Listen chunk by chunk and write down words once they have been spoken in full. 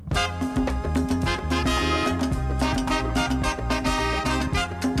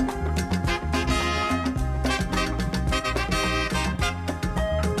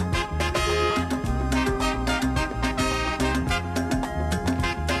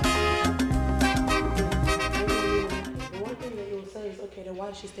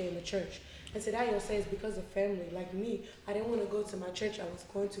she stay in the church? And so that you'll say it's because of family. Like me, I didn't want to go to my church I was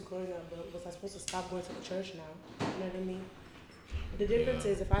going to growing up, but was I supposed to stop going to the church now? You know what I mean? The difference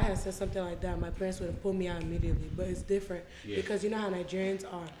is if I had said something like that, my parents would have pulled me out immediately. But it's different because you know how Nigerians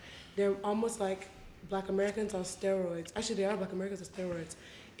are. They're almost like Black Americans on steroids. Actually, they are Black Americans on steroids.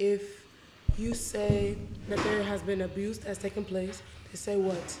 If you say that there has been abuse that's taken place, they say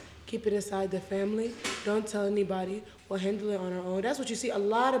what? Keep it inside the family. Don't tell anybody. We'll handle it on our own. That's what you see. A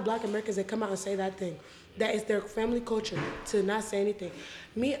lot of Black Americans that come out and say that thing. That is their family culture to not say anything.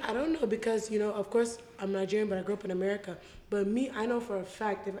 Me, I don't know because, you know, of course, I'm Nigerian, but I grew up in America. But me, I know for a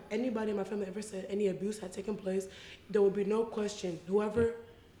fact, if anybody in my family ever said any abuse had taken place, there would be no question. Whoever,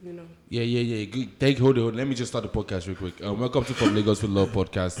 you know. Yeah. Good. Hold on. Let me just start the podcast real quick. Welcome to From Lagos with Love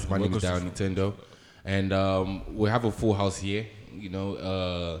podcast. My name is Darren Nintendo. And we have a full house here. You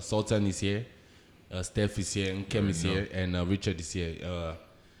know, Sultan is here. Steph is here. And Kem is here. And Richard is here.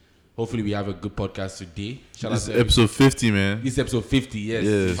 Hopefully we have a good podcast today. This is episode 50, man. This is episode 50,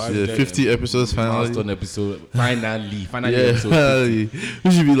 yes. 50 episodes finally. Milestone episode. Finally episode 50.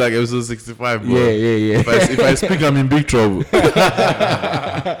 We should be like episode 65, bro. Yeah. If I speak, I'm in big trouble.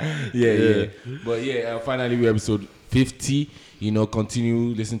 Yeah. But finally we're episode 50. You know,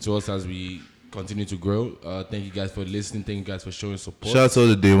 continue listening to us as we continue to grow. Thank you guys for listening. Thank you guys for showing support. Shout out to all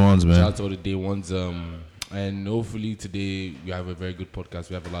the day ones, man. Shout out to all the day ones. And hopefully today we have a very good podcast.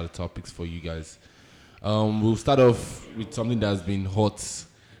 We have a lot of topics for you guys. We'll start off with something that's been hot.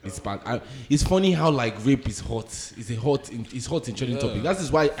 It's funny how like rape is hot. It's hot in trending topic. That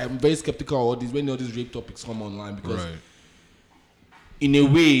is why I'm very skeptical of all this when all these rape topics come online because in a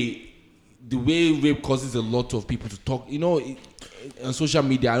way, the way rape causes a lot of people to talk. You know, on social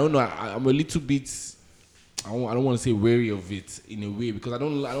media, I don't know. I'm a little bit. I don't want to say wary of it in a way because I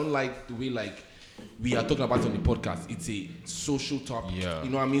don't like the way like. We are talking about it on the podcast. It's a social topic. Yeah. You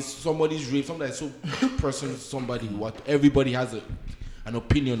know what I mean? Somebody's rape, something that's so personal to somebody. What everybody has an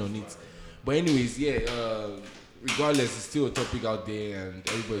opinion on it. But anyways, regardless, it's still a topic out there and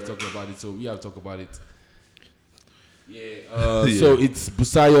everybody's talking about it. So we have to talk about it. So it's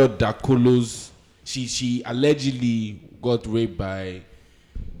Busayo Dakolo's. She allegedly got raped by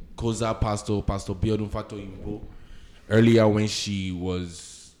Koza Pastor Biodun Fato Imbo earlier when she was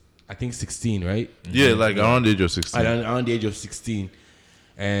I think 16, right? Yeah, like around the age of 16. Around the age of 16.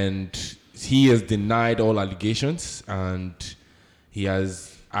 And he has denied all allegations and he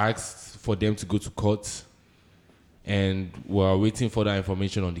has asked for them to go to court and we're waiting for that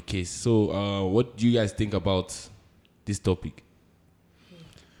information on the case. So what do you guys think about this topic?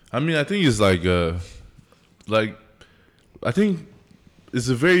 I mean, I think it's I think it's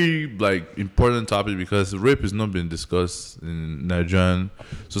a very important topic because rape has not been discussed in Nigerian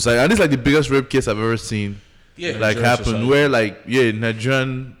society. And it's like the biggest rape case I've ever seen. Happen where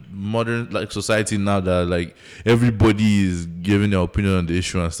Nigerian modern society now that everybody is giving their opinion on the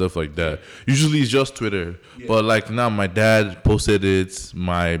issue and stuff like that. Usually it's just Twitter, but now my dad posted it,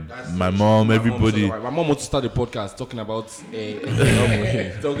 my mom, everybody. My mom wants to start a podcast talking about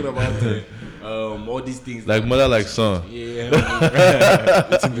all these things like mother like son. Yeah,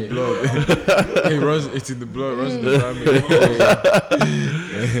 it's in the blood. It's in the blood. Runs in the family.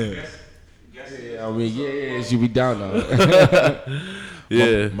 I mean, she'll be down now.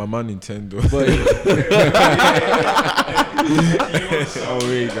 My man Nintendo.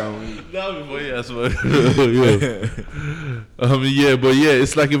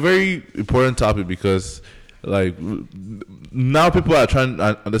 It's like a very important topic because now people are trying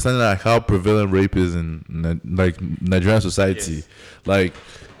to understand how prevalent rape is in Nigerian society.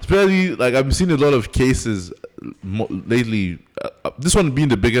 Especially I've seen a lot of cases lately. This one being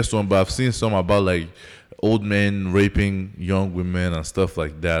the biggest one, but I've seen some about old men raping young women and stuff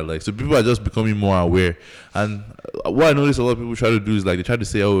like that. So people are just becoming more aware. And what I notice a lot of people try to do is they try to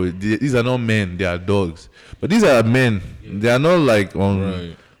say, "Oh, these are not men; they are dogs." But these are men. They are not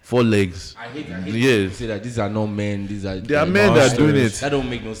on 4 legs. I hate to say that these are not men. They are men that are doing it. That don't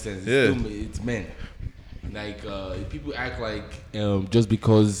make no sense. It's men. People act just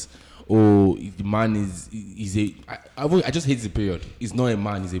because the man is a I just hate the period. It's not a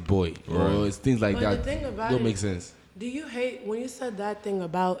man, it's a boy. Or it's things like that. The thing about don't make sense. Do you hate when you said that thing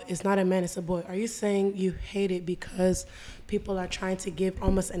about it's not a man, it's a boy? Are you saying you hate it because people are trying to give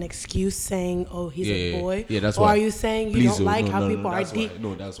almost an excuse saying, "Oh, he's a boy"? Yeah, that's or why. Are you saying you don't like how people are deep?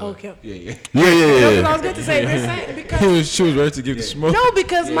 No, that's why. Okay. Yeah. Because I was going to say they're saying because she was ready to give the smoke. No,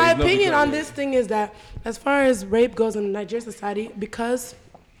 because my opinion on this thing is that as far as rape goes in Nigerian society, because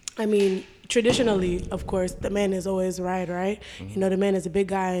I mean, traditionally, of course, the man is always right? You know, the man is a big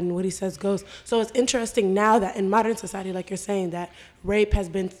guy and what he says goes. So it's interesting now that in modern society, like you're saying, that rape has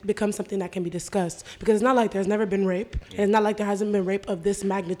become something that can be discussed. Because it's not like there's never been rape. And it's not like there hasn't been rape of this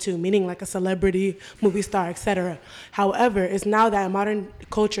magnitude, meaning like a celebrity, movie star, etc. However, it's now that in modern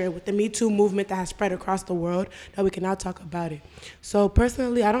culture, with the Me Too movement that has spread across the world, that we can now talk about it. So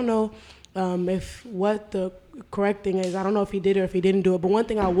personally, I don't know if what the correct thing is. I don't know if he did or if he didn't do it. But one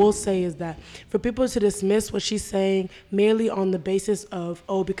thing I will say is that for people to dismiss what she's saying merely on the basis of,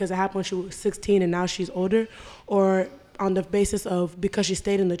 oh, because it happened when she was 16 and now she's older, or on the basis of because she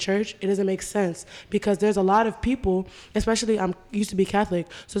stayed in the church, it doesn't make sense. Because there's a lot of people, especially I used to be Catholic,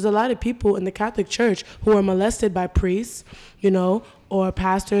 so there's a lot of people in the Catholic Church who are molested by priests, you know, or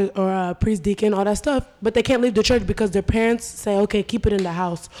pastors or a priest, deacon, all that stuff, but they can't leave the church because their parents say, okay, keep it in the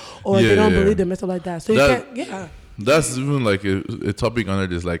house, or they don't believe them and stuff like that. So you can't, That's even like a topic under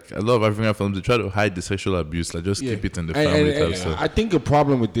this. Like a lot of African films, they try to hide the sexual abuse, like just keep it in the family type stuff. I think a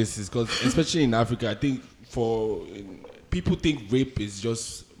problem with this is because, especially in Africa, I think people think rape is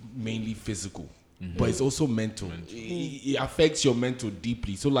just mainly physical. But it's also mental. It affects your mental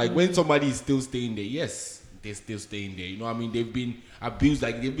deeply. So like when somebody is still staying there, yes, they're still staying there. You know what I mean? They've been abused,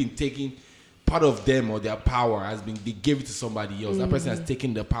 like they've been taking part of them or their power they gave it to somebody else. That person has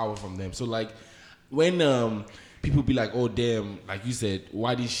taken the power from them. So like when people be like, oh damn, like you said,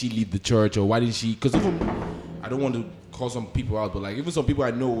 why did she leave the church, or why did she, because even, I don't want to call some people out, but like even some people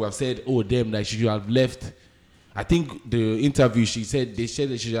I know who have said, oh damn, like she should have left. I think the interview, they said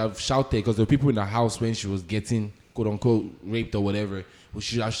that she should have shouted because there were people in the house when she was getting quote unquote raped or whatever. We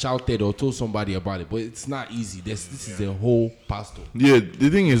should have shouted or told somebody about it, but it's not easy. This is a whole pastor. Yeah, the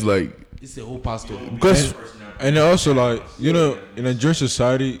thing is like, It's a whole pastor. Because, and also like, you know, in a Jewish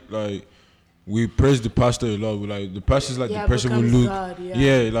society, like, we praise the pastor a lot. We like the pastor's like the person we look, God,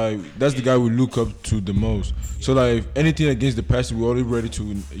 like that's the guy we look up to the most. So like, if anything against the pastor, we're already ready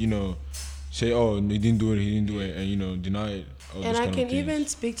to, you know, say, oh, he didn't do it, and you know, deny it. And I can even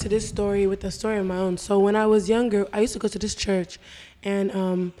speak to this story with a story of my own. So when I was younger, I used to go to this church,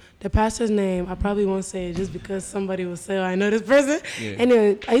 and the pastor's name, I probably won't say it just because somebody will say, oh, I know this person. Yeah.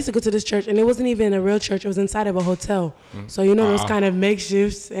 Anyway, I used to go to this church, and it wasn't even a real church. It was inside of a hotel. So you know those kind of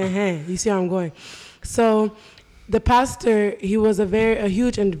makeshifts. You see where I'm going. So the pastor, he was a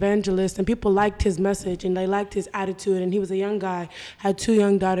huge evangelist, and people liked his message and they liked his attitude. And he was a young guy, had 3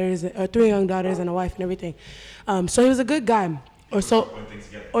 young daughters and a wife and everything. So he was a good guy, or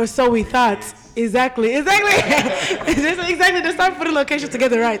so we thought. Exactly. Exactly. They started putting locations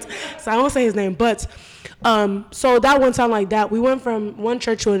together, right? So I won't say his name, but so that one time like that, we went from one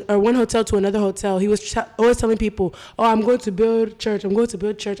church one hotel to another hotel. He was always telling people, "Oh, I'm going to build church.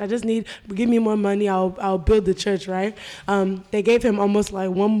 I just give me more money. I'll build the church." Right? They gave him almost like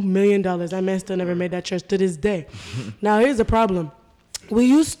 $1 million. That man still never made that church to this day. Now here's the problem. We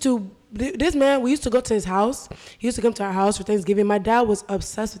used to go to his house. He used to come to our house for Thanksgiving. My dad was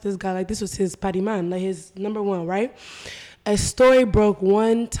obsessed with this guy. Like, this was his party man, like his number one, right? A story broke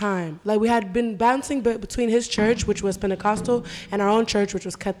one time. Like, we had been bouncing between his church, which was Pentecostal, and our own church, which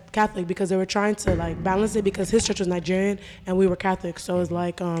was Catholic, because they were trying to, like, balance it, because his church was Nigerian and we were Catholic. So it was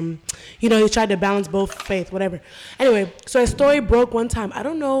like, you know, he tried to balance both faith, whatever. Anyway, so a story broke one time. I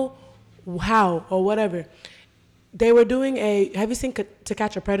don't know how or whatever. They were doing have you seen To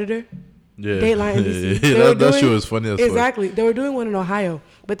Catch a Predator? Yeah. Dateline NBC. That shit was funny as fuck. Exactly. They were doing one in Ohio,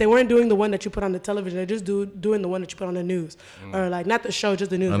 but they weren't doing the one that you put on the television. They're just doing the one that you put on the news. Or like, not the show,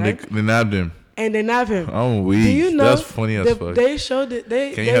 just the news, and right? they nabbed him. And they nabbed him. Oh, weak. Do you know? That's funny as fuck. They showed it.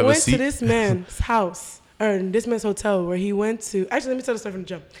 They went to this man's house, or this man's hotel, where he went to. Actually, let me tell the story from the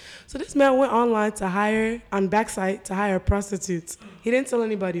jump. So this man went online on Backsite to hire prostitutes. He didn't tell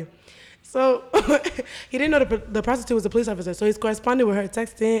anybody. So he didn't know the prostitute was a police officer. So he's corresponding with her,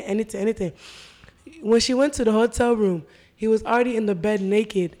 texting, anything. When she went to the hotel room, he was already in the bed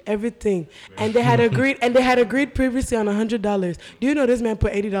naked, everything. And they had agreed previously on $100. Do you know this man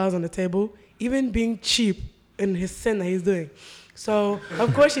put $80 on the table, even being cheap in his sin that he's doing? So,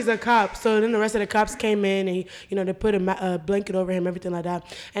 of course, he's a cop. So then the rest of the cops came in and, they put a blanket over him, everything like that.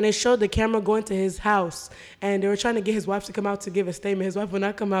 And they showed the camera going to his house. And they were trying to get his wife to come out to give a statement. His wife would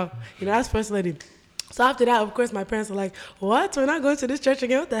not come out. That's First Lady. So after that, of course, my parents were like, what? We're not going to this church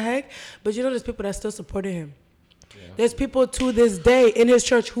again? What the heck? But there's people that still supported him. There's people to this day in his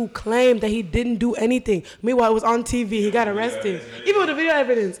church who claim that he didn't do anything. Meanwhile, it was on TV. He got arrested, even with the video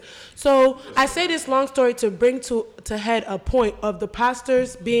evidence. So I say this long story to bring to head a point of the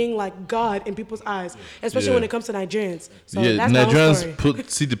pastors being like God in people's eyes, especially when it comes to Nigerians. So that's the whole story. Nigerians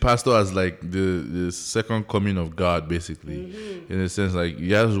see the pastor as like the second coming of God, basically, in a sense. Like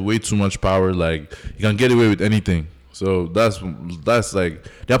he has way too much power. Like he can get away with anything. So that's like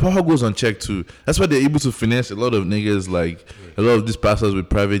their power goes unchecked too. That's why they're able to finesse a lot of niggas, like a lot of these pastors with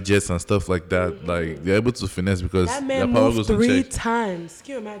private jets and stuff like that. Like they're able to finesse because That their man power moved goes 3 unchecked. times.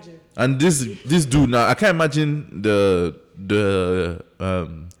 Can you imagine? And this dude now, I can't imagine the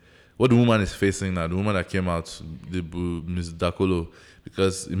what the woman is facing now. The woman that came out, Ms. Dakolo,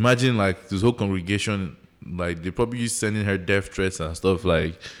 because imagine like this whole congregation, like they probably sending her death threats and stuff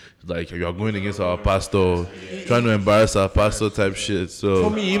like you are going against our pastor, trying to embarrass our pastor type shit. So For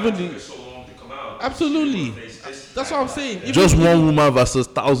me, even absolutely, that's what I'm saying. just one woman versus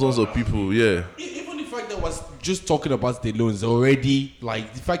thousands of people, yeah. Even the fact that was just talking about the loans already,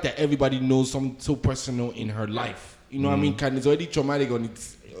 like the fact that everybody knows something so personal in her life. You know what I mean? It's already traumatic on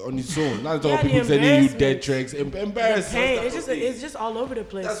its own. Not all Yeah, the people sending you embarrassment. dead tracks, embarrassing. Pain. It's just all over the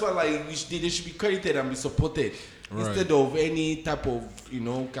place. That's why like they should be credited and be supported instead of any type of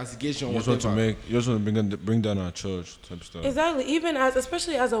castigation. You just want to bring down our church type stuff. Exactly. Even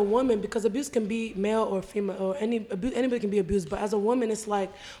especially as a woman, because abuse can be male or female, or anybody can be abused. But as a woman, it's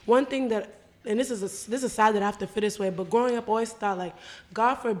like one thing that, and this is sad that I have to feel this way. But growing up, I always thought like,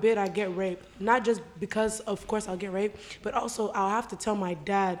 God forbid I get raped. Not just because, of course, I'll get raped, but also I'll have to tell my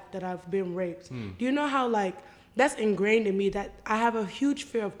dad that I've been raped. Do you know how like that's ingrained in me, that I have a huge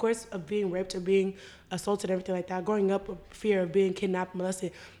fear, of course, of being raped or being assaulted, everything like that. Growing up, a fear of being kidnapped,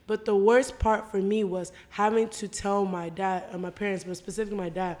 molested. But the worst part for me was having to tell my dad, or my parents, but specifically my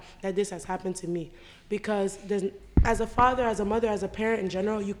dad, that this has happened to me. Because as a father, as a mother, as a parent in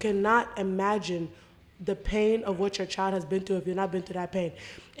general, you cannot imagine the pain of what your child has been through if you've not been through that pain.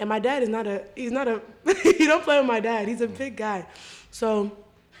 And my dad he's not a, you don't play with my dad. He's a big guy. So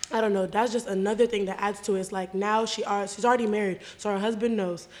I don't know. That's just another thing that adds to it. It's like now she's already married, so her husband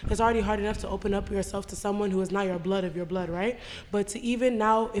knows. It's already hard enough to open up yourself to someone who is not your blood of your blood, right? But to even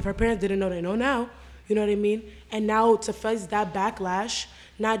now, if her parents didn't know, they know now. You know what I mean? And now to face that backlash,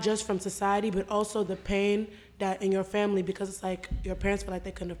 not just from society, but also the pain that in your family, because it's like your parents feel like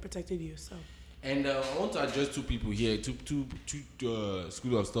they couldn't have protected you. So. And I want to address two people here, two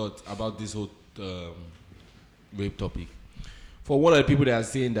school of thought about this whole rape topic. For one of the people that are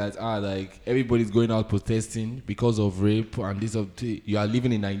saying that like everybody's going out protesting because of rape and this you are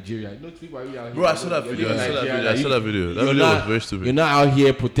living in Nigeria. You know, people are here. Bro, I saw that video. I saw that video. That video was very stupid. You're not out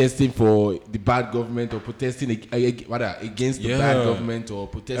here protesting for the bad government or protesting against the bad government or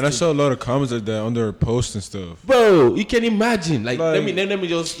protesting. And I saw a lot of comments like that under posts and stuff. Bro, you can imagine. Like let me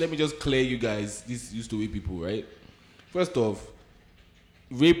just clear you guys. This used to be people, right? First off,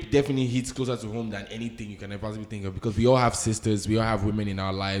 rape definitely hits closer to home than anything you can ever possibly think of, because we all have sisters, we all have women in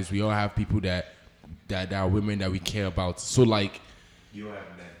our lives, we all have people that are women that we care about. So like, you have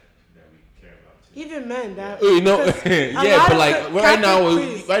men that we care about too. Even men that yeah, but like right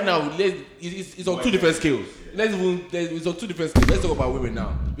now, it's on two different scales. It's on two different scales. Let's talk about women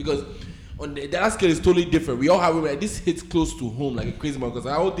now, because on that scale is totally different. We all have women. This hits close to home like a crazy man, because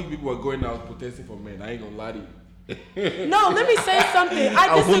I don't think people are going out protesting for men. I ain't gonna lie to you. No, let me say something.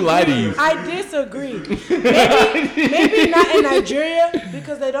 I won't lie to you. I disagree. Maybe not in Nigeria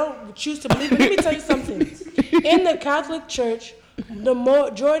because they don't choose to believe. But let me tell you something. In the Catholic Church, the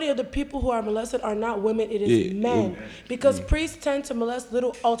majority of the people who are molested are not women, it is men. Because priests tend to molest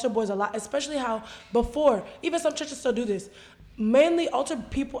little altar boys a lot, especially how before, even some churches still do this. Mainly altar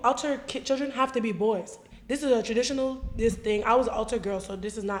children have to be boys. This is a traditional thing. I was an altar girl, so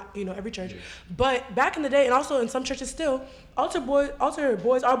this is not, every church. But back in the day, and also in some churches still, altar boys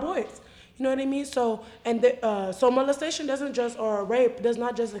are boys. You know what I mean? So so molestation or rape does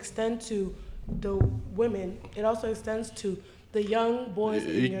not just extend to the women. It also extends to the young boys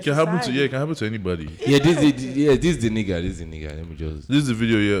in your society. It can happen to anybody. This is the nigga. Let me just. This is the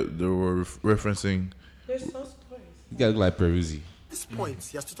video they were referencing. There's so stories. You guys look like Peruzzi. At this point,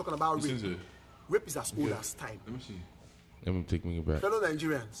 you're still talking about rape. Rape is as old as time. Let me see. Let me take me back. Fellow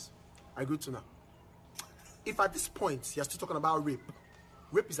Nigerians, I agree to now. If at this point you're still talking about rape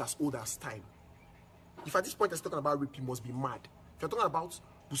is as old as time. If at this point you're still talking about rape, you must be mad. If you're talking about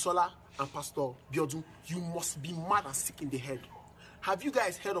Busola and Pastor Biodun, you must be mad and sick in the head. Have you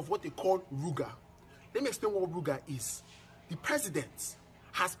guys heard of what they call Ruga? Let me explain what Ruga is. The president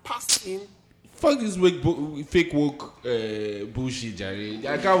has passed in fuck this fake woke bullshit, Jerry.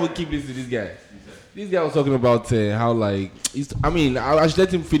 I can't even keep listening to this guy. This guy was talking about how like I should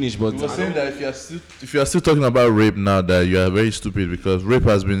let him finish, but You were saying that if you are still talking about rape now, that you are very stupid because rape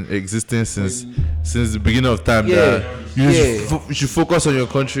has been existing since the beginning of time. Yeah. That you should focus on your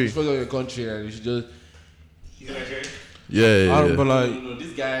country. focus on your country and you should just. He's Nigerian. Yeah. But like, No,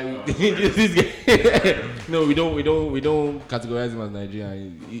 this guy, this guy. No, we don't categorize him as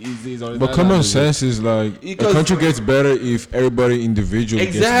Nigerian. He's on. but common sense is like a Because- country gets better if everybody individually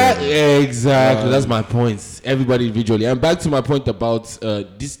gets Exactly, better. exactly. That's my point. Everybody individually. And back to my point about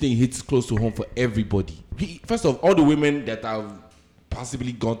this thing hits close to home for everybody. First of all the women that have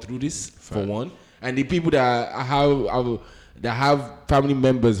possibly gone through this, for one, and the people that have family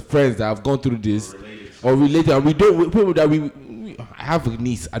members, friends that have gone through this or related. And people that I have a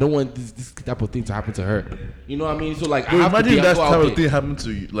niece. I don't want this type of thing to happen to her. You know what I mean? So like, I have Imagine to if that go out type of there. thing happened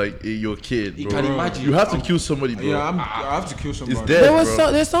to you, like your kid. You Bro. can imagine. You have to kill somebody, bro. Yeah, I have to kill somebody. It's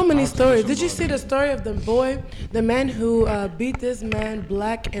dead. There's so many stories. Did you see somebody. the story of the man who beat this man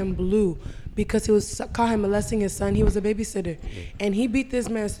black and blue because he was caught him molesting his son? He was a babysitter, and he beat this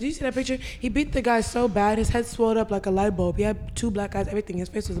man. So did you see that picture? He beat the guy so bad, his head swelled up like a light bulb. He had 2 black eyes, everything. His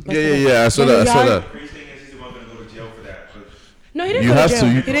face was a Yeah. I saw that. The crazy thing is he's the one gonna go to jail for that. But No, he didn't You go to have jail. to-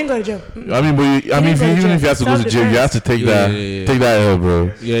 He didn't go to jail. I mean, didn't go to even jail. if you have to go to jail, you have to take that. Yeah. Take that L,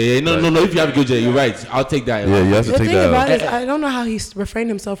 bro. Yeah. No. If you have to go to jail, you're right. I'll take that. Yeah, you have to The take thing that about L. it is, I don't know how he refrained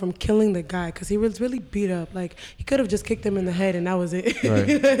himself from killing the guy because he was really beat up. Like, he could have just kicked him in the head and that was it.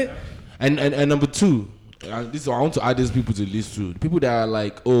 Right. And number two, I want to add these people to the list too. The people that are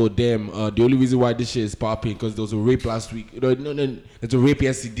like, oh damn, the only reason why this shit is popping because there was a rape last week. No, there's a rape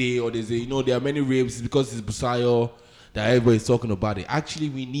yesterday, or there are many rapes because it's Busayo that everybody's talking about it. Actually,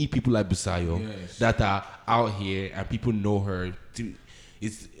 we need people like Busayo that are out here and people know her.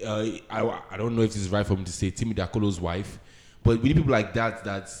 It's I don't know if it's right for me to say Timmy Dakolo's wife, but we need people like that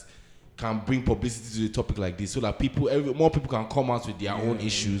can bring publicity to the topic like this, so that more people can come out with their own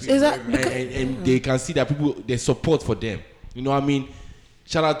issues, Is that and they can see that there's support for them. You know what I mean?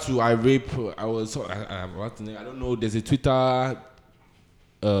 Shout out to I Rape. I don't know. There's a Twitter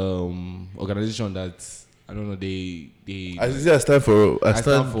organization that I don't know. I stand for. I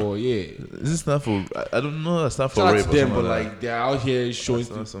stand for Is it stand for? I don't know. I stand for Shout out rape. to or them, something but like like they're out here showing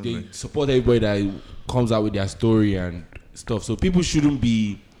That's not they something. support everybody that comes out with their story and stuff. So people shouldn't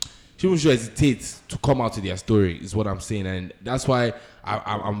hesitate to come out to their story. Is what I'm saying, and that's why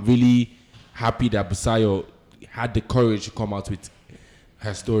I'm really happy that Busayo had the courage to come out with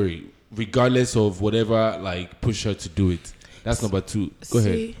her story, regardless of whatever like pushed her to do it. That's number two. Go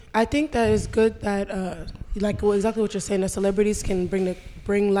ahead. I think that it's good that, exactly what you're saying, that celebrities can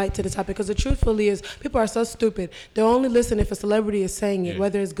bring light to the topic. Because the truthfully is, people are so stupid. They'll only listen if a celebrity is saying it, Yeah.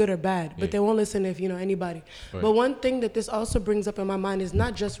 whether it's good or bad. But Yeah. they won't listen if, anybody. Right. But one thing that this also brings up in my mind is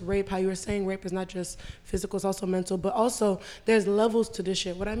not just rape. How you were saying rape is not just physical, it's also mental. But also, there's levels to this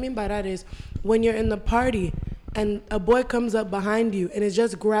shit. What I mean by that is, when you're in the party and a boy comes up behind you and is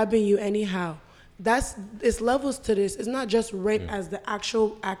just grabbing you anyhow, it's levels to this. It's not just rape as the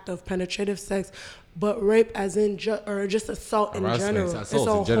actual act of penetrative sex, but rape as in just assault in Harassment, general. assault it's a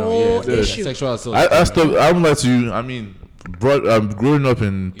in general, whole yeah. issue. Sexual assault. I would like to. I mean, growing up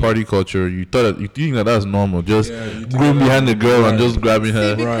in party culture, you think that that's normal. Just going behind the girl and just grabbing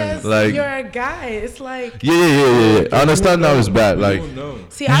her. Because Like, you're a guy, it's like yeah. I understand now it's bad. Like,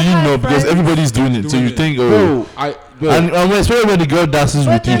 see, I've you had know, because friends- everybody's doing it, so you think, Bro, and especially when the girl dances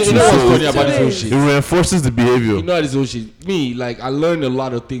But with you there's too, you know what's levels funny to about this whole this. shit? it reinforces the behavior. You know this whole shit. Me, like, I learned a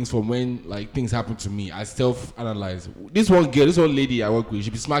lot of things from when like things happen to me. I self-analyze. This one lady I work with, she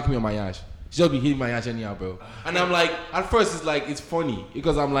be smacking me on my ass. She just be hitting my ass anyhow, bro. And I'm like, at first it's funny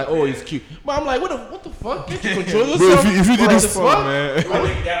because I'm like, oh, it's cute. But I'm like, what the fuck? Can't you control Bro, yourself? if you did What this, the fuck? man.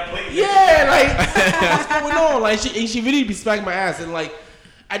 Like that plate. Yeah, like what's going on? Like she really be smacking my ass, and like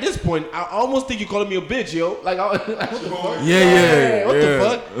at this point, I almost think you're calling me a bitch, yo. Like, what the fuck? Yeah. What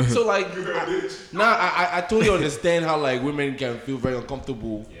the fuck? So like, now I totally understand how like women can feel very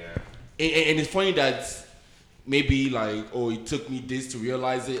uncomfortable. Yeah. And it's funny that maybe like, oh, it took me this to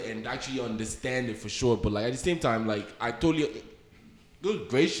realize it and actually understand it for sure. But like at the same time, like I totally. Good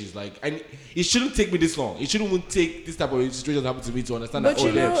gracious, like, and it shouldn't take me this long. It shouldn't even take this type of situation to happen to me to understand But that. you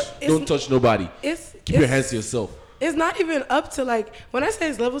Oh, know, yeah, don't touch nobody. Keep your hands to yourself. It's not even up to like, when I say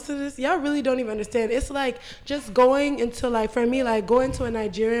it's levels to this, y'all really don't even understand. It's like just going into like, for me, like going to a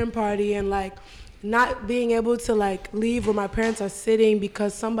Nigerian party and like not being able to like leave where my parents are sitting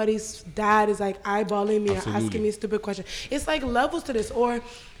because somebody's dad is like eyeballing me or asking me stupid questions. It's like levels to this. Or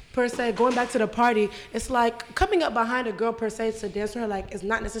per se, going back to the party, it's like coming up behind a girl per se to dance with her, like, is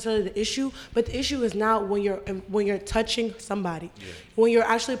not necessarily the issue, but the issue is now when you're touching somebody, when you're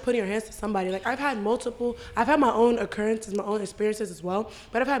actually putting your hands to somebody. Like, I've had my own occurrences, my own experiences as well,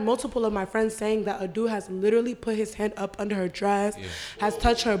 but I've had multiple of my friends saying that a dude has literally put his hand up under her dress, has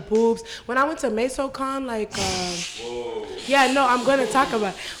touched her boobs. When I went to MesoCon, like, I'm going to talk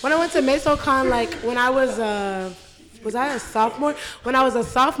about it. When I went to MesoCon, like, when I was I a sophomore? When I was a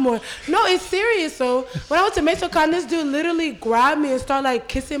sophomore. No, it's serious. So when I went to MesoCon, this dude literally grabbed me and started like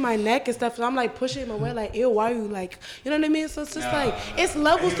kissing my neck and stuff. So I'm like pushing him away, like, ew, why are you like, you know what I mean? So it's just like, it's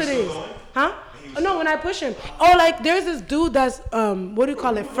levels to this. Huh? Oh, no, when I push him. Oh, like, there's this dude that's, what do you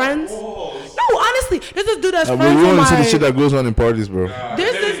call it, friends? No, honestly, there's this dude that's friends we with want to see my... the shit that goes on in parties, bro.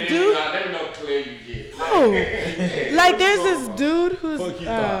 There's this dude... No. Like, there's this dude who's, what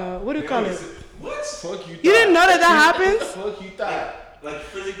do you call it? What? Fuck you. You didn't know that happens? Fuck you thought. Like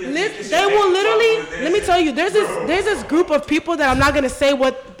physically. They will literally. Let me tell you. There's this group of people that I'm not gonna say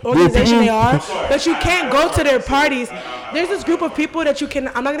what organization they are, but you can't go to their parties. There's this group of people that you can.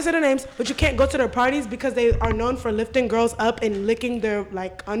 I'm not gonna say their names, but you can't go to their parties because they are known for lifting girls up and licking their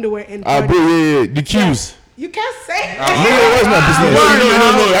like underwear in parties. Bro, the cues. You can't say.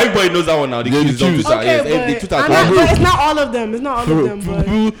 No. Everybody knows that one now. The cues don't do that. Okay, but it's not all of them. It's not all of them. But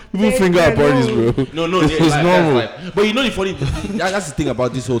people finger at parties, bro. No, it's normal. But you know the funny, that's the thing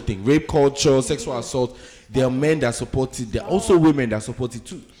about this whole thing. Rape culture, sexual assault. There are men that support it. There are also women that support it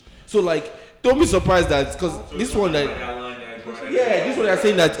too. So like, don't be surprised that because this one that, this one they're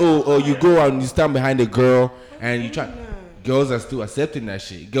saying that you go and you stand behind a girl and you try. Girls are still accepting that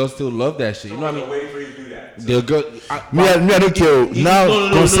shit. Girls still love that shit. You know what I mean? Waiting for you to do that. The girl, I don't care.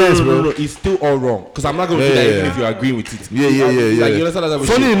 Now, consent, bro. No, it's still all wrong. Because I'm not going to do that even if you agree with it. Yeah. Like, you understand that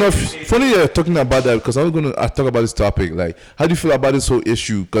funny enough, you're talking about that because I was going to talk about this topic. Like, how do you feel about this whole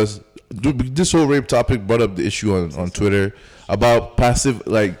issue? Because this whole rape topic brought up the issue on Twitter about passive,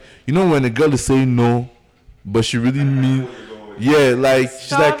 like, you know, when a girl is saying no, but she really mean, like,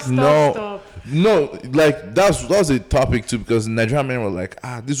 she's like, no. No, like that was a topic too because Nigerian men were like,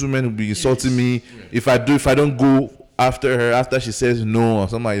 these women will be insulting me if I don't go after her after she says no or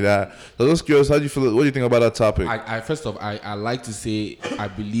something like that. So I was curious, how do you feel? What do you think about that topic? I first off, I like to say I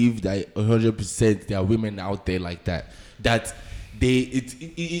believe that 100% there are women out there like that. That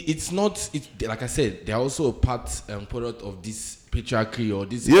it's not like I said, they're also a part and product of this patriarchy or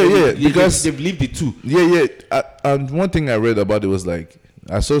this. Because they've lived it too. And one thing I read about it was like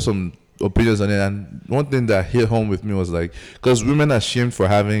I saw some opinions on it, and one thing that hit home with me was like, because women are shamed for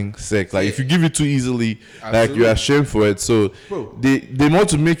having sex. Like if you give it too easily, like you're ashamed for it. So they want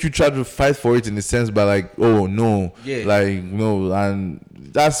to make you try to fight for it in a sense by like, oh no, like no, and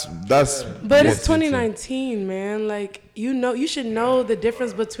that's. But it's 2019, man. Like you should know the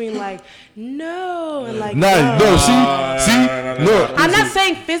difference between like no and like no. See. I'm not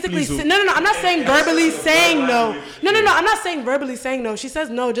saying physically. No. I'm not saying verbally saying no. No. I'm not saying verbally saying no. She says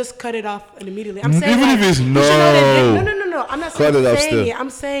no, just cut it off immediately. I'm saying even like, if it's no. I'm not saying it. I'm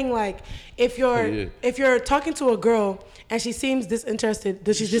saying like if you're talking to a girl and she seems disinterested,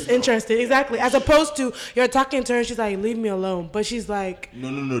 that she's disinterested, exactly. As opposed to you're talking to her, and she's like, leave me alone. But she's like,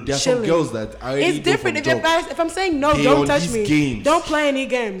 no. There are chilling. some girls that it's different. If I'm saying no, don't touch me. Games. Don't play any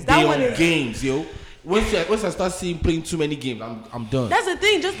games. That one is games, yo. Once I start seeing playing too many games, I'm done. That's the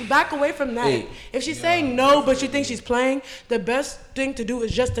thing. Just back away from that. Hey, if she's saying no, but you think she's playing, the best thing to do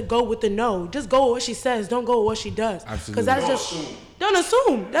is just to go with the no. Just go with what she says. Don't go with what she does. Absolutely. Because that's don't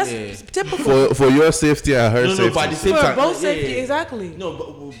assume. That's typical. For your safety and her safety. No, but at the same time, both safety, exactly.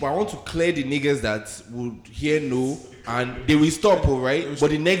 No, but I want to clear the niggas that would hear no and they will stop, right?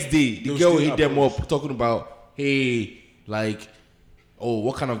 But the next day, the girl will hit them up talking about, hey, like, oh,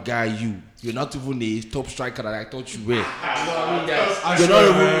 what kind of guy are you? You're not even a top striker that I thought you were. You know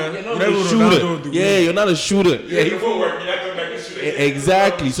what I mean? You're not a shooter. Yeah, you're not a shooter. Yeah, you're not a shooter.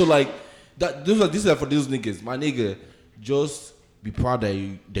 Exactly. So like that. This is for those niggas. My nigga, just be proud that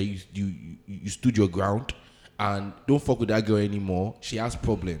you stood your ground and don't fuck with that girl anymore. She has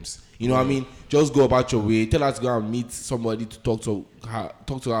problems. You know what I mean? Just go about your way. Tell her to go and meet somebody to talk to her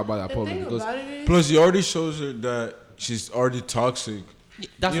about that problem. Because plus, it already shows her that she's already toxic.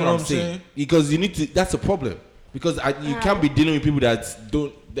 That's what I'm saying. Because you need to. That's a problem. Because you can't be dealing with people that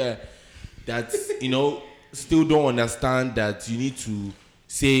don't that you know still don't understand that you need to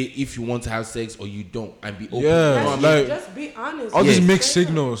say if you want to have sex or you don't and be open. Yeah, like just be honest. All these mixed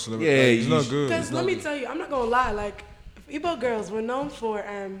signals. Like, it's not good. Because let me tell you, I'm not gonna lie. Like Igbo girls were known for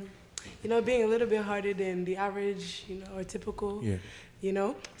being a little bit harder than the average, or typical. Yeah. you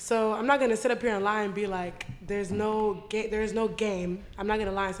know. So I'm not gonna sit up here and lie and be like, there's no game. I'm not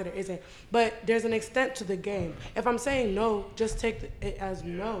gonna lie and say there isn't. But there's an extent to the game. If I'm saying no, just take it as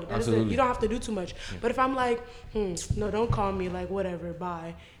no. You don't have to do too much. Yeah. But if I'm like, no, don't call me, like whatever,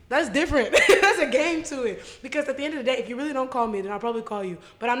 bye. That's different. That's a game to it. Because at the end of the day, if you really don't call me, then I'll probably call you.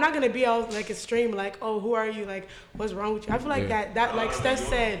 But I'm not gonna be all like extreme, like, oh, who are you? Like, what's wrong with you? I feel like that like Steph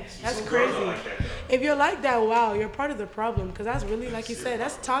said, that's crazy. If you're like that, wow, you're part of the problem. Because that's really, like you said,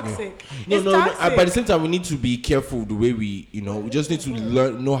 that's toxic. No, it's no, toxic. but at the same time, we need to be careful the way we just need to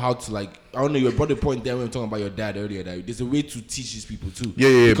know how to, like, I don't know, you brought the point there when we were talking about your dad earlier, that there's a way to teach these people too.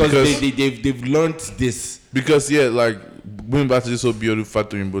 Yeah, because they've learned this. Because like going back to this whole beautiful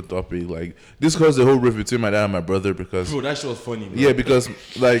factoring both topic, like this caused the whole rift between my dad and my brother because bro, that shit was funny. Bro. Yeah, because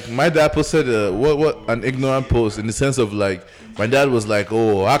like my dad posted what an ignorant post in the sense of like my dad was like,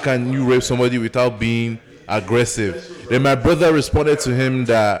 oh, how can you rape somebody without being aggressive? Then my brother responded to him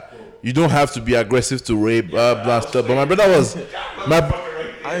that you don't have to be aggressive to rape, blah blah stuff. But my brother was my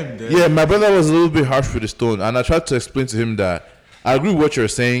brother was a little bit harsh with the stone, and I tried to explain to him that I agree with what you're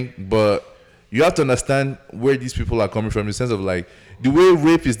saying, but you have to understand where these people are coming from in the sense of like the way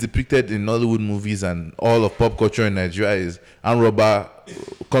rape is depicted in Hollywood movies and all of pop culture in Nigeria is armed robber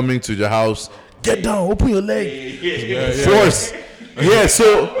coming to the house, get down, open your leg, force. Yeah,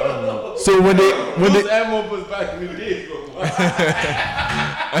 so when they was back in the days, bro.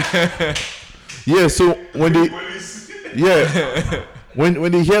 yeah, so when they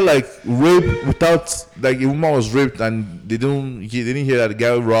when they hear like rape without like a woman was raped and they didn't hear that the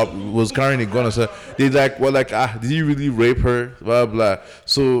guy was carrying a gun or something, they like did you really rape her, blah blah.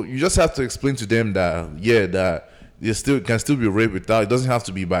 So you just have to explain to them that that you can still be raped without, it doesn't have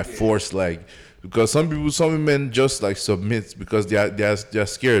to be by force, like, because some women just like submit because they're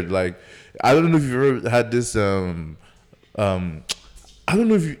scared. Like I don't know if you've ever had this I don't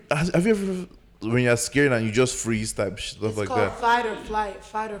know if have you ever, when you're scared and you just freeze type stuff it's like called that. Fight or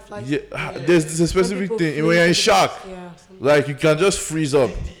flight. Yeah, there's a specific thing when you're in shock. Like you can just freeze up.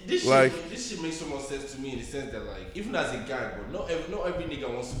 This shit makes so much sense to me in the sense that, like, even as a guy, bro, not every nigga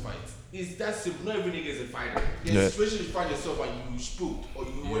wants to fight. It's that simple. Not every nigga is a fighter. Especially if you find yourself and you spooked or you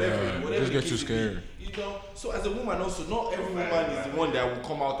whatever. Just get too scared. You know. So as a woman also, not every woman is the one that will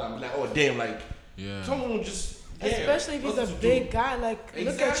come out and be like, oh damn, like, someone will just. Especially if he's a big guy, like,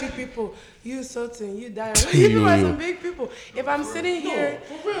 look at you people, you Sultan, you die. You look like some big people. If I'm sitting here,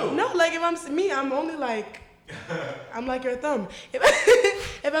 for real. No, like if I'm only like, I'm like your thumb.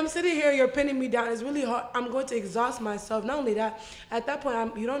 If I'm sitting here, you're pinning me down, it's really hard. I'm going to exhaust myself. Not only that, at that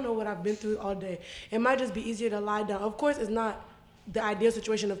point, you don't know what I've been through all day. It might just be easier to lie down. Of course, it's not the ideal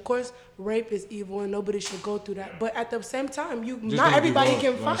situation. Of course, rape is evil and nobody should go through that. But at the same time, not everybody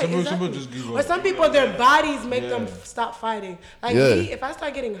can fight. Some people, their bodies make them stop fighting. Like me, if I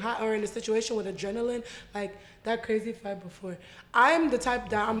start getting hot or in a situation with adrenaline, like that crazy fight before, I'm the type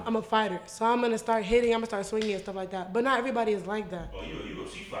that I'm a fighter. So I'm gonna start hitting, I'm gonna start swinging and stuff like that. But not everybody is like that. Oh, you go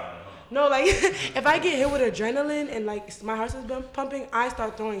see fighting, huh? No, like if I get hit with adrenaline and like my heart is pumping, I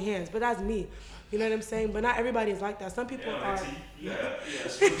start throwing hands. But that's me. You know what I'm saying? But not everybody is like that. Some people are.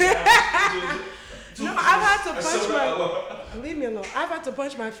 No, I've had to punch leave me alone. I've had to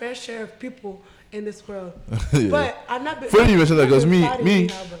punch my fair share of people in this world. But I've not been. Funny you mentioned that because me,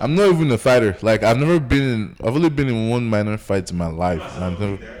 I'm not even a fighter. Like I've only been in one minor fight in my life. I've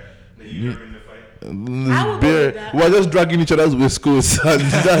never. You've never been in a fight? We're just dragging each other's waistcoats.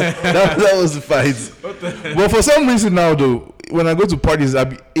 that was the fight. But for some reason now though, when I go to parties, I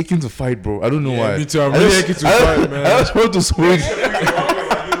be aching to fight, bro. I don't know why. Me too. I'm really aching to fight, man. I just want to swing.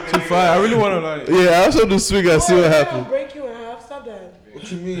 To fight. I really want to like. Yeah, I also want to swing and see what happens. I'll break you in half. Stop that. What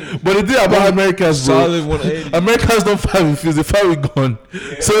you mean? But the thing about Americans, bro, Solid 180. Americans don't fight with fists, they fight with gun.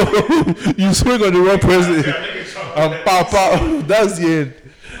 So you swing on the wrong person and pow. That's the end.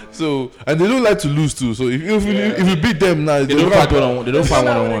 So and they don't like to lose too. So if you beat them now, They don't fight one-on-one. They don't fight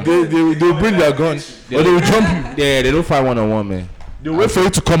one-on-one. They'll bring their gun or they will jump you. Yeah, they don't fight one-on-one, man. They'll wait for you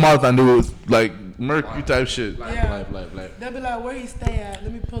to come out and they will like murk you type shit. Live. They'll be like, where you stay at?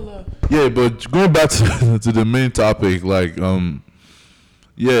 Let me pull up. Yeah, but going back to the main topic, like I'm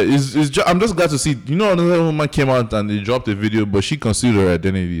just glad to see. You know, another woman came out and they dropped a video, but she concealed her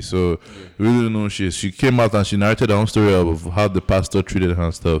identity. So we don't know who she came out and she narrated her own story of how the pastor treated her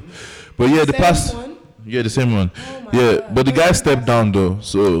and stuff. But yeah, the pastor. Yeah, the same one. God. But the guy stepped down though.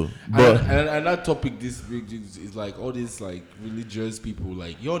 So, but and that topic this big is like all these like religious people.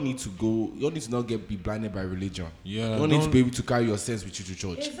 Like you all need to not be blinded by religion. Yeah, you all need to be able to carry your sense with you to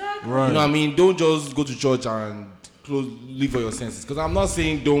church. Exactly. Right. You know what I mean? Don't just go to church and live for your senses. Because I'm not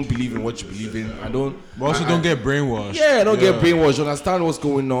saying don't believe in what you believe in. But also don't get brainwashed. Yeah, don't get brainwashed. Understand what's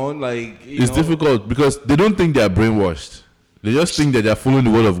going on. Like It's difficult because they don't think they are brainwashed. They just think that they are following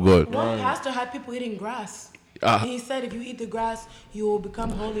the word of God. One pastor had people eating grass. Ah. He said if you eat the grass, you will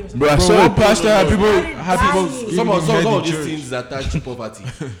become holy or something. Bro, I Bro, saw one it. pastor had people Dying. some of giving these church. things attach to poverty.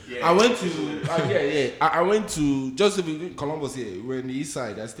 I went to I went to just in Columbus here. We're in the east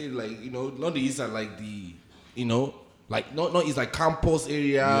side. I stayed like not the east side, like the like not it's like campus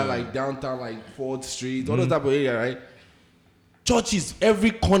area, like downtown, like 4th Street, all those type of area, right? Churches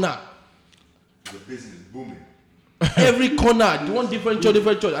every corner. The business is booming. Every corner, one different church.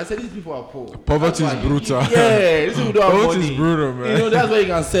 I said these people are poor. Poverty That's is why brutal. Yeah, these people don't have Poverty money. is brutal, man. That's where you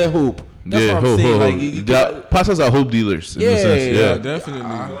can sell hope. That's Yeah, what I'm hope, saying. hope, Like, hope. They are- pastors are hope dealers. In a sense. Yeah, definitely.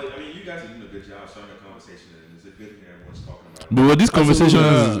 Well, I mean, you guys are doing a good job starting a conversation, and it's a good thing everyone's talking about it. But this conversation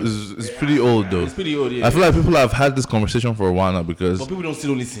Absolutely. is pretty old though. it's pretty old. Yeah. I feel like people have had this conversation for a while now because but people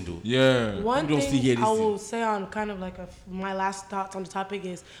still don't listen though. Yeah. One We don't still hear thing this I thing. will say on kind of like my last thoughts on the topic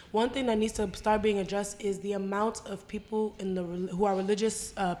is one thing that needs to start being addressed is the amount of people who are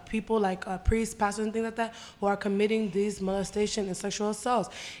religious people like priests, pastors, and things like that who are committing these molestation and sexual assaults.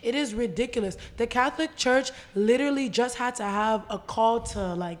 It is ridiculous. The Catholic Church literally just had to have a call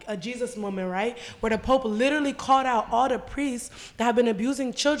to like a Jesus moment, right? Where the Pope literally called out all the priests that have been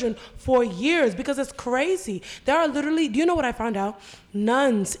abusing children for years because it's crazy. There are literally, do you know what I found out?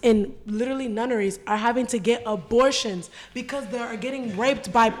 Nuns in literally nunneries are having to get abortions because they are getting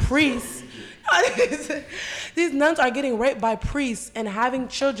raped by priests. These nuns are getting raped by priests and having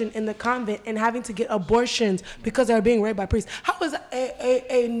children in the convent and having to get abortions because they're being raped by priests. How is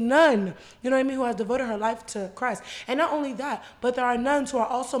a nun, you know what I mean, who has devoted her life to Christ? And not only that, but there are nuns who are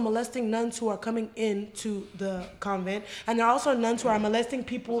also molesting nuns who are coming into the convent. And there are also nuns who are molesting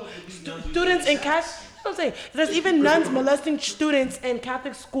people, students in Catholic. I'm saying there's even nuns molesting students in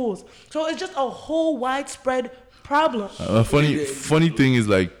Catholic schools. So it's just a whole widespread problem. funny thing is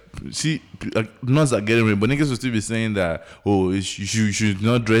like, see, nuns are getting raped, but niggas will still be saying that you should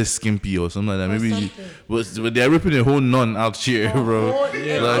not dress skimpy or something like that. Maybe but they're ripping a whole nun out here, bro.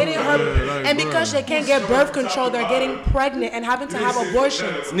 And because they can't get birth control, they're getting pregnant and having to have abortions.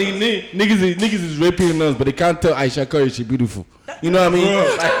 Niggas is raping nuns, but they can't tell Aisha Curry she beautiful. You know what I mean?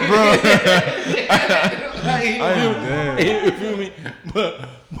 You feel me?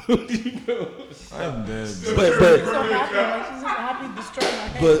 I'm dead.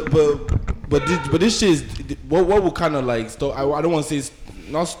 But this shit is what will kind of like stop. I don't want to say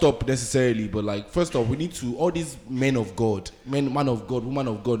not stop necessarily, but like first off, we need to all these men of God, man of God, woman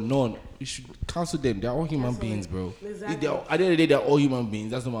of God, none. We should cancel them. They're all human beings, bro. Exactly. At the end of the day, they're all human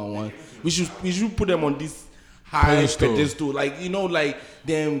beings. That's number one. We should put them on this high pedestal, like like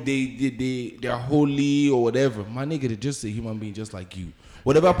them. They're holy or whatever. My nigga, they're just a human being, just like you.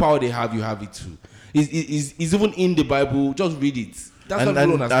 Whatever power they have, you have it too. It's even in the Bible. Just read it. That's what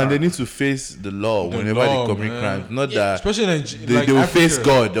people understand. And they need to face the law whenever they commit crimes. Not that Especially they will face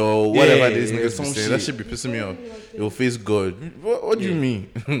God or whatever these niggas some be saying. shit. That should be pissing me off. They will face God. What do you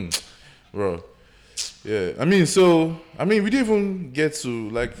mean? Bro. Yeah. I mean, we didn't even get to,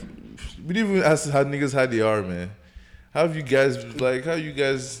 like, we didn't even ask how niggas how they are, man. How you guys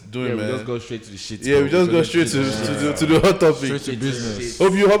doing, man? We just go straight to the shit. Yeah, we just go straight to the hot topic. Straight to business.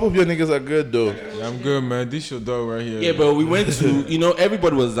 Hope your niggas are good, though. Yeah, I'm good, man. This your dog right here. Yeah, but we went to,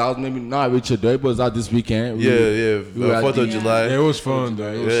 everybody was out. Maybe not Richard, though. Everybody was out this weekend. We were at 4th of Yeah, July. it was fun,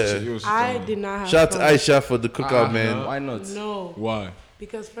 though. It was I fun. did not have Shout out to fun. Aisha for the cookout, man. Why not? No, Why?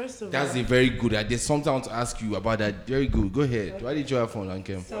 because first of That's all, a very good. There's something I want to ask you about that. Very good. Go ahead. Why did you have fun,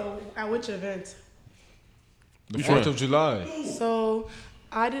 Ankem? so at which event? The 4th of July. So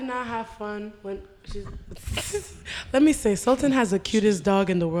I did not have fun when she's. Let me say, Sultan has the cutest dog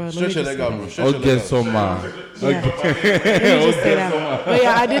in the world. Let me Stretch your just leg say out, bro. that. Stretch your leg out. some man. Yeah. Let me just say that. But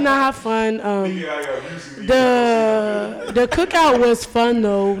yeah, I did not have fun. The cookout was fun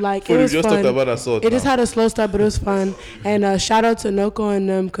though. Like Food, it was you just fun. talked about assault It just now. had a slow start, but it was fun. And shout out to Noko and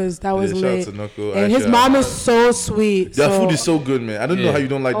them because that was Yeah, shout out lit. to Noko, And his Aisha. mom is so sweet. Their so, food is so good, man. I don't know how you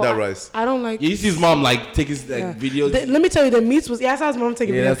don't like that rice. I don't like. Yeah, you see his mom like taking Yeah. videos. Let me tell you, the meats was. Yeah, I saw his mom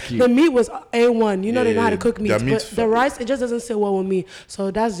taking Yeah, videos. that's cute. The meat was A1. You know they know how to cook Their meats, meat's but the rice it just doesn't sit well with me.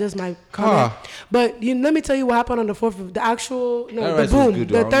 So that's just my comment. Ah. But let me tell you what happened on the 4th of the actual That the rice was boom, good,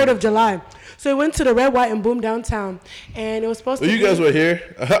 the though. 3rd of July. So we went to the Red, White, and Boom downtown, and it was supposed Oh, to. you guys were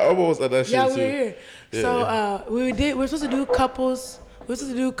here? I almost at that shit Yeah, too. we were here. Yeah, So we were supposed to do couples. We were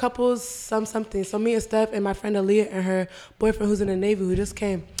supposed to do couples something. So me and Steph and my friend Aaliyah and her boyfriend who's in the Navy who just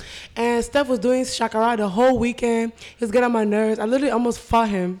came. And Steph was doing shakara the whole weekend. He was getting on my nerves. I literally almost fought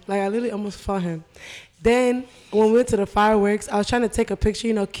him. Then when we went to the fireworks, I was trying to take a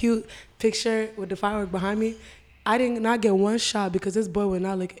picture, cute picture with the firework behind me. I did not get one shot because this boy would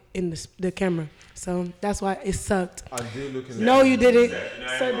not look in the camera. So that's why it sucked. I did look in No, you didn't.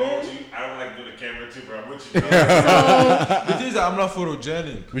 I So ain't gonna hold then, you. I don't like doing the camera too, bro. I'm with you. The thing is that I'm not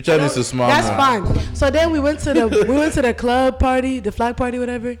photogenic. Richard needs to smile that's more. fine. So then we went to the club party, the flag party,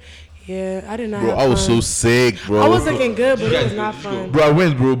 whatever. Yeah, I did not. Bro, have I was fun. so sick, bro. I was looking good, but it was not fun. Bro, I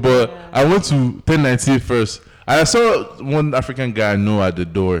went, bro, but I went to 1019 first. I saw one African guy I know at the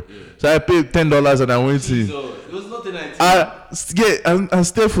door. So I paid $10 and I went in. So it was not 19. And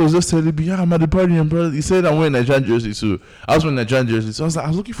Steph was just telling me, I'm at the party, and brother, he said I'm wearing Nigerian jersey too. I was wearing Nigerian jersey, so I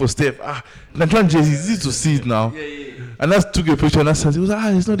was looking for Steph. Nigerian jersey, it's easy to see it now. And I took a picture and I said, he was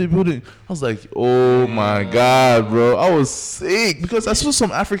like, it's not the building. I was like, oh my God, bro. I was sick because I saw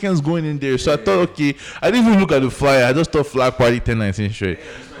some Africans going in there. So I thought, okay, I didn't even look at the flyer. I just thought flag party 1019 straight.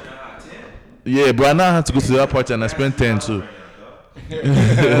 Yeah, bro, I now had to go to the other party and I spent 10 too.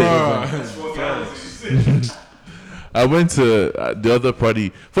 I went to the other party.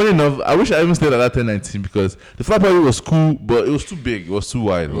 Funny enough, I wish I even stayed at that 1019 because the flag party was cool, but it was too big. It was too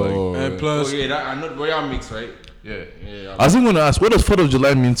wide. And plus, yeah, that I know Royal Mix, right? Yeah. Yeah. I was even gonna ask, what does 4th of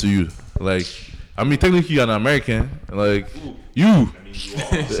July mean to you? Like, I mean, technically you're an American. Like, you're an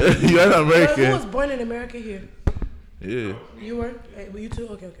But who was American. born in America here? Yeah. You were? Were you too?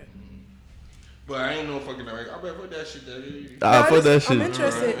 Okay. But I ain't no fucking American. I better put that shit there. For that I'm shit.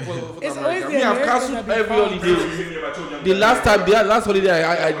 interested. It's always the Me, I've Americans cancelled that be every fun. holiday. The last holiday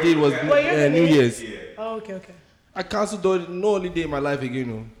I did was What year New did it? Year's. Oh, okay. I cancelled no holiday in my life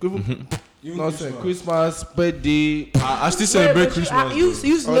again. even Nonsense. Christmas, birthday. I still celebrate Wait, but Christmas.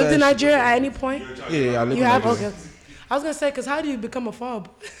 You All lived that in Nigeria at any point? Yeah, I live You in have? Nigeria. Okay. I was gonna say, cause how do you become a fob?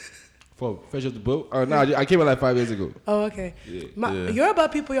 For fresh off the boat. No, I came here like 5 years ago. Oh, okay. Yoruba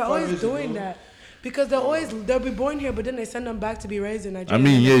people, you're always doing that. Because they'll be born here, but then they send them back to be raised in Nigeria. I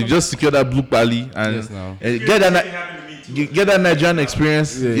mean, yeah, you just secure that blue pally and Yes, now. get that Nigerian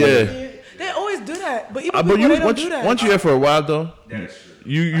experience. Yeah. They always do that, but even But people, you they don't once do that. once you're here for a while though, That's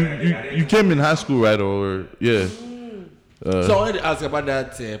true. you came in high school, right? Or yeah. So I wanted to ask about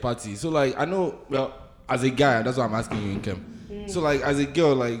that party. So like I know, well, as a guy, that's why I'm asking you, Nkem. So like as a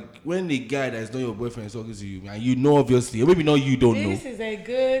girl, like when the guy that's not your boyfriend is talking to you, and you know obviously, or maybe not you don't know. This is a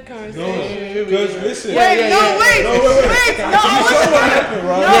good conversation. Because listen, Wait, no, I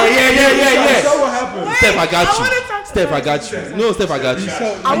Yeah. so what happened? Steph, I got wanna you. talk Steph, I about got you. No, Steph, I got you.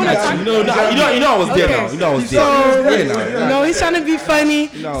 I want to talk. No, you know I was there Okay. now. You know I was there. Yeah, now. No, he's trying to be funny.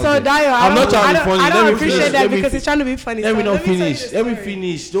 No, So okay. Dio, I'm not trying to be funny. I Let don't me appreciate finish. that Let me because fi- he's trying to be funny. Let me So not tell you finish. this Let me story.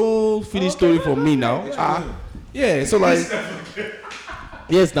 finish. Don't finish story for me now. Yeah. So like.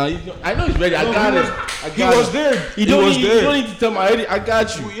 Yes, now I know he's ready. I got it. He was there. You don't was need, there. you don't need to tell me. I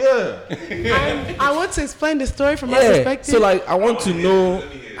got you. Yeah. I want to explain the story from my Yeah. perspective. So like, I want to know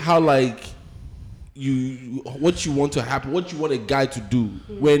how like what you want to happen, what you want a guy to do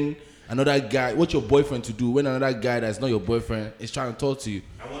when another guy, what your boyfriend to do when another guy that's not your boyfriend is trying to talk to you.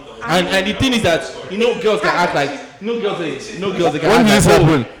 And the thing is that girls can act like girls can When act did like, this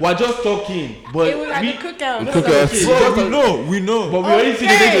happen? we're just talking, but it was at we, the cookout. Cookout. Bro, we know. but we already see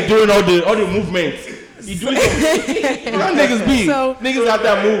the nigga doing all the movements. He doing some Y'all niggas be So- niggas have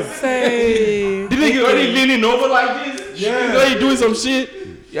that move. Say, The nigga already leaning over like this. Yeah. You know he doing some shit.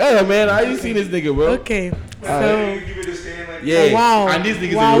 Yeah, man, I ain't seen this nigga, bro. okay. So Give it a stand like Yeah. Wow. And this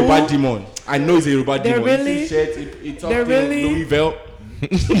nigga's Wow. a Yoruba demon. I know he's a Yoruba They're demon. really- He see shit, he talking they're really- Louis Vuitton.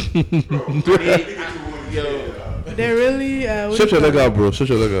 they're really Shut your leg out, bro. Shut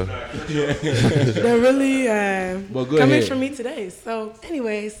your leg out. they're really But go coming ahead. for me today. So,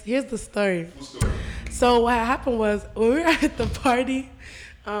 anyways, here's the story. So what happened was when we were at the party,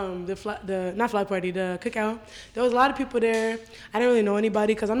 the flag party, the cookout. There was a lot of people there. I didn't really know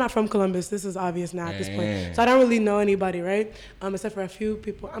anybody because I'm not from Columbus. This is obvious now at this point. So I don't really know anybody, right? Except for a few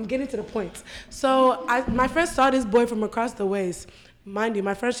people. I'm getting to the point. So my friend saw this boy from across the ways. Mind you,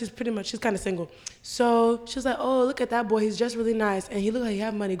 my friend, she's kind of single. So she was like, oh, look at that boy. He's just really nice. And he look like he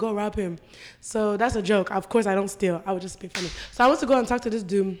have money. Go rob him. So that's a joke. Of course, I don't steal. I would just be funny. So I went to go and talk to this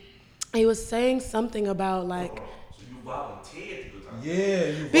dude. He was saying something about like, So you volunteered to go talk. Yeah,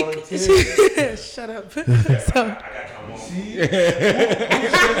 you volunteered. shut up. So, I got come on.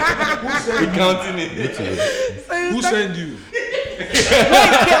 We counting it. so he was Who talking- sent you?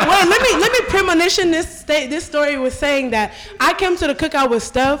 Wait, let me premonition this story with saying that I came to the cookout with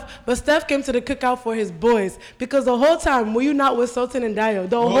Steph, but Steph came to the cookout for his boys because the whole time were you not with Sultan and Dio?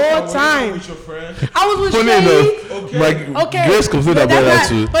 The whole time With your friend. I was with Funny Shay. enough, my Okay, Grace complained but about that that's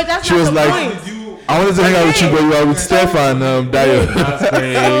too. not- but that's She not was the like, point. I wanted to hang out with you, but you are with Steph and Dayo.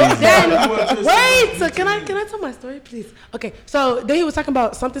 Then, wait, so can I tell my story, please? Okay, so then he was talking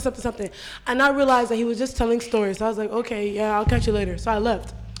about something, and I realized that he was just telling stories. So I was like, okay, yeah, I'll catch you later. So I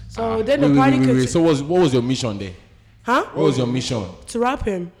left. So then the party wait. So what was your mission there? Huh? What was your mission? To rob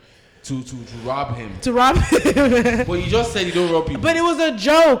him. To rob him. To rob him. But you just said you don't rob people. But it was a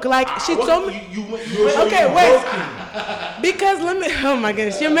joke. Like she told me. Okay, wait. Because let me. Oh my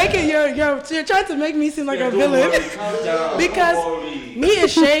goodness, you're trying to make me seem like a villain. Because me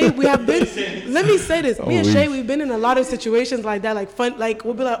and Shay, we have been. Let me say this. Me and Shay, we've been in a lot of situations like that, like fun. Like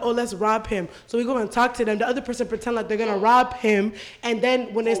we'll be like, oh, let's rob him. So we go and talk to them. The other person pretend like they're gonna rob him, and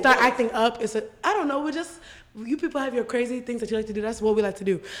then when they start acting up, it's I don't know. We just. You people have your crazy things that you like to do. That's what we like to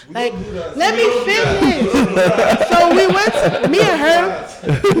do. Like, let me finish. So we went, me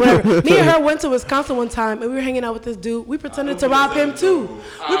and her went to Wisconsin one time, and we were hanging out with this dude. We pretended to rob him too.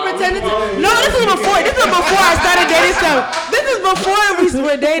 We pretended to. No, this is before I started dating Steph. This is before we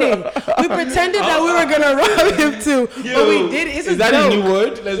were dating. We pretended that we were gonna rob him too, but we did it. It's a joke. Is that a new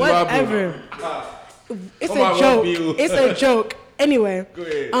word? Let's rob him. Whatever. It's a joke. It's a joke. Anyway,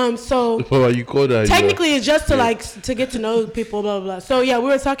 so You called that technically it's just to get to know people, blah, blah, blah. So yeah, we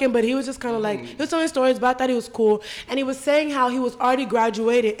were talking, but he was just kind of like, he was telling stories, but I thought he was cool. And he was saying how he was already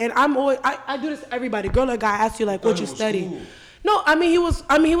graduated. And I'm always, I do this to everybody. Girl or guy, I ask you like, what you study. Cool. No, he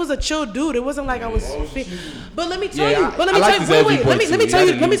was a chill dude. It wasn't like I was. But let me tell you. But let me tell you. Wait. Let me tell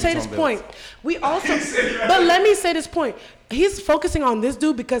you. Let me say this point. We also. But let me say this point. He's focusing on this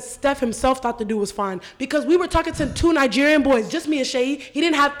dude because Steph himself thought the dude was fine. Because we were talking to 2 Nigerian boys, just me and Shay. He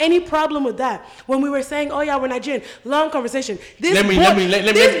didn't have any problem with that. When we were saying, oh yeah, we're Nigerian. Long conversation. This boy in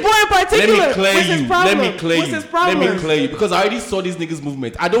particular. Let me clear you. Because I already saw this nigga's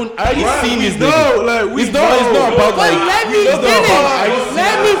movement. I already seen his nigga. It's not about like.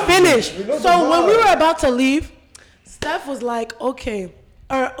 Let me finish. So when we were about to leave, Steph was like, okay.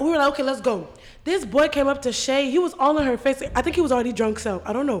 Or we were like, okay, let's go. This boy came up to Shay. He was all in her face. I think he was already drunk, so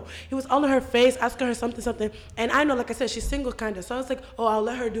I don't know. He was all in her face, asking her something. And I know, like I said, she's single, kind of. So I was like, oh, I'll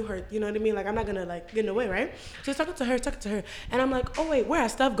let her do her. You know what I mean? Like, I'm not going to, like, get in the way, right? So he's talking to her. And I'm like, oh, wait, where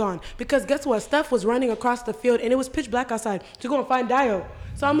has Steph gone? Because guess what? Steph was running across the field, and it was pitch black outside to go and find Dayo.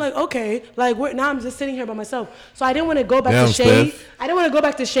 So I'm like, okay, like now I'm just sitting here by myself. So I didn't want to go back to Shay. Steph. I didn't want to go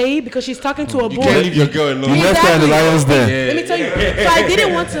back to Shay because she's talking to a boy. You can't leave your girl alone. You left her in the lion's den. Let me tell you. So I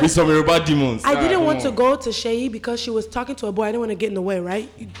didn't want to. With some robot demons. I didn't want to go to Shay because she was talking to a boy. I didn't want to get in the way, right?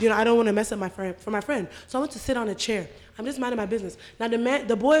 You know, I don't want to mess up my friend. So I went to sit on a chair. I'm just minding my business. Now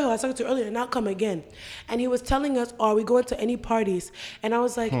the boy who I was talking to earlier now come again, and he was telling us, "Oh, are we going to any parties?" And I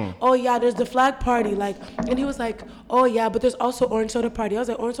was like, "Oh yeah, there's the flag party." Like, and he was like, "Oh yeah, but there's also orange soda party." I was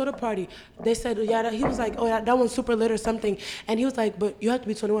like, "Orange soda party?" They said, "Yeah." He was like, "Oh yeah, that one's super lit or something." And he was like, "But you have to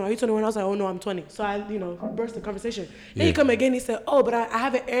be 21. Are you 21?" I was like, "Oh no, I'm 20." So I, burst the conversation. Then he come again. He said, "Oh, but I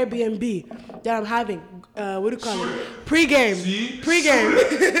have an Airbnb that I'm having. What do you call it? Pre-game.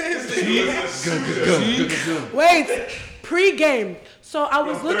 Wait. Pre-game. So I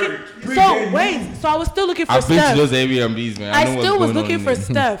was looking. So I was still looking for I've Steph. been to those Airbnbs, man. I still was looking for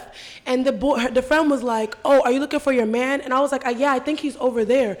Steph, and the friend was like, "Oh, are you looking for your man?" And I was like, "Yeah, I think he's over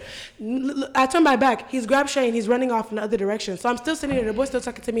there." I turned my back. He's grabbed Shay and he's running off in the other direction. So I'm still sitting there. The boy's still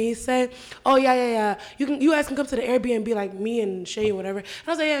talking to me. He said, "Oh yeah. You guys can come to the Airbnb, like me and Shay or whatever." And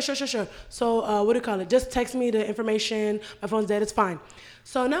I was like, "Yeah, sure." So what do you call it? Just text me the information. My phone's dead. It's fine.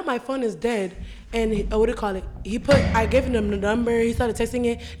 So now my phone is dead, and what do you call it? I gave him the number. He started texting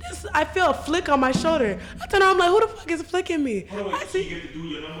it. I feel a flick on my shoulder. I turned around, I'm like, who the fuck is flicking me? I see. You get to do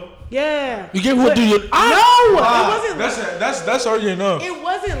your number? Yeah. You get what do you? No, it wasn't. That's already enough. It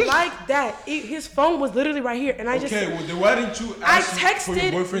wasn't like that. His phone was literally right here, and I just. Okay, well, then why didn't you ask for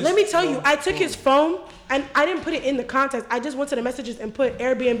your boyfriend's? Let me tell you, I took his phone and I didn't put it in the contacts. I just went to the messages and put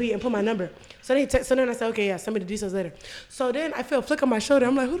Airbnb and put my number. So then I said, okay, yeah, send me the details later. So then I feel a flick on my shoulder.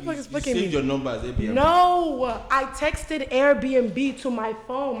 I'm like, who the fuck is flicking me? You saved your number as Airbnb. No, I texted Airbnb to my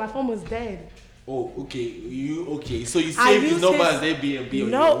phone. My phone was dead. Oh, okay. So you saved his number as Airbnb.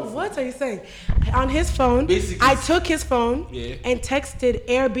 No, what are you saying? On his phone, basically, I took his phone and texted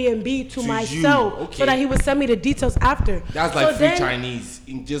Airbnb to myself so that he would send me the details after. That's like free Chinese.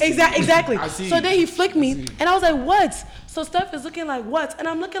 Exactly. So then he flicked me, and I was like, what? So Steph is looking like, what? And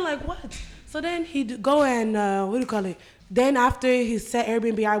I'm looking like, what? So then he'd go and, what do you call it? Then after he said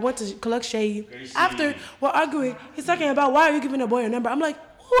Airbnb, I went to collect Shay. After we're arguing, he's talking about, why are you giving a boy your number? I'm like,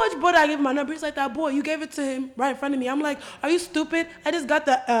 which boy did I give my number? He's like, that boy, you gave it to him right in front of me. I'm like, are you stupid? I just got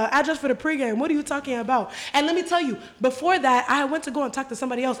the address for the pregame. What are you talking about? And let me tell you, before that, I went to go and talk to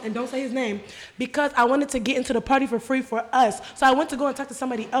somebody else, and don't say his name, because I wanted to get into the party for free for us. So I went to go and talk to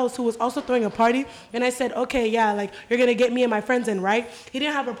somebody else who was also throwing a party, and I said, okay, yeah, like, you're going to get me and my friends in, right? He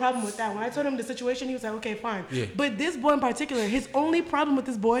didn't have a problem with that. When I told him the situation, he was like, okay, fine. Yeah. But this boy in particular, his only problem with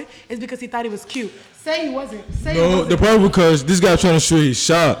this boy is because he thought he was cute. Say he wasn't. Say he No, wasn't. the problem because this guy trying to shoot his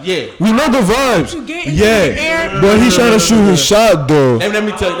shot. Yeah. We know the vibes. You get into the air. Yeah. But he's trying to shoot his shot though.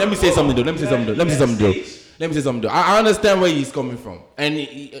 Let me say something though. I understand where he's coming from, and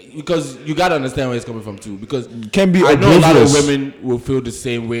because you gotta understand where he's coming from too. Because Can be I know a lot of oblivious. women will feel the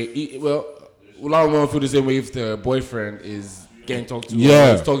same way. Well, a lot of women feel the same way if their boyfriend is getting talked to.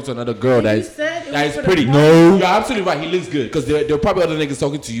 Yeah. Or is talking to another girl that You is said it that was is for the pretty. party. No. You're absolutely right. He looks good because there were probably other niggas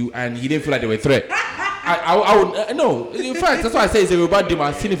talking to you, and he didn't feel like they were a threat. I would no. In fact, that's why I say it's a Yoruba dim.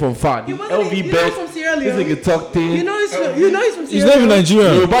 I've seen it from far. He wasn't- LV you know bet. he's from Sierra This Leone. nigga talk thing. You know he's from Sierra He's not even Leone.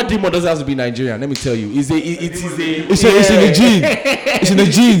 Nigerian. Yoruba demon doesn't have to be Nigerian. Let me tell you, it's It's in the gene. It's in the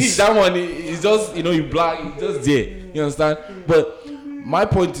genes. That one is just you black, it's just there. You understand? But my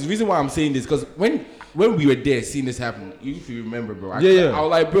point is the reason why I'm saying this because when we were there seeing this happen, if you remember, bro, I was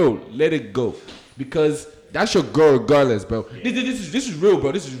like, bro, let it go because that's your girl regardless, bro. This is real,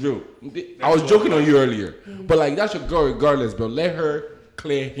 bro. This is real. I was joking on you earlier, but like that's your girl regardless, bro. Let her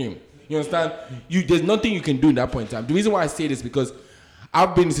clear him. You understand? There's nothing you can do in that point in time. The reason why I say this because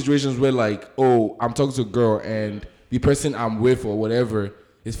I've been in situations where like, oh, I'm talking to a girl and the person I'm with or whatever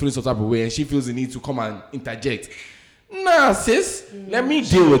is feeling some type of way and she feels the need to come and interject. Nah, sis, let me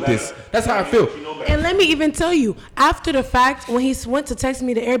deal with this. That's how I feel. And let me even tell you, after the fact, when he went to text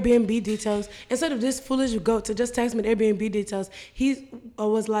me the Airbnb details, instead of this foolish goat to just text me the Airbnb details, he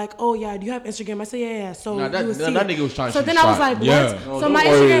was like, "Oh yeah, do you have Instagram?" I said, "Yeah." So Nah, that you would see nigga it. was trying to So shoot then I was shot. like, "What?" Yeah. No, So my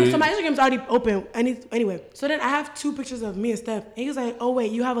don't worry. Instagram's already open. Anyway, so then I have 2 pictures of me and Steph, and he was like, "Oh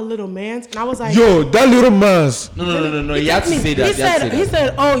wait, you have a little man's," and I was like, Yo, that little man's. No. You have to say that. He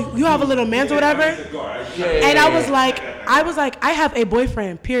said, "Oh, you have a little man's or whatever," and I was like, I have a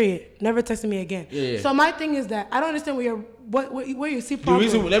boyfriend. Period. Never texted me again. Yeah. So my thing is that I don't understand where you see The problem.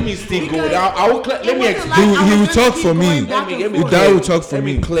 reason, let me still go. Because Let it me wasn't explain. like I He was will gonna talk keep for me. going back Let and me forth. That will talk for Let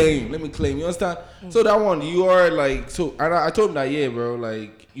me. me claim. You understand? So that one, you are like, so and I told him that, yeah, bro,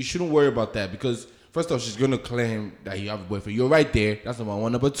 like, you shouldn't worry about that because first off, she's gonna claim that you have a boyfriend. You're right there. That's number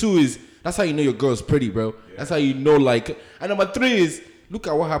one. Number two is that's how you know your girl's pretty, bro. That's how you know, like, and number three is look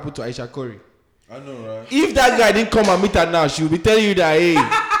at what happened to Aisha Curry. I know, right? If that guy didn't come and meet her now, she would be telling you that, hey,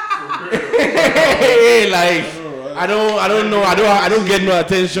 hey, like, I don't know, I don't get no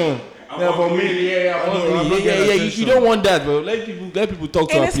attention. Yeah, for me, I'm not yeah. getting You attention. don't want that, bro. Let people talk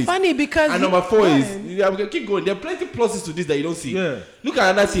to And her, it's please. funny because And number four is we can keep going. There are plenty pluses to this that you don't see. Yeah. Look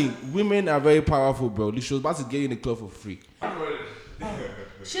at another thing. Women are very powerful, bro. This show's about to get you in the club for free.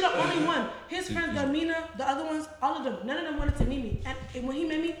 she the only one. His friends, Damina, the other ones, all of them, none of them wanted to meet me. And when he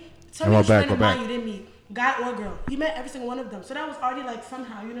met me, tell me we're which friend back, of we're mine back. you didn't meet, guy or girl. He met every single one of them. So that was already like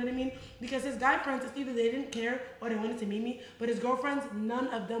somehow, you know what I mean? Because his guy friends, it's either they didn't care or they wanted to meet me. But his girlfriends, none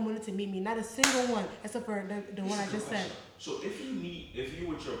of them wanted to meet me. Not a single one, except for the one I just said. So if you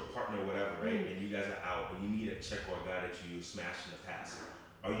with your partner or whatever, right, and you guys are out and you meet a chick or a guy that you smashed in the past,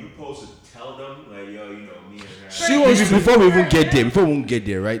 are you supposed to tell them like, yo, me and her? Before we even get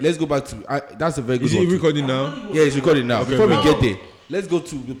there, right? Let's go back to that's a very good Is one. he too. recording now? Yeah, it's recording now. Okay, Before we no. get there, let's go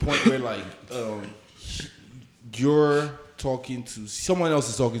to the point where like you're talking to someone else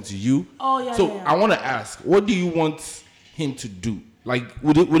is talking to you. Oh, yeah, So yeah. I want to ask, what do you want him to do? Like,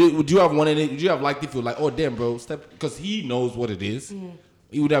 would you have wanted it? Would you have liked it? Feel like, oh damn, bro, step, because he knows what it is.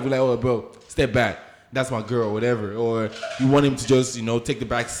 He would have been like, oh, bro, step back. That's my girl, or whatever. Or you want him to just, take the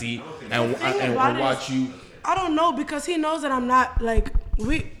back seat and thing about it watch is- you. I don't know because he knows that I'm not like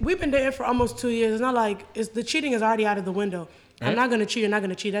we've been dating for almost 2 years. It's not like the cheating is already out of the window. I'm not gonna cheat. You're not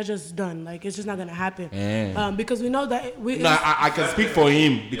gonna cheat. That's just done. Like it's just not gonna happen. Because we know that we. No, I can speak for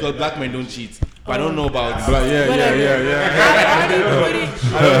him because black men don't cheat. But I don't know about. Let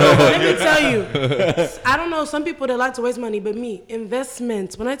me tell you, I don't know. Some people that like to waste money, but me,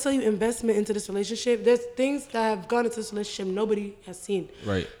 investment. When I tell you investment into this relationship, there's things that have gone into this relationship nobody has seen.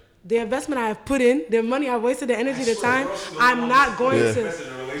 Right. The investment I have put in, the money I've wasted, the energy, the time, I'm not going to.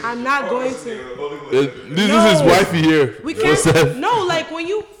 This is his wifey here. We can't. No, like when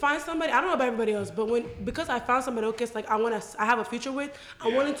you find somebody, I don't know about everybody else, but because I found somebody, okay, it's like I have a future with.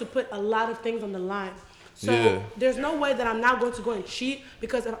 I'm willing to put a lot of things on the line. So Yeah. there's no way that I'm not going to go and cheat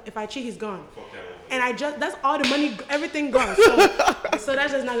because if I cheat, he's gone. and that's all the money, everything gone. So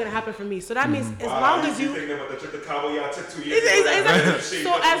that's just not gonna happen for me. So that means as long as you. Thinking about the trip to Cabo, y'all took 2 years. Exactly.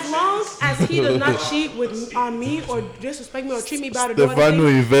 So as long as he does not cheat on me or disrespect me or treat me bad or do Stefano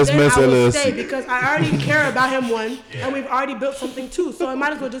anything, Investments then I will LLC. stay because I already care about him and we've already built something too. So I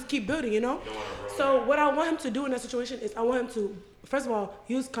might as well just keep building, you know. So what I want him to do in that situation is I want him to, first of all,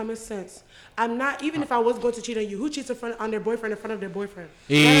 use common sense. I'm not, even if I was going to cheat on you, who cheats on their boyfriend in front of their boyfriend?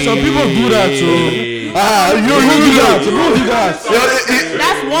 Some people do that too. You do that. People do that.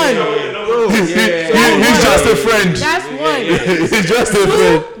 That's one. He's just a friend. That's one. He's just a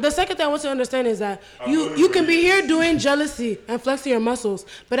friend. The second thing I want you to understand is that you can be here doing jealousy and flexing your muscles,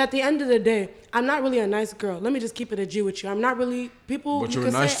 but at the end of the day, I'm not really a nice girl. Let me just keep it a G with you. I'm not really people. But you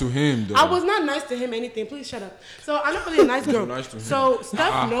you're can nice say, to him, though. I was not nice to him. Anything. Please shut up. So I'm not really a nice girl. nice to him. So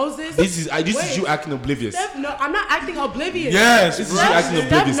Steph knows this. This is you acting oblivious. Steph, no, I'm not acting oblivious. Yes, This is you acting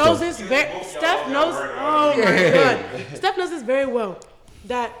Steph oblivious. knows though. this. Steph knows. Oh my god. Steph knows this very well.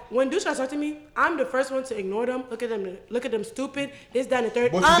 That when dudes try to talk to me, I'm the first one to ignore them. Look at them stupid. This, that, and the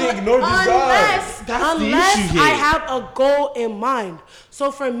third. But you didn't ignore this guy. That's the unless issue here. I have a goal in mind.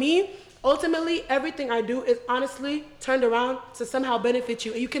 So for me, ultimately, everything I do is honestly turned around to somehow benefit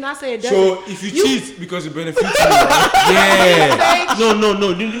you. And you cannot say it doesn't. So if you cheat because it benefits you, yeah.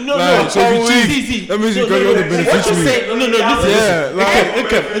 No. Like, so if you cheat, See. that means No, because no, you no, want to benefit what you me. say? No, listen. Yeah,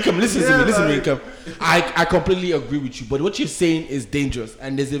 like- Income, listen to me, Income. I completely agree with you, but what you're saying is dangerous,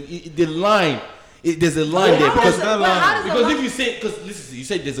 and there's a line there because if you say, because listen, you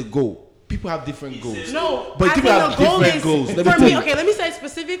said there's a goal. People have different goals. No, but I people think have the goal different is, goals. Let me for tell me, you. okay, let me say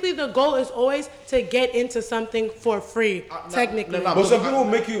specifically, the goal is always to get into something for free, technically. But some people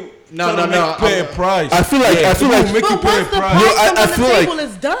make you No, pay a price. I feel like make you But pay a once the price. price No, comes I on the feel table, like-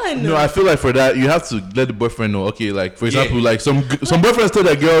 it's done. No, I feel like for that you have to let the boyfriend know. Okay, like for example, like some boyfriends tell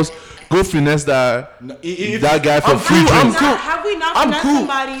their girls go finesse that guy for free I'm drinks. cool. Have we not I'm finessed cool.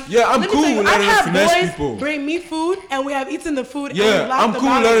 somebody? Yeah, I'm Let me cool tell you, with I've letting her had finesse boys people. bring me food, and we have eaten the food. and Yeah, we laughed I'm cool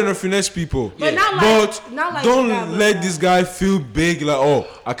about letting it. her finesse people. But not like don't that, but let that. this guy feel big. Like, oh,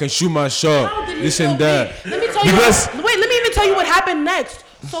 I can shoot my How shot. did he This feel and that. big? Let me tell you. Let me even tell you what happened next.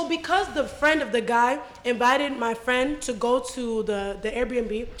 So because the friend of the guy invited my friend to go to the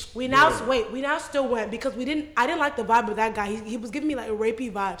Airbnb, we now still went because I didn't like the vibe of that guy. He was giving me like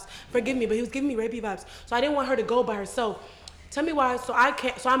rapey vibes. Forgive me, but he was giving me rapey vibes. So I didn't want her to go by herself. Tell me why. So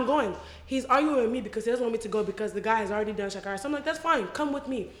I'm going. He's arguing with me because he doesn't want me to go because the guy has already done shakara. So I'm like, that's fine. Come with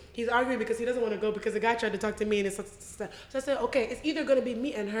me. He's arguing because he doesn't want to go because the guy tried to talk to me and it's so I said, okay, it's either gonna be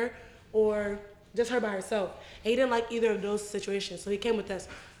me and her or just her by herself. And he didn't like either of those situations, so he came with us.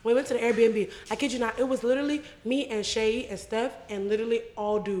 We went to the Airbnb. I kid you not, it was literally me and Shay and Steph and literally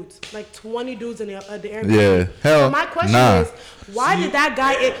all dudes, like 20 dudes in the Airbnb. Yeah, hell, So my question is, why did that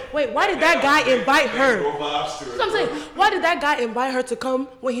guy invite her? That's what I'm saying. Why did that guy invite her to come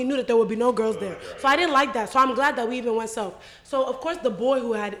when he knew that there would be no girls there? So I didn't like that. So I'm glad that we even went south. So of course the boy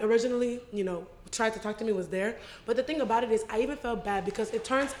who had originally, tried to talk to me was there. But the thing about it is I even felt bad because it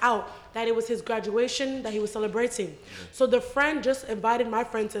turns out that it was his graduation that he was celebrating. So the friend just invited my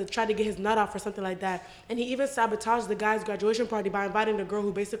friend to try to get his nut off or something like that. And he even sabotaged the guy's graduation party by inviting the girl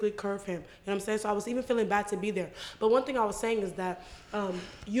who basically curved him. You know what I'm saying? So I was even feeling bad to be there. But one thing I was saying is that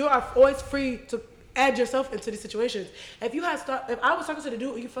you are always free to add yourself into these situations. If I was talking to the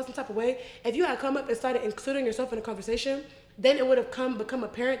dude and you felt some type of way, if you had come up and started including yourself in the conversation, then it would have become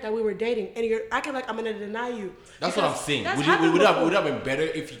apparent that we were dating, and you're acting like I'm gonna deny you. That's what I'm saying. That's Would happened it before. have been better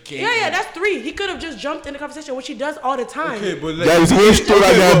if he came? Yeah, that's 3. He could have just jumped in the conversation, which he does all the time. Okay, but That is way straight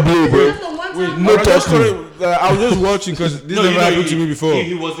like that blue, It's bro. just the one time. no I just talking. thought I was just watching because this never happened to me before.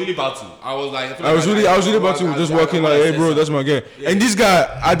 He was really about to. I was like, I was really about to just walking like, hey bro, that's my guy. And this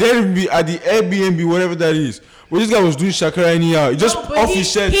guy at the Airbnb, whatever that is. Well, this guy was doing shakara anyhow. He just No, but off his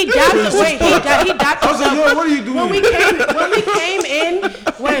shirt. He dapped us. Wait, he dapped I was like, yo, what are you doing? When we came in,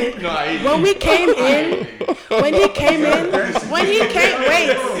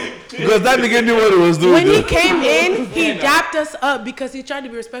 Because that nigga knew what he was doing. when he though. came in, he dapped us up because he tried to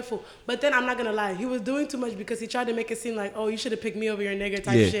be respectful. But then I'm not gonna lie, he was doing too much because he tried to make it seem like, oh, you should have picked me over your nigga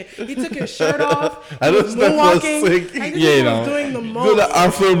type shit. He took his shirt off. He I know was Steph was moonwalking. sick. Like, this Yeah, nigga no. was doing the You know most. the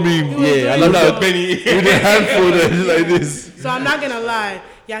Afro meme? He was Yeah, I doing love the that most. penny with a handful that like this. So I'm not gonna lie.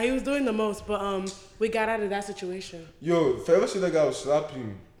 Yeah, he was doing the most, but we got out of that situation. Yo, if I ever see that guy, I would slap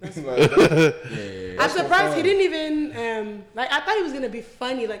him. I'm surprised he didn't even I thought he was gonna be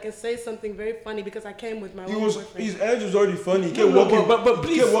funny, like and say something very funny because I came with my He own was boyfriend. his energy was already funny. He kept walking, but he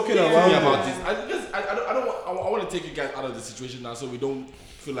please kept walking tell me around. about this. I want to take you guys out of the situation now, so we don't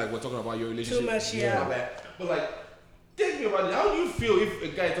feel like we're talking about your relationship. Too much, yeah. My bad. But like, Tell me about it. How do you feel if a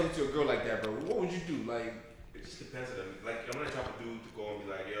guy talks to a girl like that, bro? What would you do? Like, It just depends on them. Like, I'm not the type of dude to go and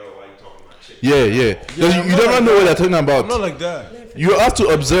be like, yo, why you talking about chick? Yeah. 'Cause you never know what they're talking about. I'm not like that. You have to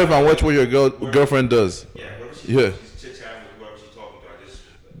observe and watch what your girlfriend does. Yeah, whatever she's chit chatting with whoever she's talking to, I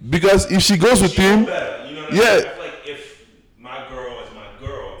just. Because if she goes with She knows him, better, you know what I yeah. mean? I feel like if my girl is my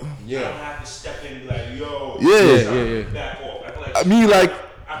girl, I don't have to step in and be like, yo, Yeah. back off. I feel like I mean, like,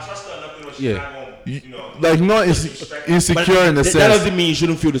 I trust her enough to know she's Yeah. not going, you know. like not insecure in a that sense. doesn't mean you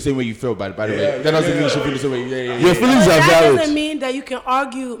shouldn't feel the same way you feel. By the way, that doesn't mean you should feel the same way. Yeah. Your feelings But are that valid. doesn't mean that you can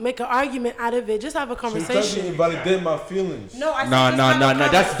make an argument out of it. Just have a So you're trying to conversation. invalidate my feelings. No, I said No. just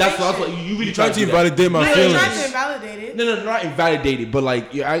have a That's what conversation. you really You're try trying to to invalidate my No, you're feelings. trying to invalidate it. No, not invalidated, but like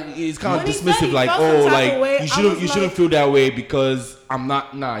it's kind of When he said dismissive. he Like, felt some oh, type like of way, I you shouldn't was you shouldn't like- feel that way because I'm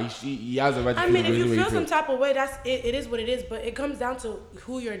not. Nah, he has a right to I feel mean, the if you way feel he some feels. type of way, that's it. It is what it is. But it comes down to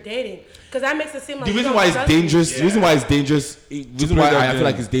who you're dating, because that makes it seem like The you reason don't why it's trust me. dangerous, the reason why it's dangerous, the reason play why that I feel game.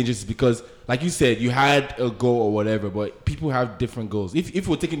 like it's dangerous is because, like you said, you had a goal or whatever, but people have different goals. If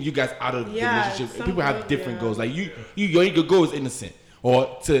we're taking you guys out of the Yeah, relationship, some people have girls, different yeah. goals. Like your goal is innocent,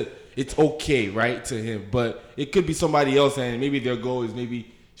 or it's okay, right, to him, but it could be somebody else, and maybe their goal is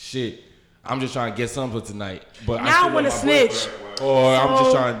maybe shit. I'm just trying to get something for tonight, but Now I still want to love my snitch. boyfriend. Or I'm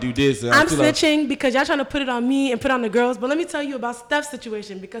just So, trying to do this. And I I'm feel like- snitching because y'all trying to put it on me and put on the girls. But let me tell you about Steph's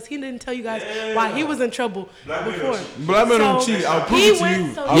situation, because he didn't tell you guys why he was in trouble before. Black men don't So, cheat. I'll prove he it to went-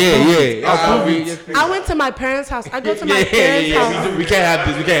 you. so- Yeah. I went to my parents' house. I go to my parents' house. We can't have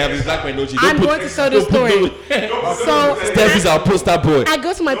this. We can't have this. Black man, don't cheat. I'm going to tell this story. So Steph is our poster boy. I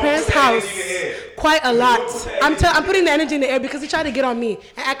go to my parents' house quite a lot. I'm putting the energy in the air because he tried to get on me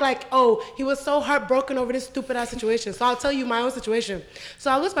and act like, oh, he was so heartbroken over this stupid ass situation. So I'll tell you my own situation.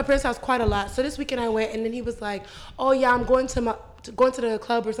 So I go to my parents' house quite a lot. So this weekend I went, and then he was like, oh yeah, I'm going to the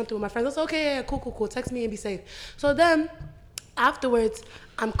club or something with my friends. I was okay, yeah, cool. Text me and be safe. So then afterwards,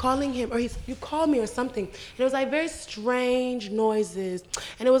 I'm calling him, or you called me or something. And it was like very strange noises.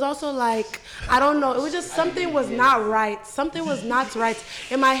 And it was also like, I don't know, it was just something was not right. Something was not right.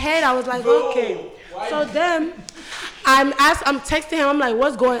 In my head, I was like, okay. So then I'm texting him, I'm like,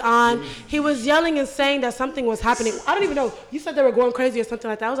 what's going on? He was yelling and saying that something was happening. I don't even know. You said they were going crazy or something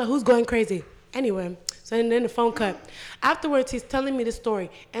like that. I was like, who's going crazy? Anyway, so then the phone cut. Afterwards, he's telling me the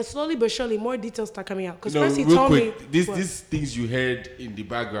story, and slowly but surely, more details start coming out. Because first he real told quick, me these things you heard in the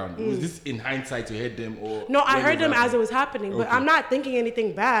background, was this in hindsight you heard them or? No, I when heard them happening? as it was happening, but Okay. I'm not thinking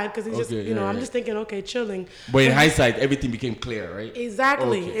anything bad because he's just, Okay, you know, yeah, I'm yeah. just thinking, okay, chilling. But in hindsight, everything became clear, right?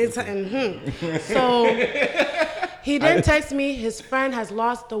 Exactly. Okay, So he then texts me his friend has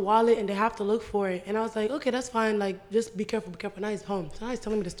lost the wallet and they have to look for it. And I was like, okay, that's fine. Like, just be careful. Now he's home. So now he's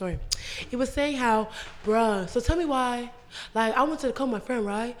telling me the story. He was saying how, bruh, so tell me why. Like, I went to call my friend,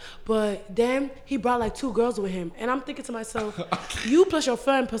 right? But then he brought like 2 girls with him. And I'm thinking to myself, you plus your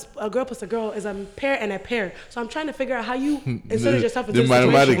friend plus a girl is a pair and a pair. So I'm trying to figure out how you inserted yourself into the the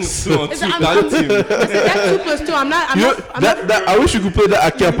situation. mathematics. I said, that's 2 plus 2. I'm not. I wish you could play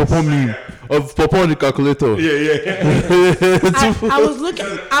that Akia Popon meme of Popon on the calculator. I was looking.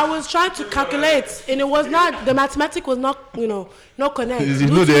 I was trying to calculate, and it was not. The mathematics was not. No connect. You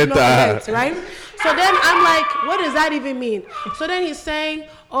know the Bluetooth, enter. connect, right? So then I'm like, what does that even mean? So then he's saying,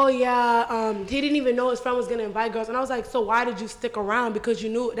 oh yeah, he didn't even know his friend was gonna invite girls, and I was like, so why did you stick around? Because you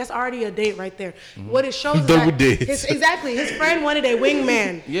knew that's already a date right there. What it shows is Double that date. exactly his friend wanted a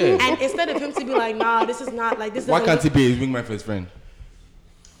wingman. Yeah. And instead of him to be like, nah, this is not like this. Why doesn't can't he look- be his wingman for his friend?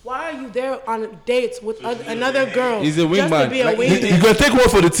 Why are you there on dates with another girl? He's a Just to wingman. be a Like, wingman. You gonna take one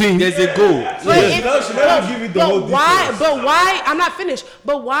for the team. There's a goal. But if, She never give you the whole details. But why? I'm not finished.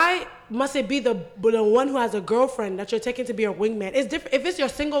 But why must it be the one who has a girlfriend that you're taking to be your wingman? It's different. If it's your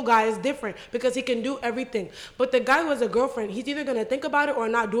single guy, it's different because he can do everything. But the guy who has a girlfriend, he's either gonna think about it or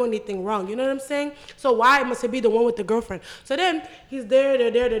not do anything wrong. You know what I'm saying? So why must it be the one with the girlfriend? So then he's there,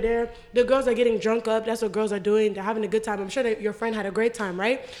 they're there. The girls are getting drunk up. That's what girls are doing. They're having a good time. I'm sure that your friend had a great time,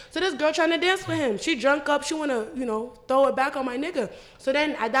 right? So this girl trying to dance with him. She drunk up. She wanna, throw it back on my nigga. So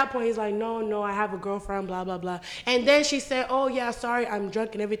then at that point he's like, no, I have a girlfriend, blah blah blah. And then she said, oh yeah, sorry, I'm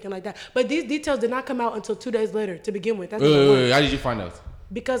drunk and everything like that. But these details did not come out until 2 days later to begin with. That's number one. How did you find out?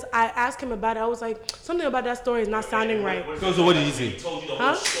 Because I asked him about it. I was like, something about that story is not sounding right. So what did he say? He told you the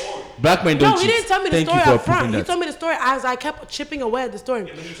Huh? whole story. Black men don't No, cheat. he didn't tell me the Thank story you for up front. proving He that. told me the story as I kept chipping away at the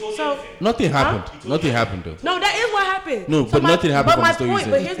story. So Nothing Huh? happened. Nothing happened though. no, that is what happened. No, but nothing happened But from my the story you point.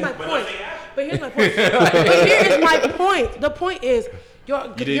 said. But here's my point. But here's my point. But here is my point. The point is,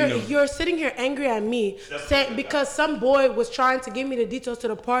 didn't know. you're sitting here angry at me saying because some boy was trying to give me the details to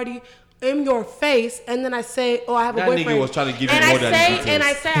the party in your face, and then I say, "Oh, I have a That boyfriend." nigga was trying to give you and more I than say, details. and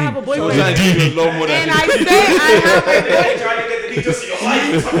I say I have a I was boyfriend, trying to give you a lot more than and I say I have a boyfriend. Trying to get the details of your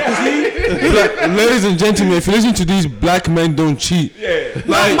life. Ladies and gentlemen, if you listen to these, black men don't cheat.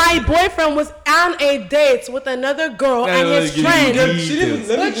 But my boyfriend was on a date with another girl and his friend. Let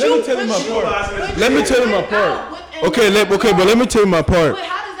me tell you my part. Let me tell you my part. But Okay, but let me tell you my part.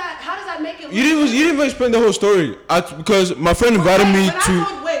 how does that make it? You didn't even explain the whole story. Because my friend invited me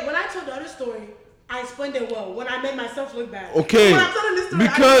to. When I told the other story, I explained it well. When I made myself look bad. Okay, When I'm telling this story, I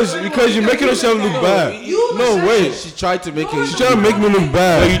because explain because well. you're making yourself look bad. You No, said wait. it. She tried to make it. She trying to make me look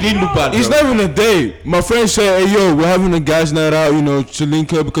bad. You didn't look bad. It's bro. not even a date. My friend said, "Hey, yo, we're having a guys' night out, to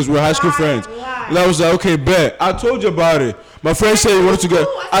link up because we're high school friends." And I was like, "Okay, bet." I told you about it. My friend said he wanted to go.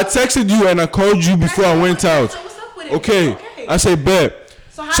 I texted you and I called you before I went out. So what's up with it? Okay, I said, "Bet."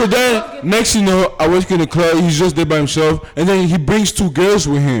 So how So did the then, girls get- next you know, I was in the club. He's just there by himself, and then he brings 2 girls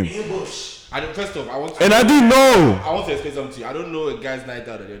with him. First off, I want to. And I didn't know. I want to explain something to you. I don't know a guy's night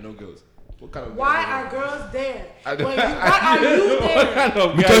out that there are no girls. What kind of Why guys are girls there? I Why don't- are you What there? kind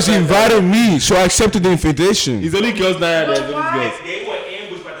of Because guys he night out? invited me, so I accepted the invitation. It's only girls night out. There's only Why? girls. They were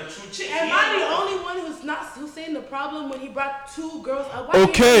ambushed by the true chick. Am I the only one who's saying the problem when he brought 2 girls? Why did he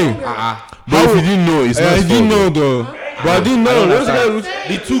Okay. bring girls? But if you didn't know, it's not I his didn't know fault, though. But I didn't know. don't Those understand.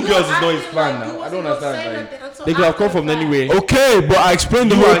 guys- The 2 girls is not his plan now. I don't understand. They could have come from anywhere. Okay, but I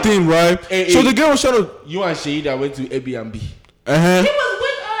explained the You whole are- thing, right? Hey, So hey. the girl was trying to. You and Shaida went to Airbnb. He was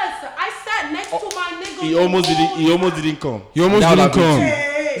with us. I sat next to my nigga. He almost didn't come. He almost That would didn't have been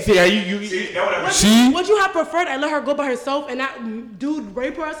come. too. See, you See, that would have See? Would you have preferred I let her go by herself and that dude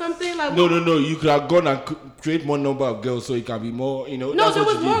rape her or something? Like no. You could have gone and create more number of girls so it can be more. No, that's there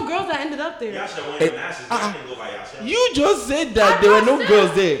what was you more did. girls that ended up there. Y'all should have went to Masters. I didn't go by y'all. You just said that there were no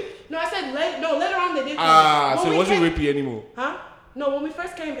girls there. No, I said later on they did. Ah, When so it we wasn't came- rapey anymore. Huh? No, when we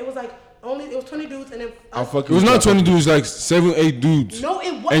first came, it was like it was 20 dudes and then. I'll fuck It was not 20 dudes, like 7, 8 dudes. No,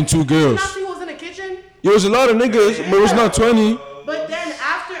 it was. And 2 Did you girls. not see who was in the kitchen? It was a lot of niggas, but it was not 20. But then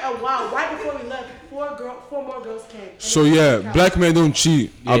after a while, right before we left, 4 more girls came. And So they yeah, took out. black men don't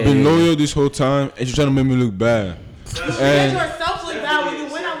cheat. I've been loyal this whole time, and she's trying to make me look bad. You made And yourself look bad when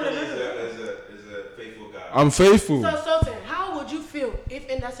you went out with a nigga. Is a faithful guy. I'm faithful. So Sultan, how would you feel if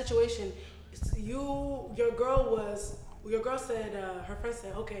in that situation, your girl said, her friend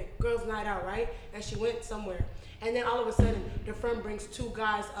said, okay, girls night out, right? And she went somewhere. And then all of a sudden, the friend brings 2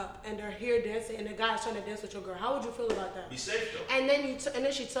 guys up, and they're here dancing, and the guy's trying to dance with your girl. How would you feel about that? Be safe though. And then and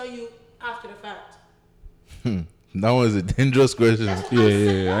then she tell you after the fact. That was a dangerous question. That's what I'm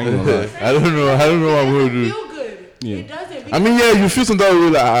saying. I ain't gonna lie. I don't know what I'm It gonna doesn't do. feel good. It doesn't. I mean, yeah, you feel some type of way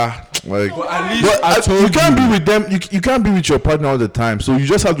like. But at least But I told you can't be with them. You can't be with your partner all the time. So you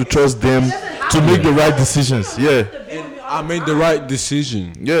just have to trust them to make the right decisions. Yeah, I made the right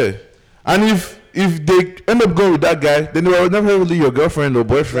decision. yeah. And if they end up going with that guy, then they will never really your girlfriend or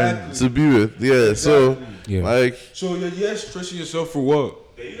boyfriend to be with. Yeah. So Yeah. like, So you're stressing yourself for what,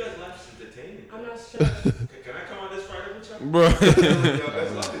 Yeah, you guys' life is entertaining. I'm not sure. Can I come on this Friday with y'all? bro?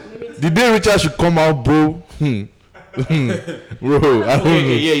 the day Richard should come out, bro. Bro, I don't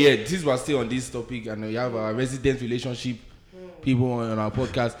know. Yeah. This was still on this topic, and we have a resident relationship people on our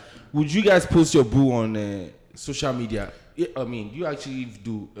podcast. Would you guys post your boo on social media? Yeah, I mean, you actually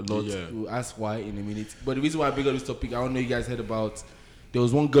do a lot. Yeah. We'll ask why in a minute. But the reason why I bring up this topic, I don't know if you guys heard about. There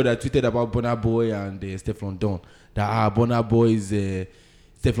was one girl that tweeted about Burna Boy and Stefflon Don. That Burna Boy is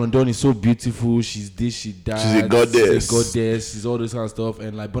Stefflon Don is so beautiful. She's this, she that. She's a goddess. She's all this kind of stuff.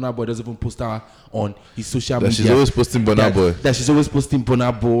 And like Burna Boy doesn't even post her on his social That media. she's always posting Burna That- Boy. That she's always posting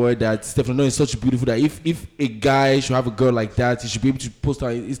Burna Boy. That Stefflon Don is such beautiful that if a guy should have a girl like that, he should be able to post her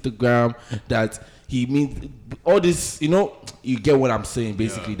on Instagram. That he means all this. You get what I'm saying.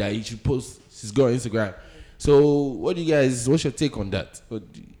 Basically, that he should post his girl on Instagram. So, what's your take on that? How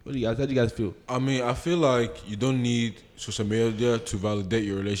do you guys feel? I mean, I feel like you don't need social media to validate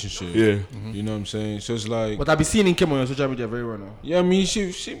your relationship. Yeah. You know what I'm saying? So it's like, But I've been seeing him on your social media very well now. yeah, I mean,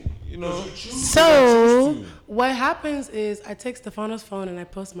 she, So what happens is I take Stefano's phone and I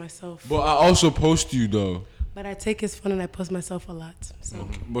post myself. but I also post you though. But I take his phone and I post myself a lot. So.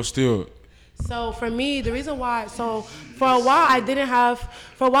 But still, So for me, the reason why, for a while I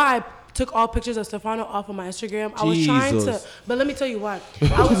took all pictures of Stefano off of my Instagram. I was trying to, Jesus. but let me tell you why.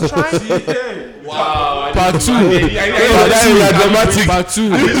 I was trying to, Part 2. Part 2.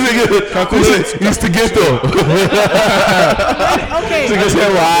 Dramatic. Instigator. okay,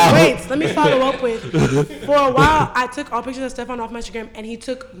 Wow. wait, let me follow up with, for a while, I took all pictures of Stefano off my Instagram, and he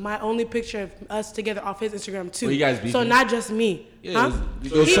took my only picture of us together off his Instagram too. Were you guys beefing? So not just me. Yeah, Huh?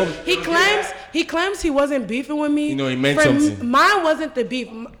 there was some. He claims he wasn't beefing with me. You know, he meant For something. Mine wasn't the beef.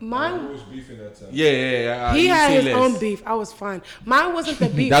 Mine. Who was beefing that time? Yeah. He you had say his less. own beef. I was fine. Mine wasn't the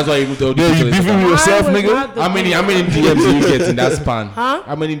beef. That's why you told Yeah, you beefing with yourself, Mine was nigga? not the How many beef. DMs did you get in that span? Huh?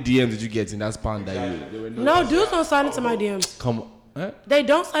 How many DMs did you get in that span that you? No, dudes don't slide into my DMs. Come on. Huh? Dudes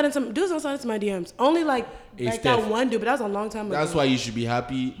don't slide into my DMs. Only like that Steph. one dude, but that was a long time ago. That's why you should be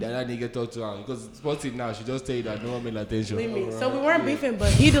happy that nigga talked to her because what's it now? She just tell you that no one made attention. Believe me. So we weren't beefing,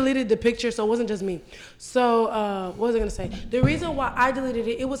 but he deleted the picture, so it wasn't just me. So what was I gonna say? The reason why I deleted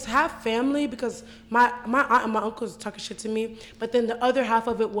it, it was half family because my aunt and my uncle was talking shit to me, but then the other half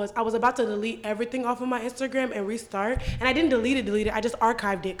of it was I was about to delete everything off of my Instagram and restart, and I didn't delete it. I just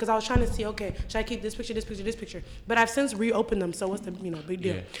archived it because I was trying to see, okay, should I keep this picture? But I've since reopened them, so what's the big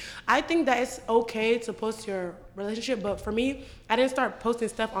deal? Yeah. I think that it's okay to post your relationship, but for me, I didn't start posting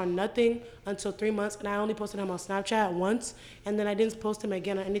stuff on nothing until 3 months, and I only posted him on Snapchat once, and then I didn't post him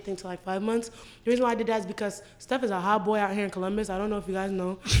again on anything till like 5 months. The reason why I did that is because Steph is a hot boy out here in Columbus. I don't know if you guys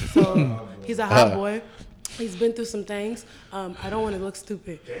know, so he's a hot boy. He's been through some things. I don't want to look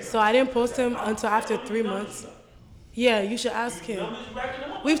stupid, so I didn't post him until after 3 months. Yeah, you should ask him.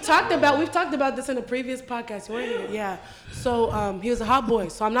 We've talked about this in a previous podcast. You weren't here. Yeah. So he was a hot boy.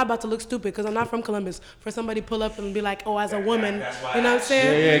 So I'm not about to look stupid because I'm not from Columbus. For somebody pull up and be like, oh, as a woman, you know what I'm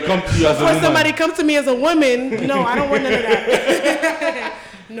saying? Yeah, come to you as a For woman. somebody come to me as a woman, no, I don't want none of that.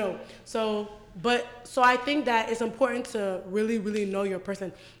 No. So I think that it's important to really, really know your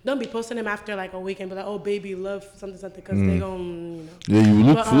person. Don't be posting them after like a week and be like, oh, baby, love something, because they gon', Yeah, you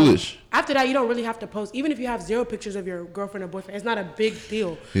look But, foolish. After that, you don't really have to post. Even if you have 0 pictures of your girlfriend or boyfriend, it's not a big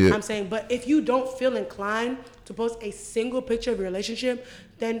deal. Yeah. I'm saying, but if you don't feel inclined to post a single picture of your relationship,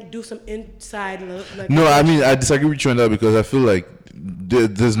 then do some inside. No, I mean I disagree with you on that because I feel like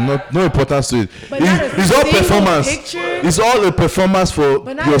there's no importance to it. But not a It's all single performance. picture. It's all a performance for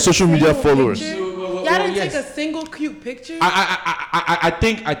But not your a social media single followers. picture. Well, Y'all didn't yes. take a single cute picture. I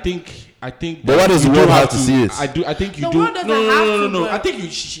think. But why does the you do world have to see it? I think you The do. world doesn't have to, No. but- I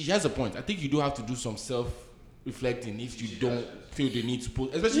think she has a point. I think you do have to do some self-reflecting if you don't feel the need to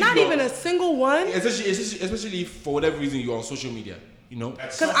post, especially Not if you're- even a single one. especially if for whatever reason you're on social media. You know.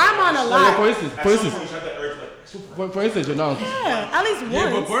 Because I'm on a Like, for lot. instance, At some point, you have that urge, like, for instance, you're now. Yeah, at least Yeah,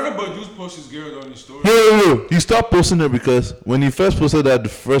 but once. Burna Boy does post his girl on his story. No. He stopped posting it because when he first posted that the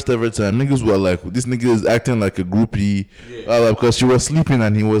first ever time, niggas were like, this nigga is acting like a groupie because she was sleeping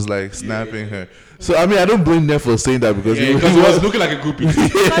and he was like snapping her. So, I mean, I don't blame them for saying that because Yeah, he because he was was. looking like a groupie.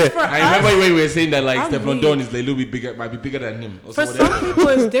 Because for I us, remember when we were saying that like I'm Steph weak. London is a little bit bigger, might be bigger than him. Or for whatever. some people,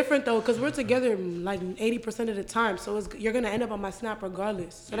 it's different though, because we're together like 80% of the time. So you're gonna end up on my snap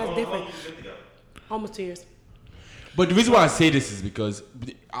regardless. So that's different. Almost 2 years. But the reason why I say this is because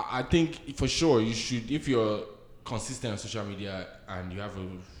I think for sure you should, if you're consistent on social media and you have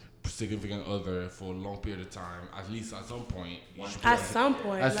a significant other for a long period of time, at least at some point, you should At post- some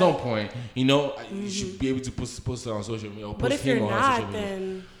point. at like- some point, you know, you should be able to post it on social media or post But if him you're on social not, media.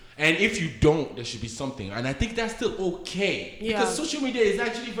 then And if you don't, there should be something. And I think that's still okay. Yeah. Because social media is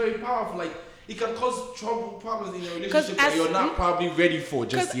actually very powerful. Like, it can cause problems in your relationship that as- you're not probably ready for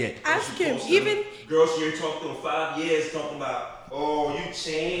just because yet. ask him, Post even them girls you ain't talked to in 5 years talking about, oh, you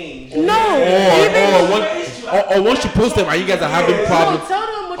changed. no, Or once you post them and you guys are having problems, tell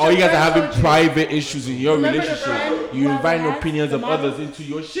them what or your you guys are friend having told you. private issues in your Remember the friend relationship, who you has invite the ass, opinions the of model? others into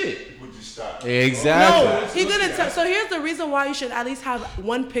your shit. Would you stop? Exactly. no, he didn't tell. So here's the reason why you should at least have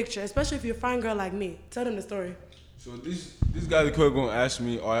one picture, especially if you're a fine girl like me. Tell them the story. So this guy the court gonna ask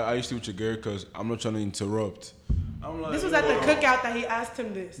me, are you still with your girl? Because I'm not trying to interrupt. I'm like, This was at the cookout that he asked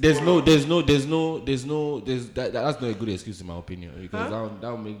him this. That's not a good excuse in my opinion because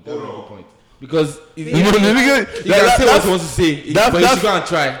that would make a good point. Because You know, the nigga. he can say what he wants to say, that- but he that- should go and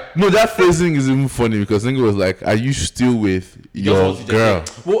try. No, that phrasing is even funny because nigga was like, "Are you still with He just your wants to just girl?"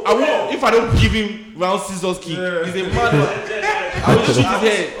 say, well, I won't, if I don't give him round scissors kick, he's a madman. I will just shoot his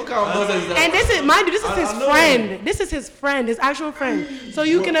head. What kind of nonsense is that? And this is, mind you, this is his friend. This is his friend, his actual friend. So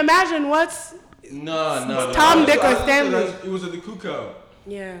you can imagine what's No. Tom, Dick, or I Stanley. it was at the cookout.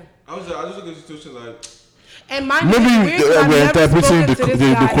 Yeah. I just look at the situation like, And mind you, Maybe it's weird 'cause I've we're never interpreting spoken to this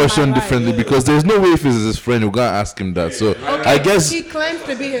the guy in question my life. differently because there's no way if it's his friend, we're gonna ask him that. So I guess he claims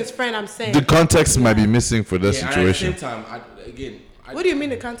to be his friend. I'm saying. the context might be missing for that Yeah, and situation. at the same time, What do you mean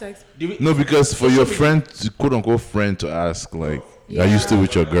the context? No, because for your friend, quote unquote friend, to ask like, "Are you still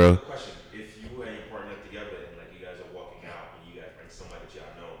with your girl?" Question: if you and your partner together and like you guys are walking out and you guys bring somebody that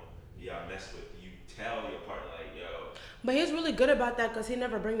y'all know, y'all mess with, you tell your partner like, yo. But he's really good about that because he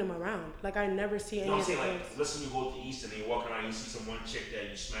never bring them around. Like I never see any You know of what I'm his saying? Like, friends. listen, you go to the east and then you walk around, you see some one chick that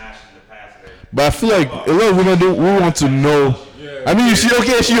you smashed in the past, and then But I feel like a lot of women we want to know I mean, she hugs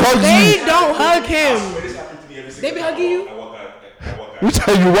They you. don't hug him. This happened to me every They be single hugging you? I walk out. Which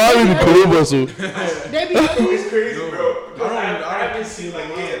are you wild in Columbus? So. They be hugging you. It's crazy, bro. Because I I haven't don't seen like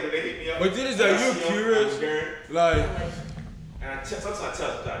yeah, when they hit me up. But this is like, you're curious. Like, And sometimes I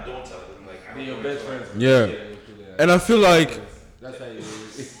tell, I don't tell them. Like, I don't your know best what's friends. Yeah. And I feel like That's how you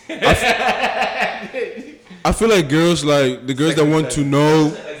I feel like girls, like the girls that want to know.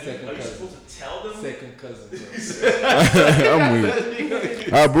 Like, are you supposed to tell them? second cousin. I'm weak.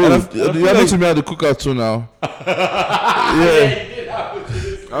 Bro, you're not to me at the cookout too now. Yeah.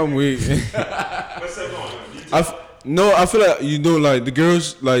 I'm weak. What's up going on? No, I feel like like the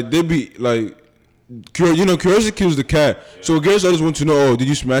girls, like they be like, curiosity kills the cat. So girls always want to know, oh, did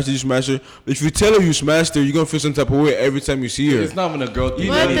you smash her? But if you tell her you smashed her, you're gonna feel some type of way every time you see her. It's not even a girl thing.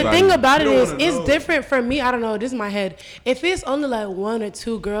 But the thing about it You don't is, wanna it's know. different for me. I don't know. This is my head. If it's only like one or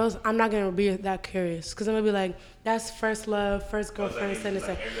two girls, I'm not gonna be that curious because I'm gonna be like, that's first love, first girlfriend,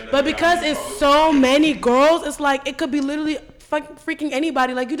 second. But because it's so many girls, it's like it could be literally freaking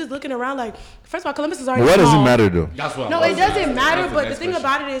anybody. Like you just looking around. Like first of all, Columbus is already. Why does it small. matter though? That's what. No, it doesn't matter. That's But the the thing next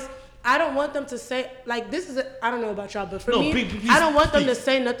about it is, I don't want them to say like this is. I don't know about y'all, but for No, me, please, I don't want them to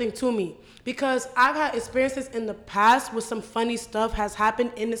say nothing to me because I've had experiences in the past where some funny stuff has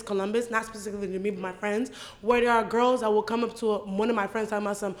happened in this Columbus, not specifically to me, but my friends, where there are girls that will come up to one of my friends talking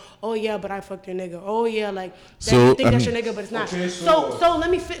about some, oh yeah, but I fucked your nigga. Oh yeah, like that So, you think I that's mean- your nigga, but it's not. Okay, so let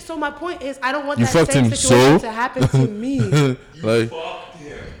me fit. So my point is, I don't want You that fucked same him, situation so? to happen to me. Like, Fuck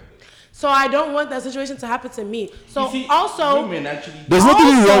him. So I don't want that situation to happen to me. So You see, also. women actually. there's nothing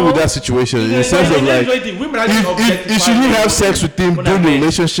wrong Also- with that situation in the sense of like, women actually if she didn't have sex with him during the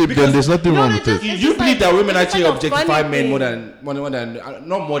relationship, then there's nothing wrong with it. It's You just believe like- that women it's actually like a objectify funny men more thing. than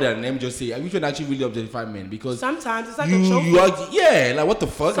not more than, let me just say, women actually really objectify men because Sometimes it's like you a trophy. you are, yeah, like what the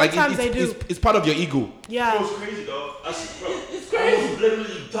fuck, like Sometimes it's, they do. it's part of your ego. Yeah. It was crazy, though. It's crazy. I was literally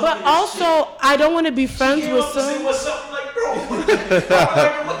ducking But this also, I don't want to be friends shit. with Say some. what's up, like, bro.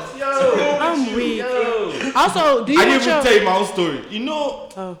 I'm weak. Also, do you I want didn't your? even tell you my own story. You know.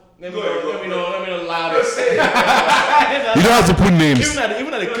 Oh. Let me know loud. You don't have to put names. Even at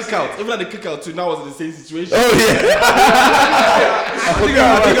the cookout too. Now I was in the same situation. Oh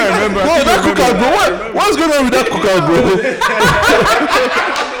yeah. I think I remember. Bro, that cookout, bro. What's going on with that cookout, bro? I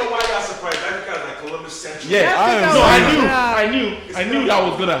don't know why y'all surprised. That guy's like Columbus Central. Yeah, That I knew that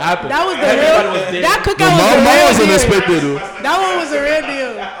was gonna happen. That was the Everybody real. was there. That cookout Mine was was the real deal. unexpected though. That one was a real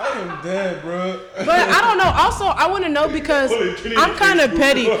deal. I'm dead, bro. But I don't know. Also, I want to know because I'm kind of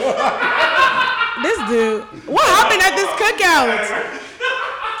petty. This dude, what happened at this cookout?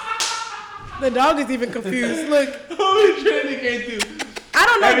 The dog is even confused. Look, I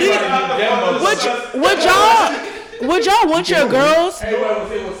don't know. Would y'all want your girls?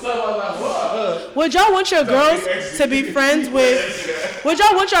 Would y'all want your girls to be friends with? Would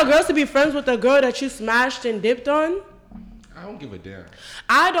y'all want your girls to be friends with a girl that you smashed and dipped on? I don't give a damn.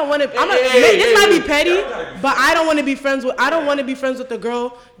 I don't want to. This might be petty, but I don't want to be friends with. I don't want to be friends with the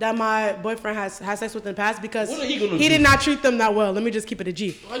girl that my boyfriend has sex with in the past because What are you gonna he do? did not treat them that well. Let me just keep it a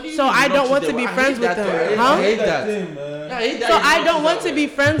G. Why do you So mean I not don't treat want to them be well? I friends hate with that, them, though. huh? I hate that. man. I hate that. So You I don't don't do want that to be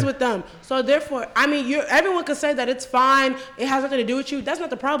friends with them. So therefore, I mean, everyone could say that it's fine. It has nothing to do with you. That's not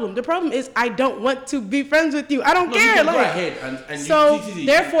the problem. The problem is I don't want to be friends with you. I don't No, you care. can go Like, ahead and so you,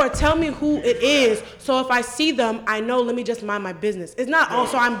 therefore, tell me who it is. So if I see them, I know. Let me just mind my business. It's not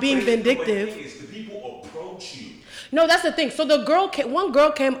also I'm being vindictive. The thing is, the people approach you. No, that's the thing. So one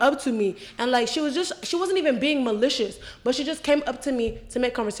girl came up to me and like she wasn't even being malicious, but she just came up to me to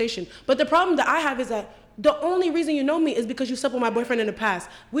make conversation. But the problem that I have is that the only reason you know me is because you slept with my boyfriend in the past.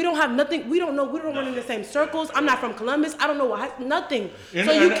 We don't have nothing. We don't run in the same circles. I'm not from Columbus. I don't know what. Nothing.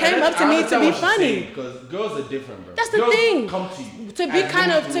 So you came up to me to be funny. Because girls are different, bro. That's the Girls thing. Come to you. To be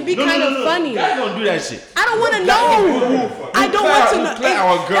kind of funny. Guys don't do that shit. I don't want to know. I don't want to know. Clear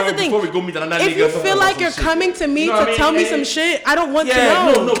our girl That's the thing. before we go meet another If nigga you or something feel or like some you're shit. coming to me You know what I to mean? tell me Hey, some shit, I don't want to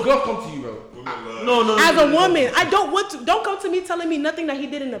Yeah, know. no, girls come to you, bro. No. As a woman, I don't want to. Don't come to me telling me nothing that he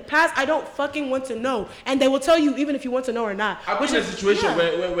did in the past. I don't fucking want to know, and they will tell you even if you want to know or not. I've Which been in a is- situation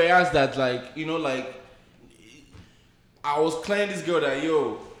yeah. where I asked that, like, you know, like, I was clearing this girl that,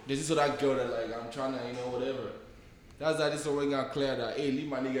 yo, there's this other girl that, like, I'm trying to, you know, whatever. That's like this already got clear that, hey, leave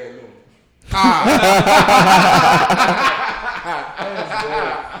my nigga alone.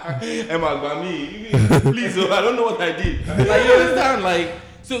 Emma, by me, please, oh, I don't know what I did. Like, you understand? Like,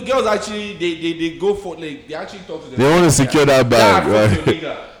 so girls actually, they go for, like, they actually talk to them. They want to secure that bag, Yeah, fuck your right?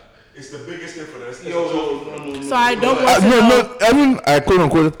 nigga. It's the biggest thing for them. It's No. So I don't want to know. No, I mean, I quote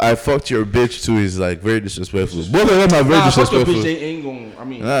unquote, I fucked your bitch too is like very disrespectful. Both of them are very Nah, fuck your disrespectful. bitch ain't going, I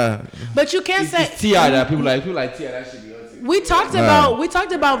mean. Nah. But you can't say. It's T.I. that people like T.I. that shit be hurting. We talked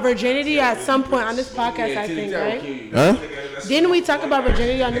about virginity at some point on this podcast, I think, right? Huh? Didn't we talk about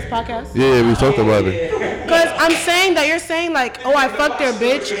virginity on this podcast? Yeah, we talked about it. Because I'm saying that you're saying like, oh, I fucked their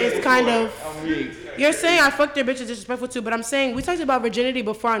bitch. It's kind of. You're saying I fucked their bitch is disrespectful too, but I'm saying we talked about virginity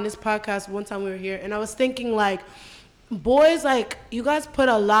before on this podcast one time we were here, and I was thinking like, boys, like you guys put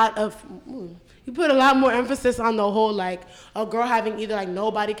a lot more emphasis on the whole like a girl having either like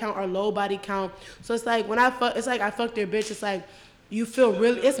no body count or low body count. So it's like when I fucked their bitch. It's like you feel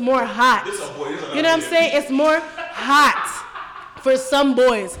really. It's more hot. You know what I'm saying? It's more hot for some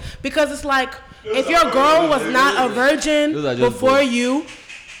boys because it's like if your girl was not a virgin before you.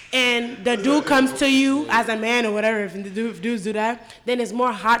 And the dude comes to you as a man or whatever, if dudes do that, then it's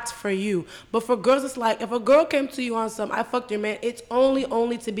more hot for you. But for girls, it's like, if a girl came to you on some, I fucked your man, it's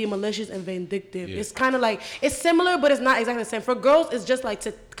only to be malicious and vindictive. Yeah. It's kind of like, it's similar, but it's not exactly the same. For girls, it's just like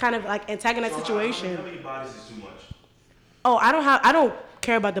to kind of like antagonize situation. How many bodies is too much? Oh, I don't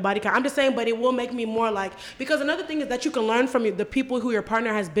care about the body count. I'm just saying, but it will make me more like, because another thing is that you can learn from the people who your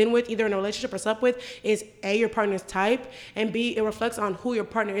partner has been with, either in a relationship or slept with, is A, your partner's type, and B, it reflects on who your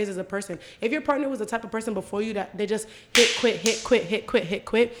partner is as a person. If your partner was the type of person before you that they just hit, quit,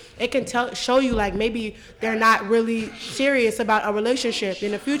 it can show you like maybe they're not really serious about a relationship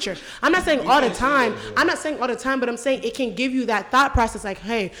in the future. I'm not saying all the time, but I'm saying it can give you that thought process like,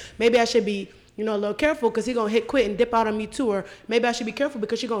 hey, maybe I should be a little careful because he's going to hit quit and dip out on me too. Or maybe I should be careful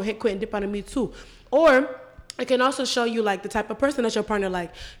because she's going to hit quit and dip out on me too. Or it can also show you like the type of person that your partner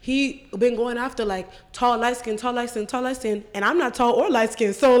like. He been going after like tall, light skin, and I'm not tall or light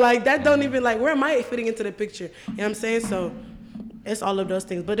skin. So like that don't even like, where am I fitting into the picture? You know what I'm saying? So it's all of those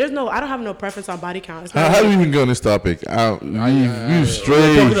things. But I don't have no preference on body count. How do we even go on this topic? You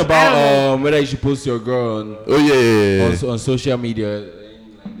straight. We're talking about whether you should post your girl on social media.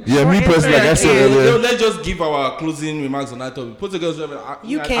 Yeah, me personally, like I said earlier. Let's just give our closing remarks on that topic. Put the girls. I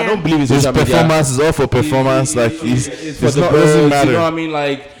don't believe in this social media. Performance is all for performance. Like it's for the not, birds, doesn't matter. You know what I mean?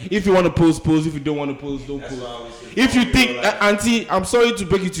 Like if you want to post. If you don't want to post, don't post. If you think, Auntie, I'm sorry to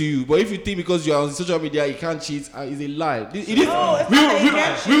break it to you, but if you think because you're on social media you can't cheat, it's a lie. It is.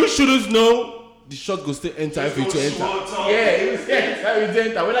 We shouldn't know. The shot goes still enter if you to enter.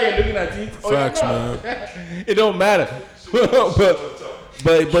 Enter. Whether you're looking at it or facts, man. It don't matter.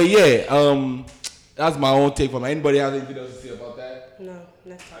 But yeah, that's my own take from anybody has anything else to say about that? No,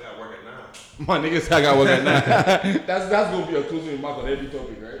 next time. I got work at 9. My niggas say I got work at 9. That's gonna be a closing remark on every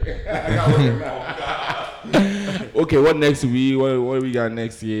topic, right? I got work at 9. Okay, what next we we got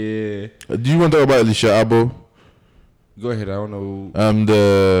next year? Do you want to talk about Elisha Abo? Go ahead, I don't know.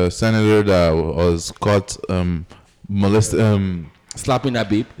 The senator that was caught Slapping that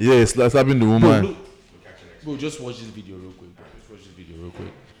babe? Yeah, slapping the woman. Bro, just watch this video real quick, bro.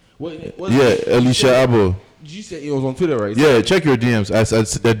 Elisha Abo. Did you say it was on Twitter, right? Yeah, check your DMs. I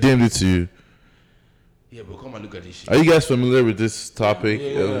DM'd it to you. Yeah, bro, come and look at this shit. Are you guys familiar with this topic?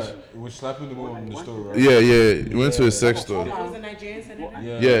 Yeah. We're slapping the woman in the store, right? Yeah. He went to a sex store. It was a Nigerian senator?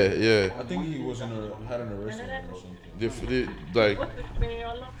 Yeah. I think he was had an arrest on him or something. Like,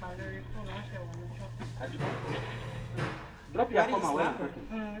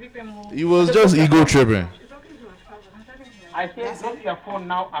 he was just ego tripping. I said, drop your phone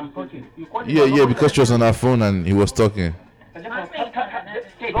now, I'm talking. Yeah, because she was on her phone and he was talking. And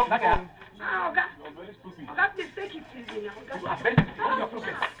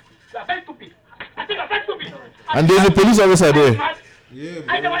there's a police officer there.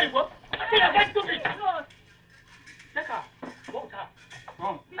 Yeah, bro.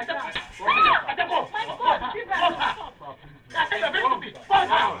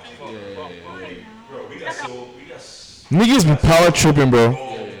 Niggas be power tripping, bro.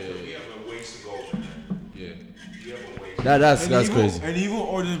 That's crazy. And he even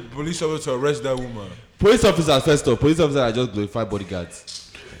ordered police officers to arrest that woman. Police officers first off. Police officers are just glorified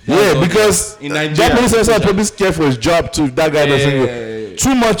bodyguards. Because in Nigeria, that police officer probably scared for his job too. That guy doesn't go.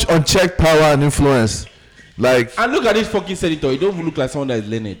 Too much unchecked power and influence. Like, and look at this fucking senator. He don't even look like someone that is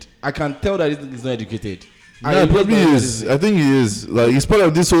learned. I can tell that he's not educated. Yeah, probably is. I think he is. Like, he's part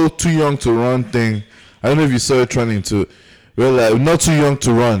of this whole too young to run thing. I don't know if you saw it trending too. Well, like, not too young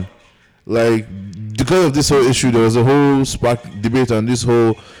to run. Like, because of this whole issue, there was a whole spark debate on this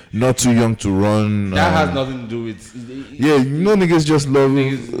whole not too young to run. That has nothing to do with. Yeah, niggas just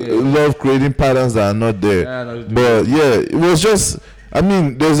love creating patterns that are not there. Yeah, but yeah, it was just. I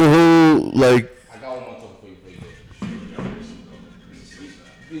mean, there's a whole like. I got one more talk for you.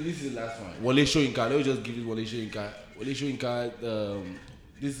 This is the last one. Wole Soyinka. Let me just give it Wole Soyinka. Wole Soyinka.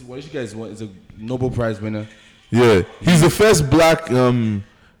 This Wole Soyinka is a Nobel Prize winner. Yeah, he's the first black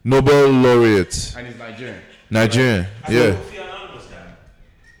Nobel laureate. And he's Nigerian. Nigerian, I yeah. thought Kofi Annan was that.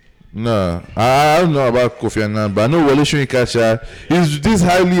 No, I don't know about Kofi Annan, but I know Wole Soyinka. He's this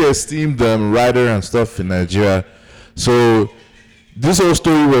highly esteemed writer and stuff in Nigeria. So this whole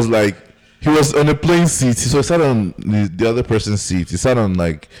story was like he was on a plane seat. So he sat on the other person's seat. He sat on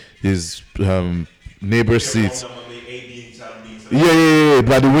like his neighbor's seat. Yeah,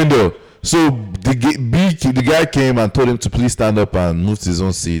 by the window. So the guy came and told him to please stand up and move to his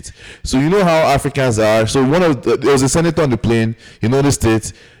own seat. So you know how Africans are. So there was a senator on the plane. He noticed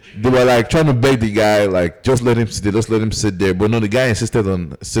it. They were like trying to beg the guy, like just let him sit there. But no, the guy insisted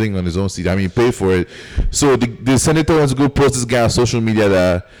on sitting on his own seat. I mean, pay for it. So the senator wants to go post this guy on social media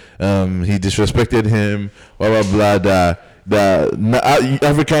that he disrespected him, blah blah blah. That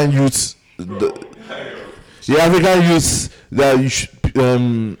African youths, African youths that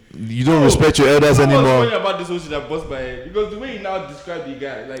you don't respect your elders anymore. What's funny about this whole shit that bust my head? Because the way he now described the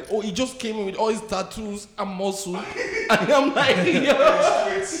guy, like, oh, he just came in with all his tattoos and muscle, and I'm like, yo,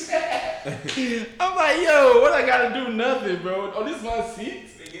 what I gotta do? Nothing, bro. On this man's seat,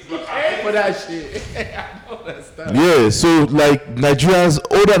 pay for that shit. I don't understand. Yeah, so like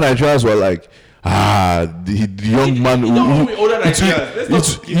older Nigerians were like, the young man Older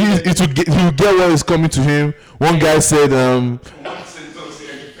Nigerians. He would get what is coming to him. One guy said,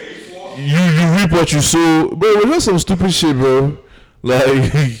 you reap what you sow, bro. It was just some stupid shit, bro. Like, Yo,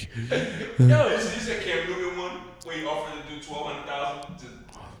 this is a Cam Newton one where he offered to do 1200,000.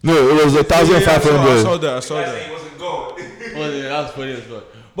 no, it was 1,500. I saw that. He wasn't going. Oh, yeah, that's funny as well.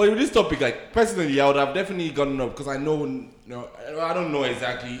 But with this topic, like, personally, I would have definitely gotten up because I know, I don't know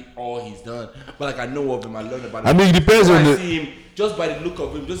exactly all he's done, but like I know of him, I learned about him. I mean, it depends When on I the. see him, just by the look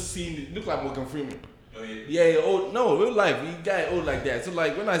of him, just seeing it, look like Morgan Freeman. Oh, yeah. Yeah, old, no, real life, he guy old like that. So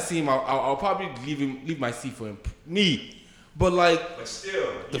like when I see him, I'll probably leave my seat for him. Me. But like, But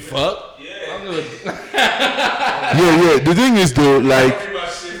still. the fuck? Yeah. I'm gonna, Yeah. The thing is though, like, Pretty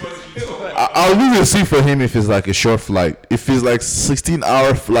much shit was I'll leave a seat for him if it's like a short flight. If it's like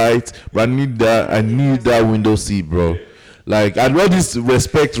 16-hour flight, but I need that window seat, bro. Like I'd rather this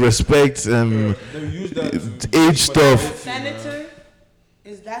respect They use that age stuff. Senator,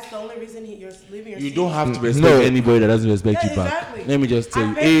 that's the only reason you're leaving your you seat? don't have to respect No. anybody that doesn't respect Yeah, you back. exactly. Let me just tell I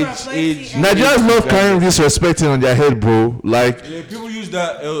you, paid for a plane age. seat and- Nigerians love carrying disrespecting on their head, bro. Like, Yeah, people use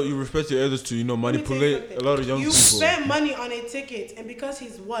that. You respect your elders to Let me tell you manipulate something. a lot of young you people. spend money on a ticket, and because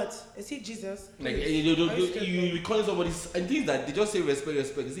he's what? Is he Jesus? Like Please. you calling somebody and things that they just say respect.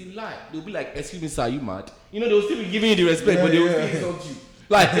 It's a lie. They'll be like, excuse me, sir, you mad? You know they'll still be giving you the respect, but they will still insult you.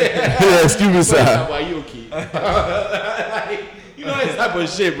 Like, yeah, excuse me, sir. Are you okay? Like, you know it's type of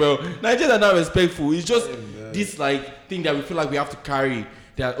shit, bro. Nigerians are not respectful. It's just this like thing that we feel like we have to carry.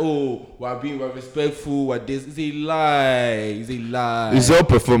 That we're respectful. We're this. It's a lie. It's all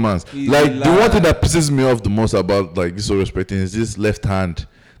performance. It's Like a the one lie. thing that pisses me off the most about like this respecting is this left hand.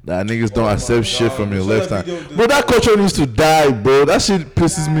 That niggas don't accept shit from your So left that hand. video- Bro, that culture needs to die, bro. That shit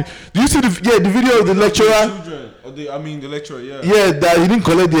pisses me. Do you see the video of the lecturer? Children, the lecturer, yeah. Yeah, that he didn't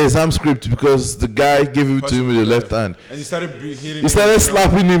collect the exam script because the guy gave it to him with the left hand. And he started hitting. He started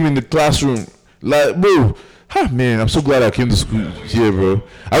slapping him in the classroom. Like, bro, man, I'm so glad I came to school here, bro.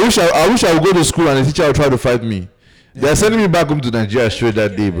 I wish I would go to school and the teacher would try to fight me. They're sending me back home to Nigeria straight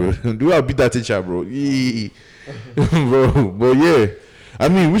that day, bro. Do I beat that teacher, bro? Yee. Bro, but yeah. I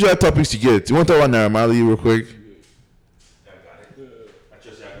mean, which other topics to get? You want to talk about Naira Marley real quick? I got it. I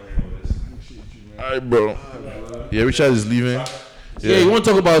trust y'all gonna handle this. Alright, bro. Yeah, Richard is leaving. Yeah, you want to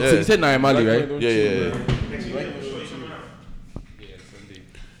talk about? Yeah. You said Naira Marley, right? Yeah.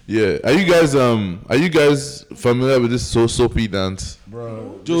 Yeah. Are you guys familiar with this soapy dance?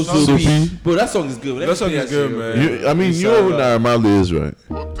 Joe Soapy. Soapy. Bro, that song is good. That song is good, man. You know who Naira Marley is, right?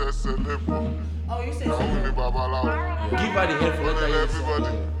 Oh, you said so. Give her the headphone. Let her hear.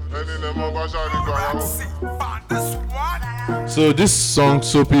 So this song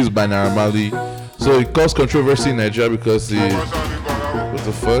Soapy is by Naira Marley. So it caused controversy in Nigeria because what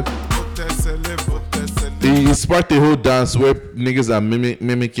the fuck? He sparked a whole dance where niggas are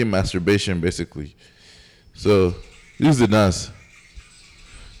mimicking masturbation, basically. So this is the dance.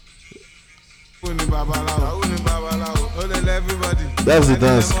 That's the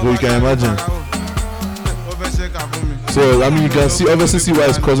dance, bro. You can imagine. So I mean, you can obviously see why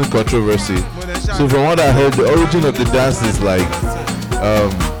it's causing controversy. So from what I heard, the origin of the dance is like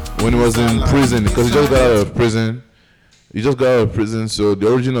when he was in prison, because he just got out of prison. So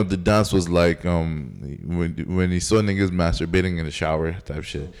the origin of the dance was like when he saw niggas masturbating in the shower type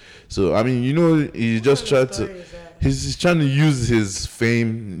shit. So I mean, he just tried to. He's trying to use his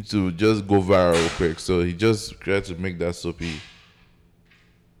fame to just go viral real quick. So he just tried to make that soapy.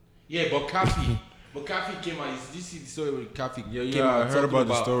 Yeah, but Kafi, But Kafi came out. Did you see the story with Kafi? Yeah, I heard about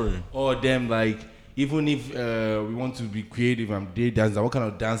the story. All them like, even if we want to be creative and day dance, what kind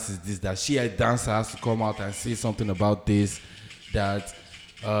of dance is this? That she, a dancer, has to come out and say something about this. That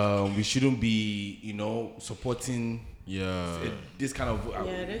we shouldn't be, supporting. This kind of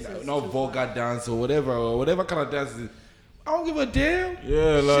not vulgar dance or whatever kind of dance. I don't give a damn.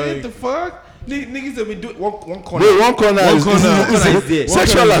 Yeah, like shit, the fuck. Niggas have been doing one corner. Wait, one corner is there.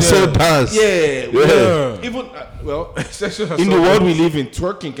 sexual assault dance. Yeah. Even sexual in the world we live in,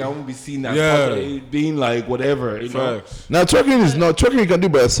 twerking can only be seen as being like whatever. Facts. Now twerking you can do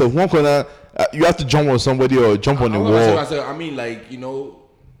by yourself. One corner, you have to jump on somebody or jump on the wall. I mean, like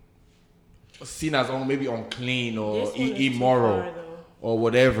seen as maybe unclean or immoral or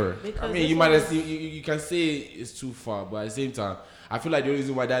whatever. Because I mean, you might you can say it's too far, but at the same time, I feel like the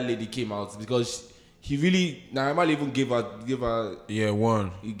reason why that lady came out is because he really Naima even gave her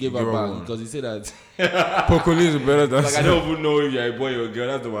one. He gave her back because he said that Pokoli is better than like I don't even know if you're a boy or a girl.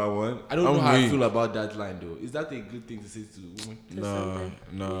 That's the one I want. I don't know how I feel about that line though. Is that a good thing to say to women?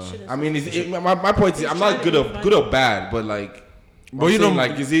 No. I mean, my point is I'm not good or bad, but like, but you know,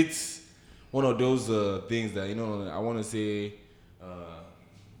 like, is it one of those things that I want to say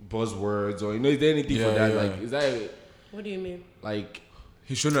buzzwords or is there anything for that? Like, is that? What do you mean? Like,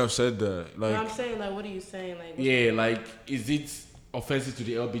 he shouldn't have said that. Like, I'm saying, like, what are you saying? Like, like, is it offensive to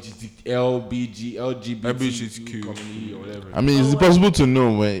the LGBTQ community or whatever? I mean, it's impossible to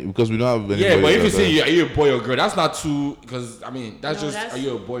know because we don't have any. Yeah, but if you say are you a boy or girl, that's not too because I mean that's are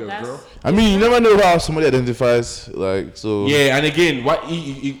you a boy or girl? I mean, you never know how somebody identifies. Like so. Yeah, and again, why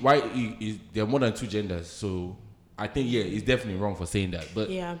there are more than two genders? So I think it's definitely wrong for saying that. But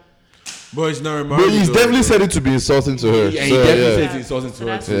yeah. But it's not remarkable. But he's definitely said it to be insulting to her. Yeah, he definitely said it's insulting to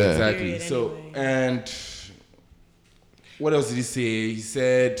her too. Yeah. Exactly. So and what else did he say? He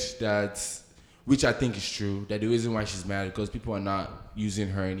said that, which I think is true, that the reason why she's mad is because people are not using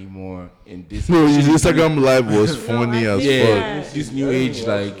her anymore in this. No, his Instagram live was funny as fuck. This new age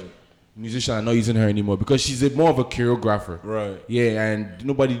musicians are not using her anymore because she's more of a choreographer. Right. Yeah, and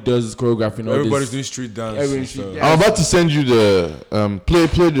nobody does choreographing. Everybody's doing street dance. I'm about to send you the play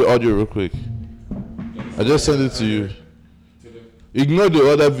the audio real quick. I just sent it to you. Ignore the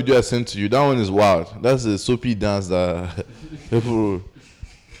other video I sent to you. That one is wild. That's a soapy dance that people.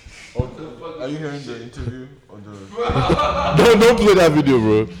 Are you hearing the interview? Or don't play that video,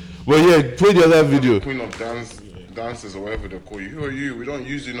 bro. But yeah, play the other video. Queen of dances or whatever they call you. Who are you? We don't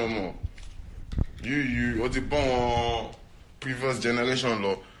use you no more. You. What's the born previous generation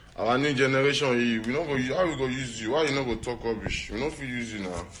law? Our new generation, we not go. How we go use you? Why you not go talk rubbish? We not use you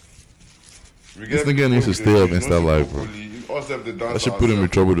now. This nigga needs to stay up and start live, bro. I should put him in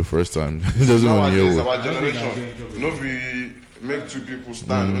trouble the first time. He doesn't want to hear what. Our generation, we make two people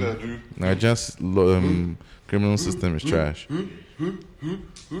stand when they do. Nigeria's criminal system is trash.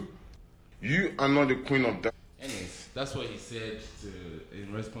 You are not the queen of that. Anyways, that's what he said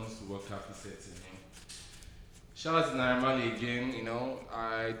in response to what Kafi said to him. Shout out to Naira Marley again.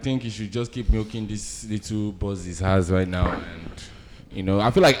 I think he should just keep milking this little buzz he has right now, and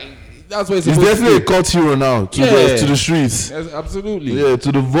I feel like. That's what he's definitely a cult hero now to the streets. Yes, absolutely. Yeah, to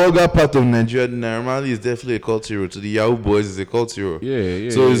the vulgar part of Nigeria, Naira Marley is definitely a cult hero. To the Yahoo boys, is a cult hero. Yeah.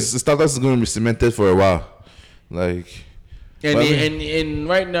 So his status is going to be cemented for a while. Like, and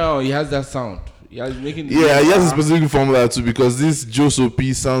right now he has that sound. He has a specific formula too because this Joseph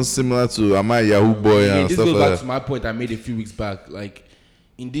P sounds similar to Amai Yahoo boy and stuff like that. This goes back to my point I made a few weeks back. Like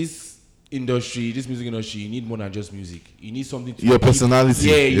in this music industry, you need more than just music. You need something to personality.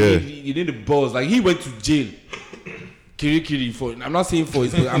 You need the buzz. Like he went to jail. Kiri for. I'm not saying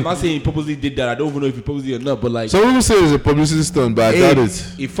I'm not saying he purposely did that. I don't even know if he purposely or not. But like some people say it's a publicity stunt, but I doubt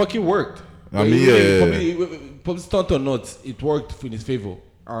it. It fucking worked. I mean, publicity stunt or not, it worked in his favor.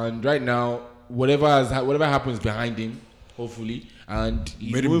 And right now, whatever happens behind him, hopefully, and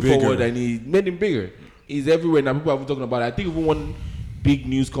he's moving forward, and he made him bigger. He's everywhere now. People are talking about it. I think even one big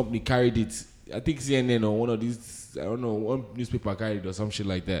news company carried it. I think CNN or one of these, I don't know, one newspaper carried it or some shit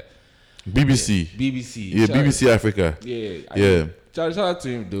like that. BBC. Yeah, BBC Africa. Yeah. Shout out to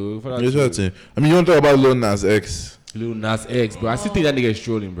him, though. Shout out to him. I mean, you want to talk about Lil Nas X? Lil Nas X, bro. I still think that nigga is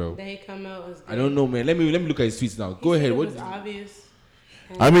trolling, bro. They come out as I don't know, man. Let me look at his tweets now. Go ahead. What was obvious?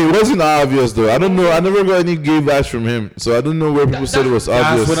 I mean, it wasn't obvious though. I don't know. I never got any gay vibes from him, so I don't know where people said it was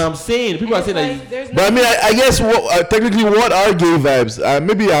obvious. That's what I'm saying. People are saying that. But I mean, I guess technically, what are gay vibes?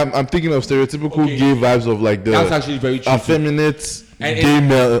 Maybe I'm thinking of stereotypical gay vibes of like the that's actually very true. effeminate gay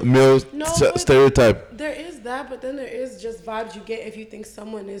male stereotype. There is that, but then there is just vibes you get if you think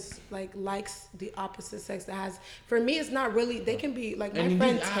someone is like likes the opposite sex that has. For me, it's not really. They can be like my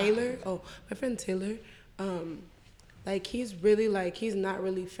friend Taylor. My friend Taylor. Like he's really like he's not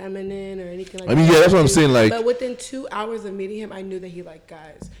really feminine or anything like that. I mean, yeah, that's what I'm saying. Like, but within 2 hours of meeting him, I knew that he liked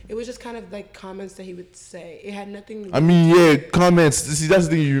guys. It was just kind of like comments that he would say. It had nothing. To do with comments. See, that's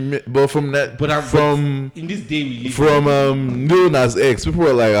the thing you. But from that, in this day we live from Lil Nas X, people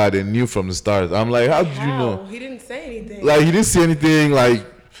were like, they knew from the start. I'm like, how did you know? He didn't say anything. Like he didn't say anything. Like,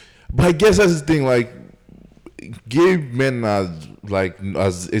 but I guess that's the thing. Like, gay men are like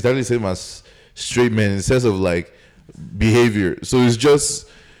as exactly the same as straight men in the sense of like behavior. So it's just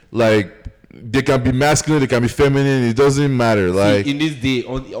like they can be masculine, they can be feminine. It doesn't matter. Like in this day,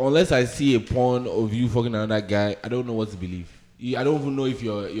 unless I see a porn of you fucking another guy, I don't know what to believe. I don't even know if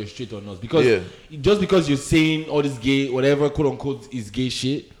you're straight or not, because just because you're saying all this gay, whatever quote unquote is gay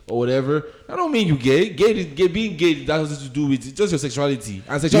shit or whatever, I don't mean you gay. Being gay, that has nothing to do with it's just your sexuality,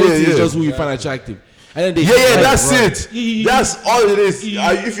 and sexuality is just who you find attractive. And then that's it. That's all it is.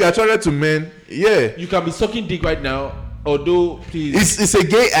 If you're attracted to men, you can be sucking dick right now. Although, please, it's a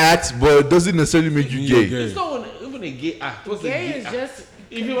gay act, but it doesn't necessarily make you gay. It's not even a gay act. What's gay is just.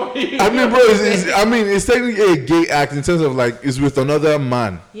 I mean, bro, it's technically a gay act in terms of like it's with another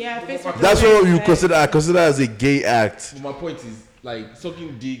man. Yeah, that's what you consider. I consider as a gay act. But my point is, like,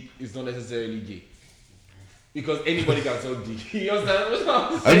 sucking dick is not necessarily gay. Because anybody can suck dick. You understand what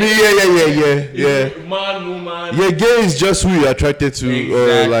I'm saying? I mean, yeah. Man, woman. Yeah, gay is just who you're attracted to.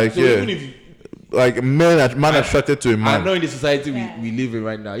 Exactly. Even if you, like man attracted to a man. I know in the society we live in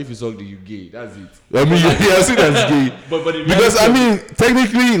right now, if you suck dick, you gay. That's it. I mean, I see that's gay. but because I mean,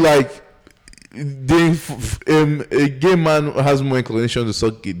 technically, like, a gay man has more inclination to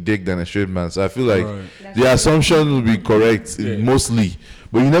suck a dick than a straight man. So I feel like the assumption will be correct mostly,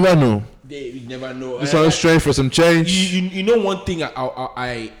 but you never know. You never know. It's all strange for some change. You know one thing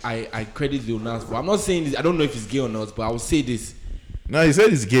I credit Lil Nas for. I'm not saying this. I don't know if he's gay or not, but I will say this. No, he said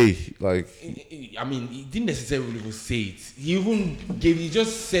he's gay. Like, I mean, he didn't necessarily even say it. He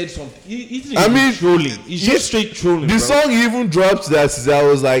just said something. He's trolling. He's just straight trolling. The song he even dropped that I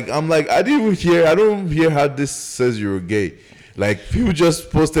was like, I don't hear how this says you're gay. Like, people just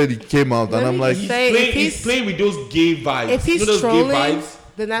posted it came out, and I'm like, he's playing with those gay vibes. If he's trolling,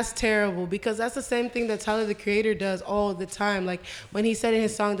 then that's terrible, because that's the same thing that Tyler the Creator does all the time. Like when he said in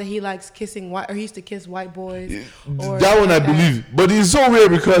his song that he likes kissing he used to kiss white boys. That one I believe, but it's so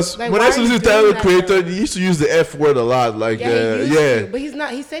weird because like, when I listen to Tyler the Creator, he used to use the F word a lot. Like but he's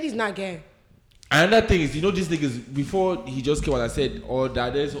not. He said he's not gay. Another thing is, these niggas, before he just came out, I said,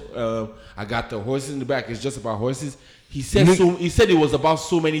 I got the horses in the back. It's just about horses. He said it was about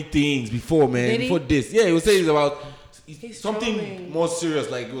so many things before, man. Before this, he was saying it's about. Something trolling. More serious,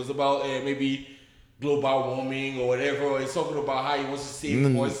 like it was about maybe global warming or whatever. Or he's talking about how he wants to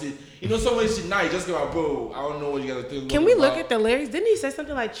save horses. So many shit. Now he just came out, bro. I don't know what you gotta think. Can we look at the lyrics? Didn't he say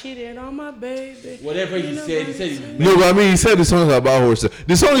something like "cheated on my baby"? Whatever he said. No, but I mean, he said the song is about horses.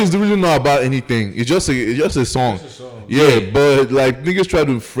 The song is really not about anything. It's just a song. Yeah, but like niggas try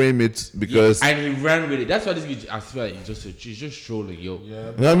to frame it because and he ran with it. That's why this guy, I feel like he's just trolling, yo.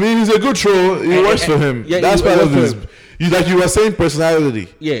 Yeah. I mean, he's a good troll. It works for him. Yeah, that's part of his. Like you were saying, personality.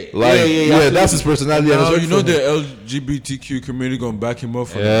 Yeah, that's his personality. Now, the LGBTQ community gonna back him up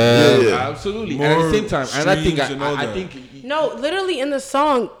for that. Absolutely. And at the same time, and I think no, literally in the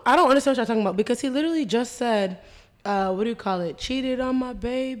song, I don't understand what you're talking about, because he literally just said, what do you call it? Cheated on my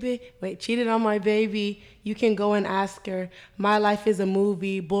baby. Cheated on my baby. You can go and ask her. My life is a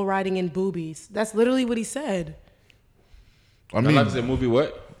movie, bull riding and boobies. That's literally what he said. My life is a movie,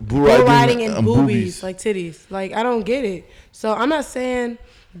 what? Bull riding and boobies, like titties. Like, I don't get it. So I'm not saying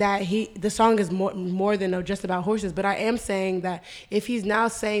that the song is more than just about horses, but I am saying that if he's now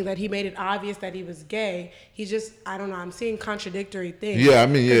saying that he made it obvious that he was gay, he's just, I don't know, I'm seeing contradictory things. Yeah, I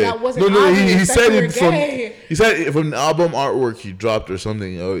mean, yeah. That wasn't he said it from the album artwork he dropped or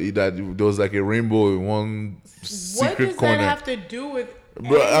something, that there was like a rainbow in one secret corner. What does that have to do with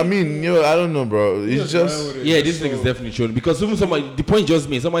bro, I mean, I don't know, bro. It's just this nigga's definitely trolling, because even the point just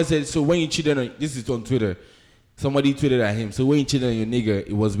made. Somebody said, so when you cheated on, this is on Twitter. Somebody tweeted at him. So when you cheated on your nigga,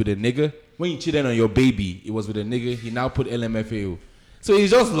 it was with a nigga. When you cheated on your baby, it was with a nigga. He now put LMFAO. So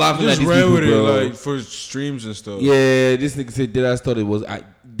he's just laughing at these people, with bro. It, like for streams and stuff. Yeah, this nigga said,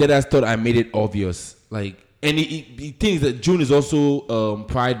 Deadass thought I made it obvious. Like, And he thinks that June is also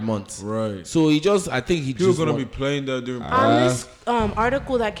Pride Month. Right. So I think he People just gonna be playing that during. On this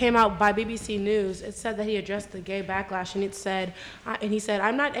article that came out by BBC News, it said that he addressed the gay backlash, and he said,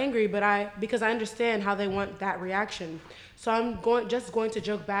 "I'm not angry, because I understand how they want that reaction. So I'm going to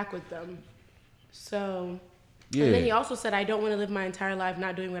joke back with them." So, Yeah. And then he also said, "I don't want to live my entire life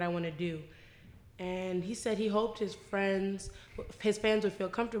not doing what I want to do." And he said he hoped his fans would feel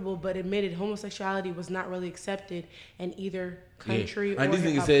comfortable, but admitted homosexuality was not really accepted in either country or And this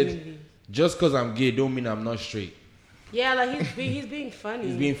nigga said, just because I'm gay don't mean I'm not straight. Yeah, like he's being funny.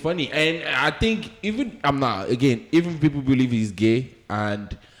 He's being funny. And I think even people believe he's gay,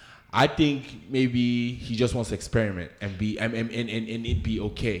 and I think maybe he just wants to experiment and it be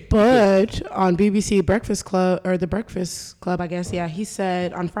okay. But on BBC Breakfast Club, or the Breakfast Club, I guess, yeah, he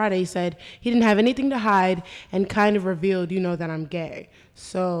said on Friday, he didn't have anything to hide and kind of revealed, that I'm gay.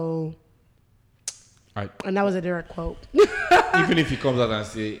 So, and that was a direct quote. Even if he comes out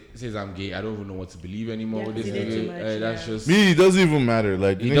and says I'm gay, I don't even know what to believe anymore with this nigga. That's just me. It doesn't even matter.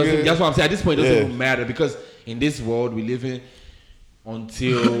 Like that's what I'm saying. At this point, it doesn't even matter, because in this world we live in,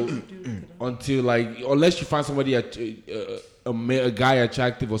 until like, unless you find somebody a guy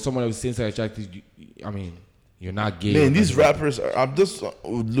attractive or someone who's same sex attractive, you're not gay. Man, these rappers I'm just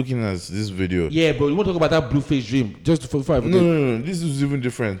looking at this video. Yeah, but we want to talk about that Blueface Dream just before I forget. No. This is even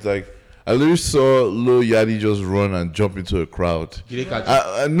different. Like, I literally saw Lil Yachty just run and jump into a crowd. Did they catch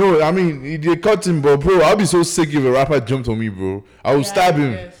him? No, they caught him, but bro, I'll be so sick if a rapper jumped on me, bro. I would stab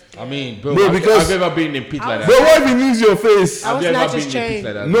him. Bro, because I've never been in a pit like that. Bro, what if he needs your face? I was I've not never just been in a pit chained.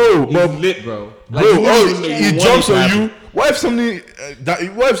 like that. No, He's but lit, bro. He jumps on you. What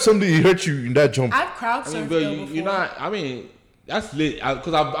if somebody hurt you in that jump? I've crowd surfed before. You're not. That's lit.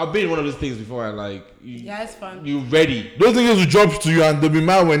 Because I've been in one of those things before, and like, it's fun. You ready? Those niggas will jump to you and they'll be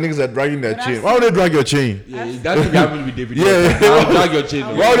mad when niggas are dragging their chain. Why would they drag your chain? Yeah, that's what happened with David. Yeah. I'll drag your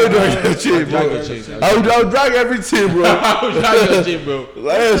chain. Why would they drag your chain, bro? I'll drag everything, bro. I'll drag your chain, bro.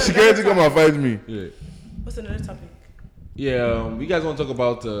 Like, security come and fight me. Yeah. What's another topic? Yeah, we guys want to talk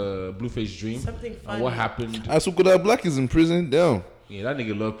about Blueface Dream. Something funny. And what happened? Asukuda Black is in prison. Damn. Yeah, that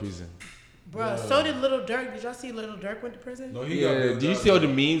nigga love prison. Bro, so did Little Durk. Did y'all see Little Durk went to prison? No, Did you see all the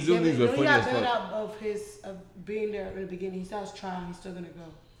memes? Those memes were funny as he got fuck. bailed out of being there in the beginning. He still has trial. He's still gonna go.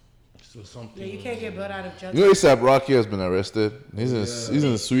 So something. Yeah, you can't get bailed out of judgment. You know, ASAP Rocky has been arrested. He's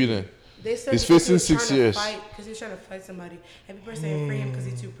in Sweden. They said he's facing 6 years. Because he's trying to fight somebody. And people are saying free him because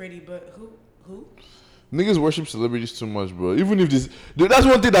he's too pretty. But who? Niggas worship celebrities too much, bro. Even if that's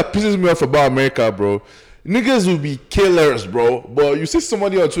one thing that pisses me off about America, bro. Niggas will be killers, bro. But you see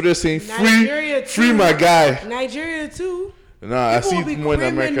somebody on Twitter saying free my guy. Nigeria too. Nah, I see it more in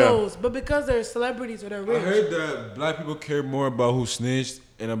America. But because they're celebrities or they're rich. I heard that black people care more about who snitched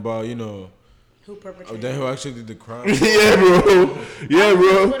and about, who perpetrated. Than who actually did the crime. Yeah,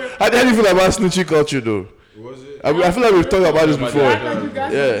 bro. How do you feel about snitching culture, though? Was it? I feel like we've talked about this before. Act like you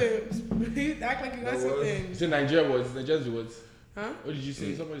got something. Act like you got something. You said Nigeria was. Huh? What did you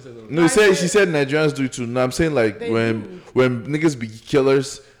say? Somebody said something. No, she said Nigerians do it too. No, I'm saying like when niggas be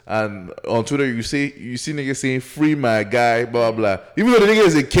killers and on Twitter you see niggas saying free my guy, blah blah. Even though the nigga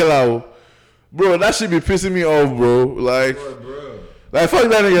is a killer, bro, that should be pissing me off, bro. Like, like fuck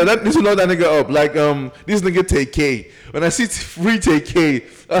that nigga. This will not that nigga up. Like this nigga TK. When I see free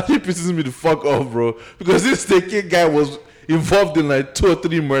TK, that shit pisses me the fuck off, bro. Because this TK guy was involved in like 2 or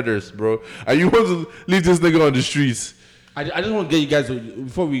 3 murders, bro. And you want to leave this nigga on the streets? I just want to get you guys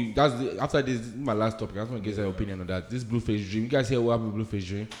after this is my last topic. I just want to get your opinion on that. This Blueface Dream. You guys hear what happened with Blueface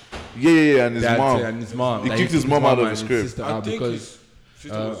Dream? Yeah, and his mom. He kicked his mom out of his crib. Because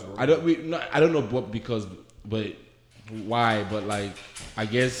I don't know what but why? But like I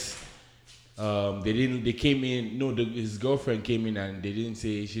guess they didn't. They came in. No, his girlfriend came in and she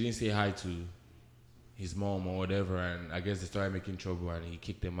didn't say hi to his mom or whatever. And I guess they started making trouble and he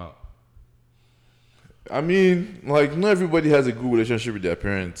kicked them out. I mean, like, not everybody has a good relationship with their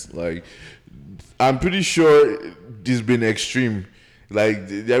parents. Like, I'm pretty sure it's been extreme. Like,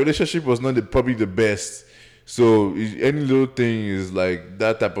 their relationship was not probably the best. So, any little thing is like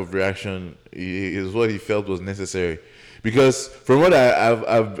that type of reaction is what he felt was necessary. Because from what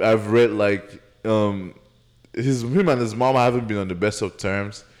I've read, like, him and his mom haven't been on the best of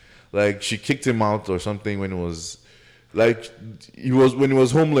terms. Like, she kicked him out or something when it was. Like, when he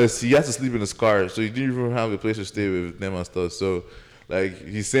was homeless, he had to sleep in his car, so he didn't even have a place to stay with them and stuff. So, like,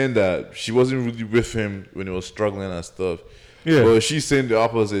 he's saying that she wasn't really with him when he was struggling and stuff. Yeah. But she's saying the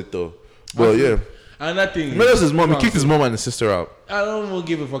opposite, though. But yeah. And that thing. He kicked his mom and his sister out. I don't even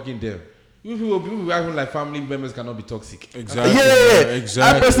give a fucking damn. People acting like family members cannot be toxic. Exactly. Yeah.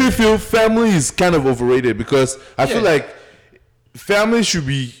 Exactly. I personally feel family is kind of overrated because I feel like family should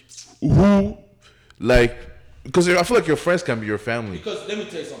be who, like, because I feel like your friends can be your family. Because let me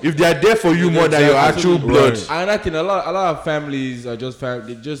tell you something. If they are there for you more than your actual blood. Right. Another thing, a lot of families are just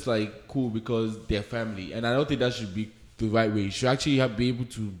they're just like cool because they're family, and I don't think that should be the right way. You should actually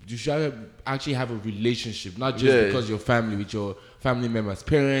you should actually have a relationship, not just because you're family with your family members,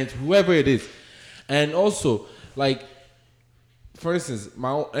 parents, whoever it is. And also, like, for instance,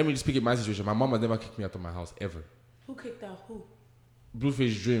 let me just speak in my situation. My mom has never kicked me out of my house ever. Who kicked out who?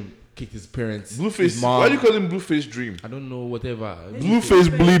 Blueface Dream kicked his parents. Blueface, his mom. why do you call him Blueface Dream? I don't know, whatever. Blueface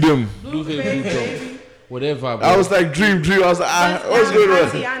bleed him. Blueface bleed him. Whatever. Bro. I was like, Dream. I was like, what's going on?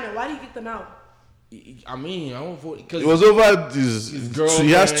 Tiana, why do you kick them out? I mean, I don't vote because It was over his girlfriend.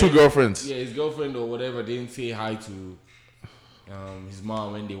 He has 2 girlfriends. Yeah, his girlfriend or whatever didn't say hi to his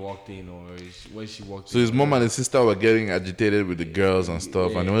mom when they walked in or when she walked in. So his mom and his sister were getting agitated with the girls and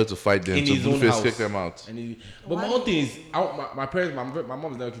stuff, and they wanted to fight them. In So his own Blueface house. kicked them out. But my own thing is, my parents, my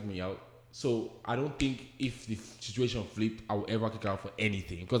mom has never kicked me out. So I don't think if the situation flipped, I will ever kick her out for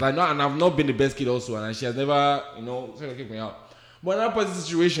anything. Because I know, and I've not been the best kid also, and she has never, tried to kick me out. But in that particular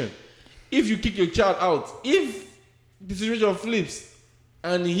situation, if you kick your child out, if the situation flips,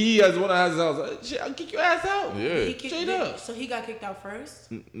 and he has one that has house, I'll kick your ass out. Yeah. Straight up. So he got kicked out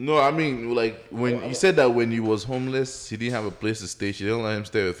first? No, I mean, like, when he said that when he was homeless, he didn't have a place to stay. She didn't let him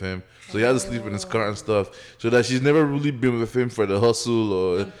stay with him. So he had to sleep in his car and stuff. So that she's never really been with him for the hustle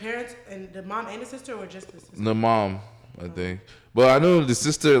or... The parents and the mom and the sister, or just the sister? The mom, I think. But I know the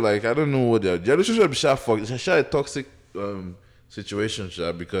sister, like, I don't know what they're... The relationship is a toxic situation,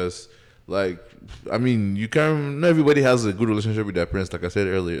 because... Like, I mean, not everybody has a good relationship with their parents, like I said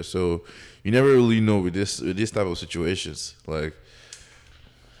earlier. So you never really know with this type of situations. Like,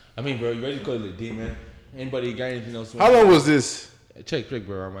 I mean, bro, you ready to call it a day, man? Anybody got anything else? How long was this? Check,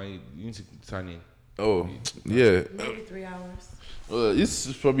 bro. You need to sign in. Oh, yeah. Maybe 3 hours.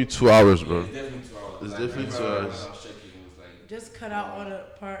 It's probably 2 hours, bro. It's definitely 2 hours. It's definitely 2 hours. I was checking, it was like... Just cut out all the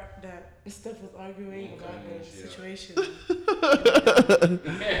part that Steph was arguing about the situation.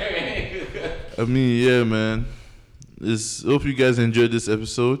 I mean, yeah, man. Hope you guys enjoyed this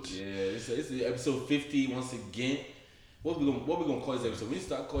episode. Yeah, it's episode 50 once again. What we gonna call this episode? We need to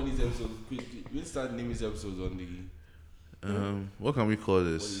start calling these episodes quickly. We need to start naming these episodes on the... What can we call What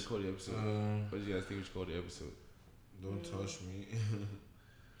do this? you call the episode? What do you guys think we should call the episode? Don't touch me.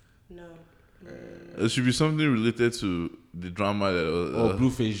 No. It should be something related to the drama that Or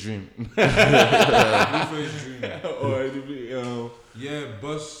Blueface Dream. Blueface Dream. Or Yeah,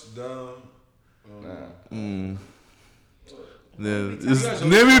 bust down.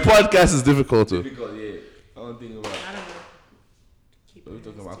 Naming podcast is difficult too. difficult, yeah. I don't think about... I don't know. Keep We're your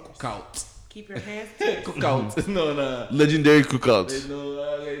talking hands about to cookout. Keep your hands to yourself. Cookout. No. Legendary cookouts. There's no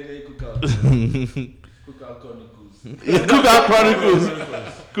cookout. Cookout Chronicles. Cookout Chronicles.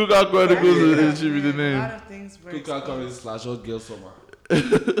 Cookout Chronicles it should be the A name. lot of things were Cookout Chronicles / Hot Girl Summer.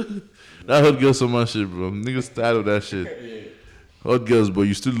 That hot girl summer shit, bro. Niggas tired of that shit. Hot girls, but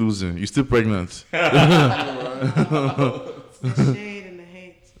you still losing. You still pregnant. the shade and the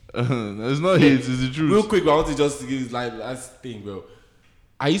hate. It's not hate, it's the truth. Real quick, I want to just give this last thing, bro.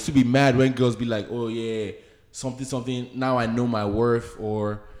 I used to be mad when girls be like, "Oh yeah, something. Now I know my worth,"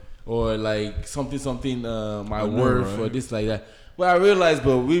 or like something. My worth, right? or this like that. But I realized,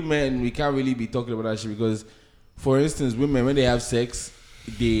 but women, we can't really be talking about that shit because, for instance, women when they have sex,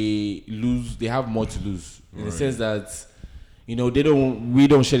 they have more to lose in the sense that, we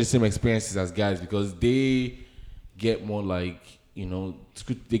don't share the same experiences as guys because they get more like,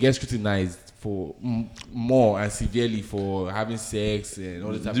 they get scrutinized for more and severely for having sex and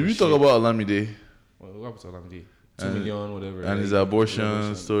all the type Did of we shit. talk about Olamide What happened to Olamide? 2 million, whatever. and his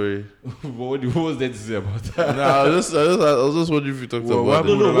abortion story? What was there to say about that? Nah, I was just wondering if you talked about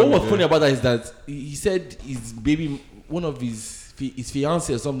No, it. what was funny about that is that he said his baby, one of his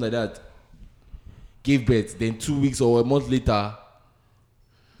fiancé or something like that, gave birth. Then 2 weeks or a month later,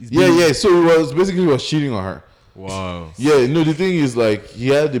 his baby- Yeah. So he was cheating on her. Wow. Yeah, no. The thing is, like, he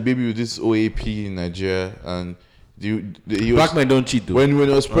had the baby with this OAP in Nigeria, and he was, Black men don't cheat though. when he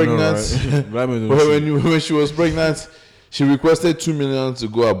was pregnant. When she was pregnant, she requested 2 million to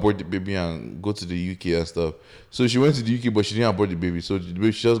go abort the baby and go to the UK and stuff. So she went to the UK, but she didn't abort the baby. So the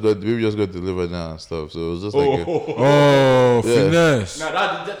baby just got delivered now and stuff. So it was just like, Finesse. Now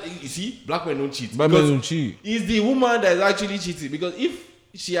that you see, black men don't cheat. Black men Because don't cheat. It's the woman that is actually cheating because if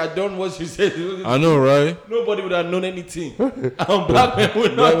she had done what she said. I know, right? Nobody would have known anything. And black men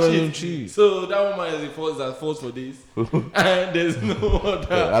would Black not men cheat. don't cheat. So that woman is the false for this. And there's no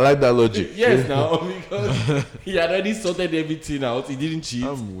other. I like that logic. Yes, now, because he had already sorted everything out. He didn't cheat.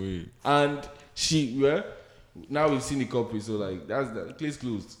 I'm weird. And now we've seen the couple, so like, that's the case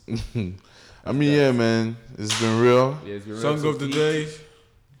closed. I mean, yeah, man, it's been real. Yeah, it's been real. Song So of the please- day.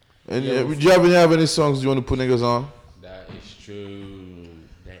 And do you have any songs you want to put niggas on? That is true.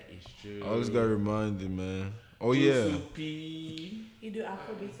 That is true. I always got reminded, man. Oh yeah. You do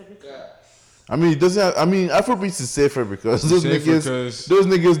Afrobeats everything. I mean, it doesn't. Afrobeats is safer because those Safer niggas, 'cause- those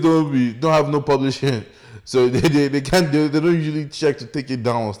niggas don't have no publishing, so they can't. They don't usually check to take it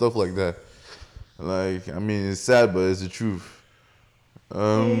down and stuff like that. Like, I mean, it's sad, but it's the truth.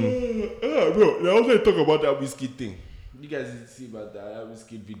 Bro, they also talk about that whiskey thing. You guys did see about that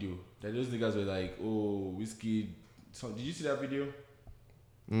whiskey video? That those niggas were like, "Oh, whiskey." So, did you see that video?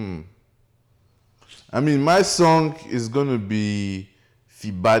 I mean, my song is gonna be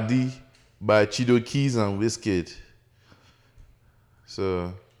 "Fibadi" by Chido Keys and Wizkid.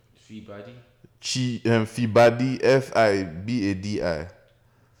 So, Fibadi. Fibadi, Fibadi.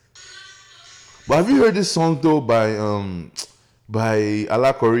 But have you heard this song though by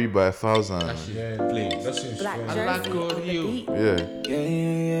Alakori by 1000? Yeah, play. That seems Black fun. Jersey on the beat.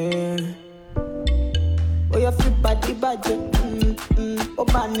 Yeah. Oh, your free body budget. Oh,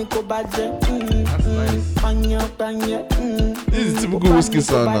 Banico budget. That's nice. This is typical whiskey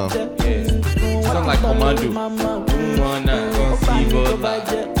song now. Yeah. Sound like Commando. Woman,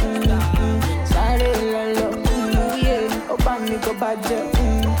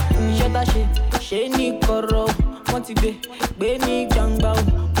 ṣe ní kọ̀rọ̀ wọ́n ti gbé ní gbangba o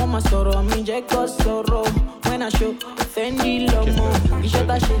wọ́n máa sọ̀rọ̀ mi jẹ́ kó sọ̀rọ̀ when I show Fendi lọ́mọ iṣẹ́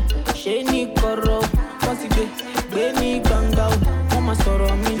tá ṣe ní kọ̀rọ̀ wọ́n ti gbé ní gbangba o wọ́n máa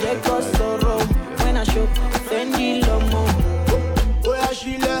sọ̀rọ̀ mi jẹ́ kó sọ̀rọ̀ when I show Fendi lọ́mọ. Bóyá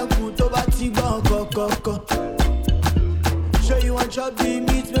ṣílẹ̀kùn tó bá ti gbọ́n kọ̀kọ̀kọ̀. Show you wan chop the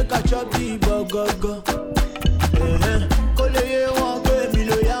meat make I chop the burger. Kó lè yé wọn pé mi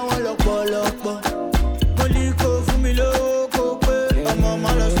ló yá wọn lọ́pọ̀lọpọ̀. Mo ní kó fún mi lówó kó pé ọmọ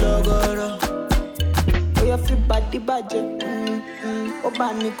máa lọ sọ̀gọ̀rọ̀. Bóyá fi bàdí bàjẹ́ ó bá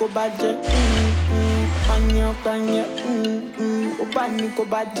ní kó bàjẹ́ pààyàn ó bá ní kó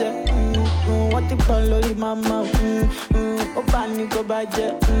bàjẹ́ wọ́n ti pọ̀ lórí màmá ó bá ní kó bàjẹ́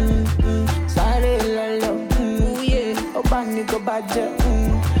sáré lọ́lọ́ ó bá ní kó bàjẹ́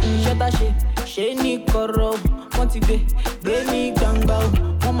iṣẹ́ tá ṣe ní kọ̀rọ̀ wọ́n ti gbé ní gbangba o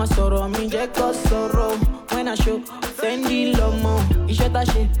wọ́n máa sọ̀rọ̀ mi jẹ́ kó sọ̀rọ̀ when I show Fendi lọ́mọ iṣẹ́ tá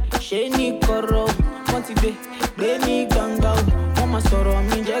ṣe ní kọ̀rọ̀ wọ́n ti gbé ní gbangba o wọ́n máa sọ̀rọ̀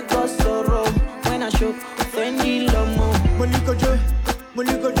mi jẹ́ kó sọ̀rọ̀ when I show Fendi lọ́mọ. Mo ní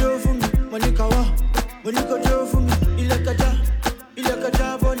kó jó fún mi, mo ní ká wá, mo ní kó jó fún mi, ilé kẹjá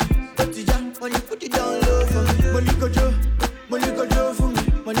bọ́ọ̀lì, ó ti já, mo ní put it down low for me. Mo ní kó jó fún mi,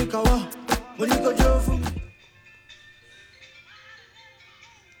 mo ní ká wá, mo ní kó jó fún mi.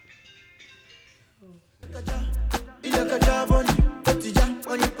 Ilé kẹjá bọ́ọ̀lì, ó ti já,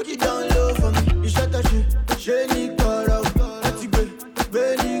 mo ní put it down low for me. Iṣẹ́ tó ṣe ní kọ̀rọ̀, wọ́n ti gbé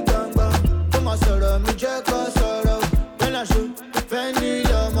ní gbangba, ó máa sọ̀rọ̀ mi jẹ́ kó sọ̀rọ̀, when I show Fendi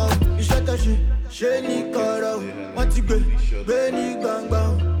lọ́mọ. Iṣẹ́ tó ṣe ní kọ̀rọ̀, wọ́n ti gbé ní gbangba,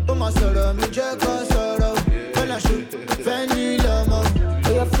 ó máa sọ̀rọ̀ mi jẹ́ kó sọ̀rọ̀, when I show Fendi lọ́mọ.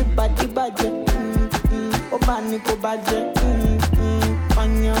 Bóyá fi bàdí bàjẹ́ ó bá ní kó bàjẹ́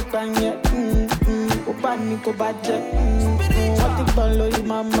pààyàn ó bá ní kó bàjẹ́ wọ́n ti pọ̀ lórí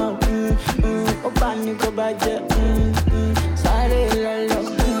màmá ó bá ní kó bàjẹ́ sáré lọ́lọ́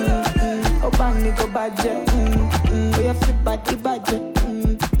ó bá ní kó bàjẹ́ bóyá fi bàdí bàjẹ́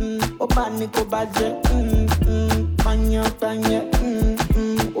ó bá ní kó bàjẹ́ pààyàn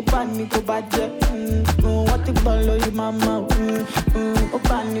ó bá ní kó bàjẹ́ wọ́n ti pọ̀ lórí màmá ó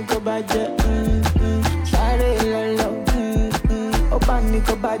bá ní kó bàjẹ́ sáré lọ́lọ́ ó bá ní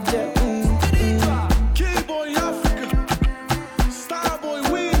kó bàjẹ́. Keyboy Africa, Starboy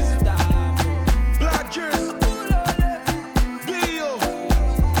Wiz, Black Jersey, Bio,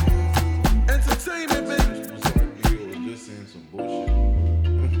 Entertainment, baby. Just saying some bullshit.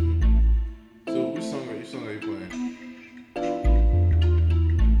 So which song are you playing?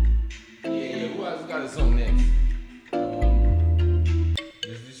 Yeah. Who has got a song next?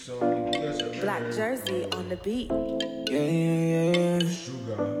 There's this song. You guys have Black Jersey on the beat.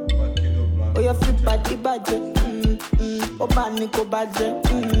 Sugar by Kiddo Black. Bóyá fi bàdí bàjẹ́ ó bá ní kó bàjẹ́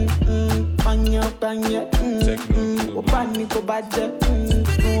pààyàn ó bá ní kó bàjẹ́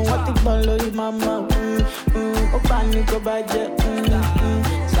wọ́n ti pọ̀ lórí màmá ó bá ní kó bàjẹ́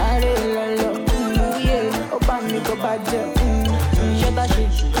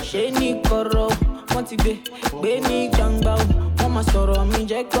ṣé ní kọ̀rọ̀ wọ́n ti gbé ní gbangba o wọ́n máa sọ̀rọ̀ mi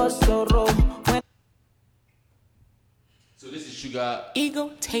jẹ́ kó sọ̀rọ̀. So this is Sugar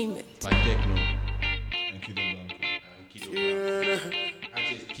Egotainment by Techno and Kido Blanco. Actually,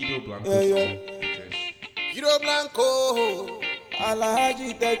 it's Kido Blanco. Kido Blanco, Alhaji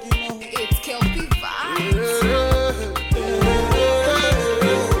Techno. It's Kelpie Vibes.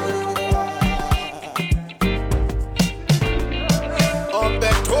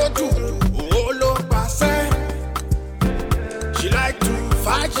 Ọbẹ̀ tó dùn ó ló pàṣẹ. She like to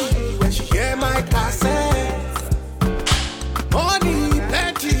faji when she hear my cassette. Money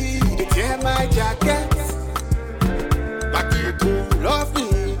plenty, they tear my jacket. But people love me,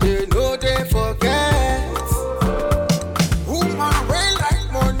 they know they forget. Woman way like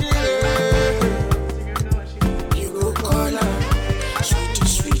money, you go call her sweetie,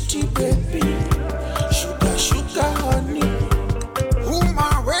 sweetie baby, sugar, sugar honey.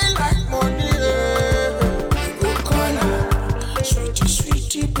 Woman way like money, you go call her sweetie,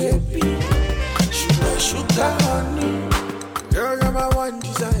 sweetie baby, sugar, sugar honey. Girl, you're my one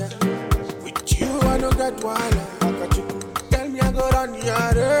desire. With you, I don't get wild. I got you. Tell me I go run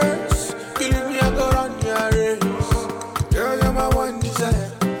your race. Believe me, I go run your race. Girl, you're my one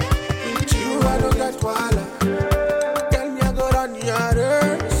desire. With you, I don't get wild. Tell me I go run your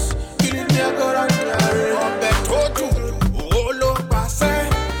race. Believe me, I go run your race. Ọbẹ̀ tó dùn, ó ló pàṣẹ.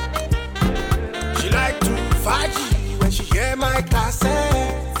 She like to faji when she hear my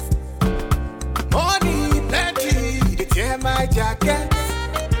cassette. Money plenty, they tear my jacket.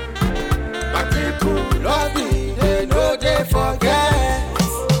 But people love me, they know they forget.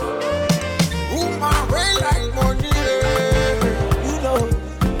 Woman way like money, you know,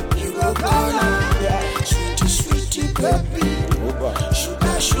 you go call her, sweetie, sweetie baby,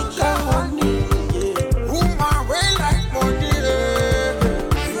 sugar, sugar honey. Woman way like money,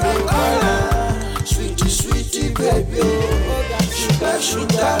 you go call her, sweetie, sweetie baby, sugar,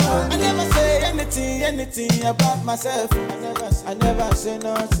 sugar honey. I never say anything about myself. I never say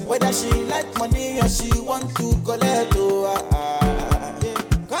nothing. Whether she like money or she want to collect,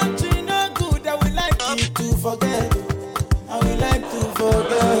 country no good, I will like you to forget. I will like to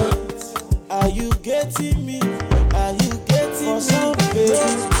forget. Are you getting me? Are you getting for me? Some baby,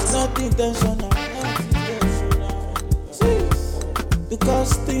 not intentional.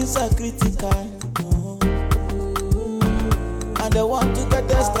 Because things are critical. And I want to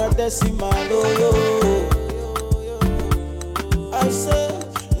get extra decimal. I say,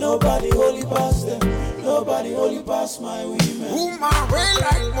 nobody holy past them. Nobody holy past my women. Woman way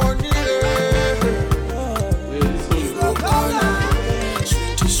like money. You go call her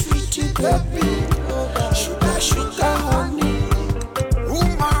sweetie, sweetie baby, sugar, sugar honey.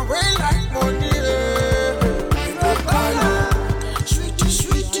 Woman way like money. You go call her sweetie,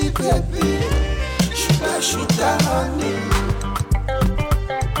 sweetie baby, sugar, sugar honey.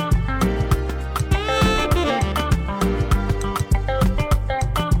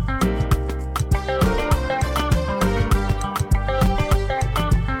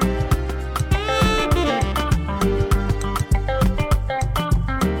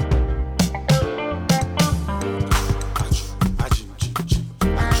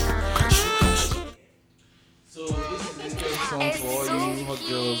 So this is an interesting song for all you hot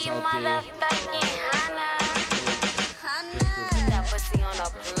girls out there. That pussy on a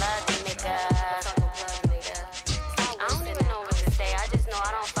plug, nigga. I don't even know what to say. I just know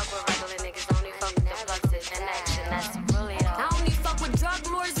I don't fuck with regular niggas. I only fuck with the plugs and action. That's really it. I only fuck with drug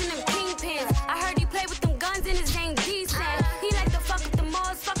lords and them kingpins. I heard he play with them guns and his ain't decent. He like to fuck with the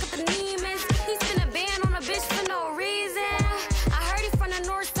malls, fuck with the Neiman's. He spin a band on a bitch for no reason. I heard he from the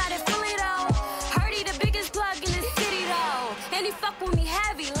north side of Philly though. Heard he the biggest plug in the city though. And he fuck with me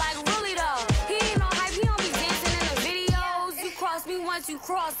heavy, like really though. He ain't no hype, he don't be dancing in the videos. You cross me once, you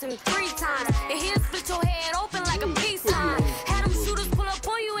cross him 3 times. And he'll split your head open like a peace sign. Had them shooters pull up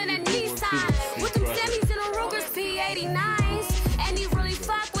on you in a Nissan. With them semis and the Rugers P89s. And he really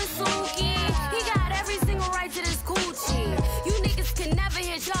fuck with Suki. He got every single right to this Gucci. You niggas can never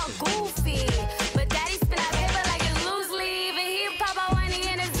hit y'all goofy. But daddy spin out paper like it's loose leaf. And he pop out when he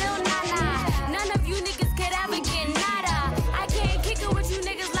in his Zil Nana. None of you niggas could ever get nada. I can't kick it with you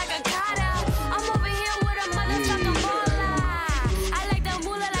niggas like a kata. I'm over here with a motherfucking baller. I like the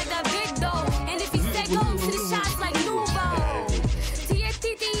moolah like the big dough. And if he say go to the shots like Nuvo.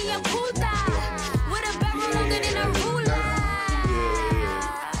 T-A-T-T y puta. With a barrel longer than a ruler.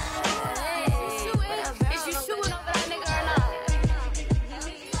 Is you shooting over that nigga or not?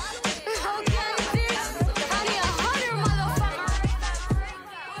 Okay, bitch. I need 100 motherfuckers.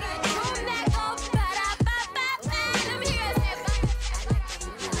 With a drum that go ba-da-ba-ba-ba. Let me hear it.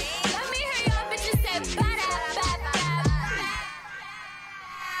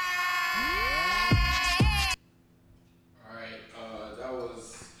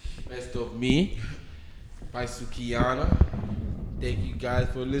 Rest of me, by Sukiyana. Thank you guys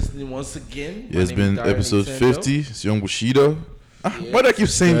for listening once again. Yeah, it's been episode 50. It's Young Bushido. Yeah. Why do I keep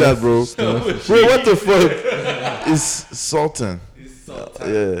saying that, bro? Bro, what the fuck? It's Sultan. It's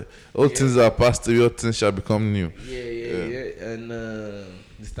Sultan. Yeah. All things are past, all things shall become new. Yeah. And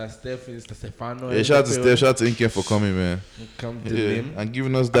Mr. Stephen, Mr. Stefano. Yeah, shout out to Steph, shout out to Inkem for coming, man. And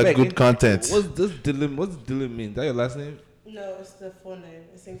giving us that good content. What's Dylan mean? Is that your last name? No, it's the full name.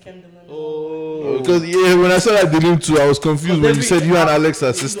 It's in Kim Delim. Oh. Because, when I saw that Dilim too, I was confused when you said you and Alex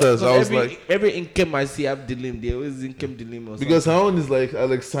are sisters. I was like... Every Inkem I see have Dilim. They always Inkem Dilim or something. Because her own is like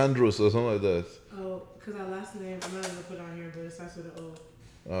Alexandros or something like that. Oh, because our last name, I'm not going to put it on here, but it starts with an O.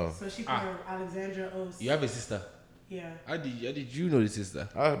 Oh. So she put her Alexandra O. You have a sister? Yeah. How did you know the sister?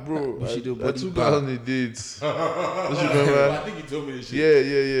 Bro, I took back. her on the dates. Don't you remember? I think you told me this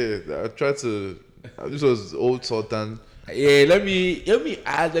shit. Yeah. I tried to... This was old Sultan. Yeah, let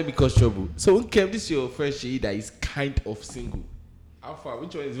me cause trouble. So Nkem, this is your friend Sheyi that is kind of single. How far?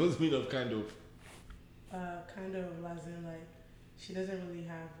 Which one is what's the meaning of kind of? Kind of as in like she doesn't really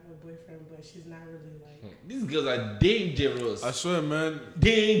have a boyfriend, but she's not really like. These girls are dangerous. I swear, man.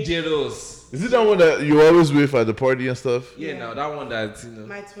 Dangerous. Is it that one that you always with at the party and stuff? Yeah, now that one that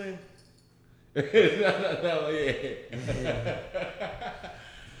My twin. no, yeah.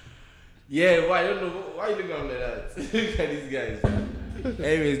 Yeah, why? I don't know. Why you looking at me like that? Look at these guys.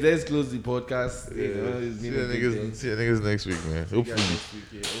 Anyways, let's close the podcast. See the niggas next week, man. Hopefully.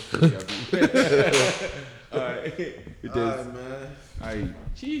 Alright. Alright, man. Alright.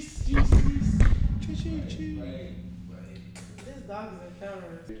 Cheese. This dog is a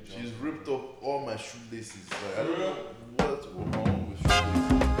camera. She's ripped up all my shoelaces. Like, I don't know what's wrong with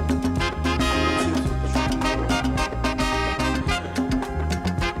shoelaces.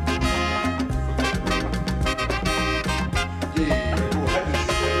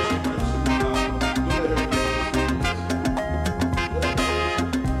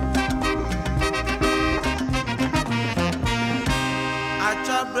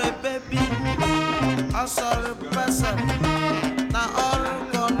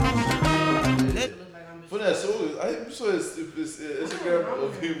 I saw his Instagram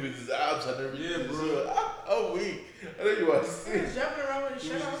of him with his abs and everything. Yeah, bro. I'm weak. I know you are sick. He was jumping around with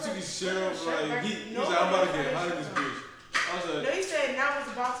his shirt off. He took his shirt off like he was like, I'm about to get hot in this bitch. I was like, no, he said now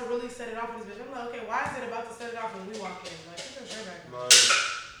it's about to really set it off with this bitch. I'm like, okay, why is it about to set it off when we walk in? Like, put your shirt back.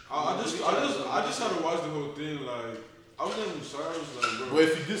 I just had to watch the whole thing. Like, I was getting sorry. I was like, bro. Well,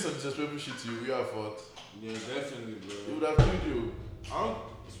 if he did some disrespectful shit to you, we are fault. Yeah, definitely, bro. He would have killed you.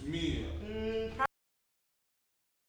 It's me.